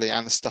simply,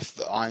 and the stuff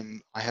that I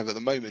have at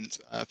the moment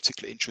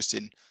particularly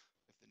interested in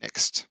the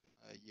next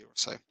year or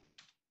so.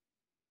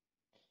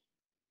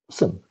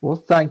 Awesome. Well,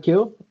 thank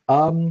you.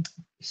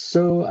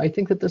 So I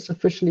think that this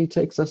officially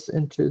takes us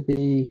into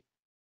the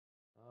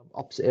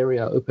ops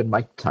area open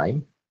mic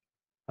time.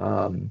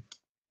 And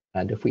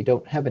if we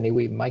don't have any,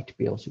 we might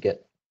be able to give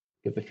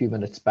a few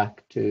minutes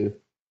back to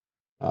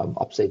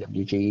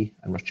OPSAWG.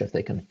 I'm not sure if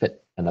they can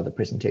fit another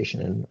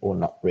presentation in or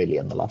not really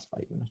in the last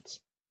 5 minutes.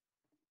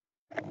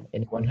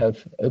 Anyone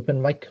have open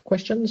mic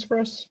questions for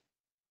us?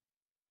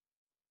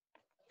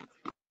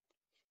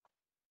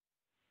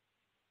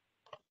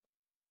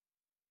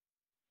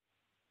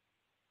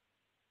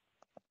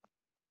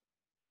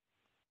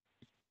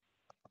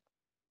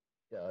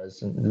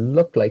 Doesn't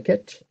look like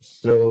it.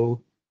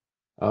 So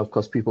Of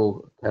course,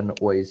 people can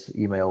always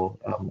email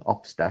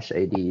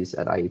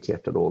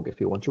ops-ads@ietf.org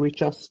if you want to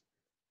reach us.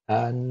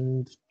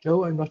 And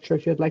Joe, I'm not sure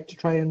if you'd like to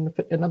try and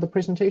fit another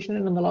presentation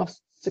in the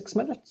last 6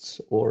 minutes,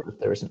 or if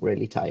there isn't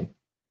really time.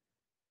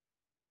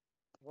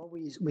 Well,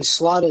 we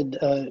slotted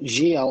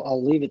G.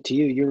 I'll leave it to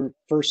you. You're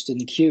first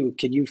in queue.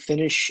 Can you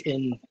finish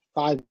in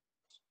 5?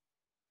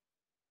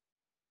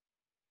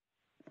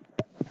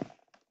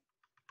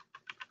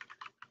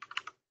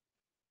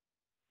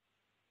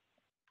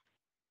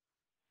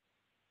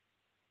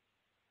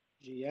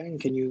 Ji Yang,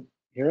 can you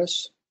hear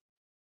us?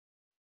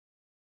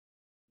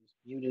 He's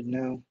muted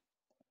now.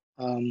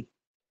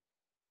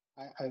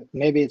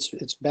 Maybe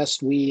it's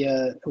best we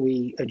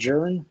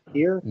adjourn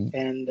here,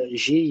 and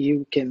G,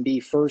 you can be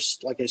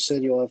first. Like I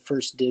said, you'll have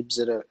first dibs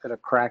at a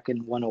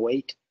Kraken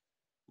 108,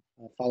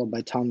 followed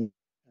by Tom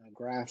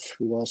Graff,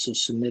 who also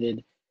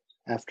submitted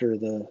after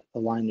the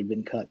line had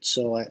been cut.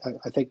 So I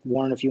think,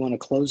 Warren, if you want to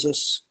close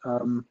us,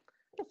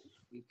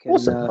 we can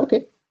Awesome.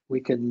 we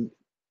can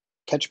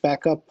catch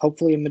back up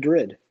hopefully in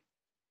Madrid.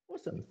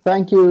 Awesome.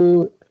 Thank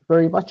you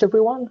very much,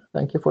 everyone.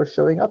 Thank you for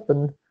showing up,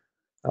 and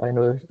I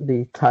know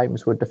the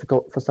times were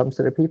difficult for some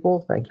sort of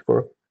people. Thank you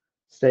for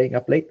staying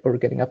up late or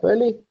getting up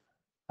early.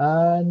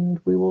 And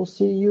we will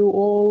see you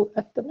all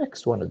at the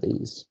next one of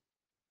these.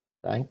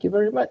 Thank you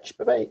very much.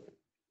 Bye-bye.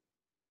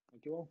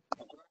 Thank you all.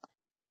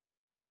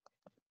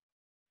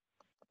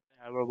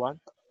 Everyone.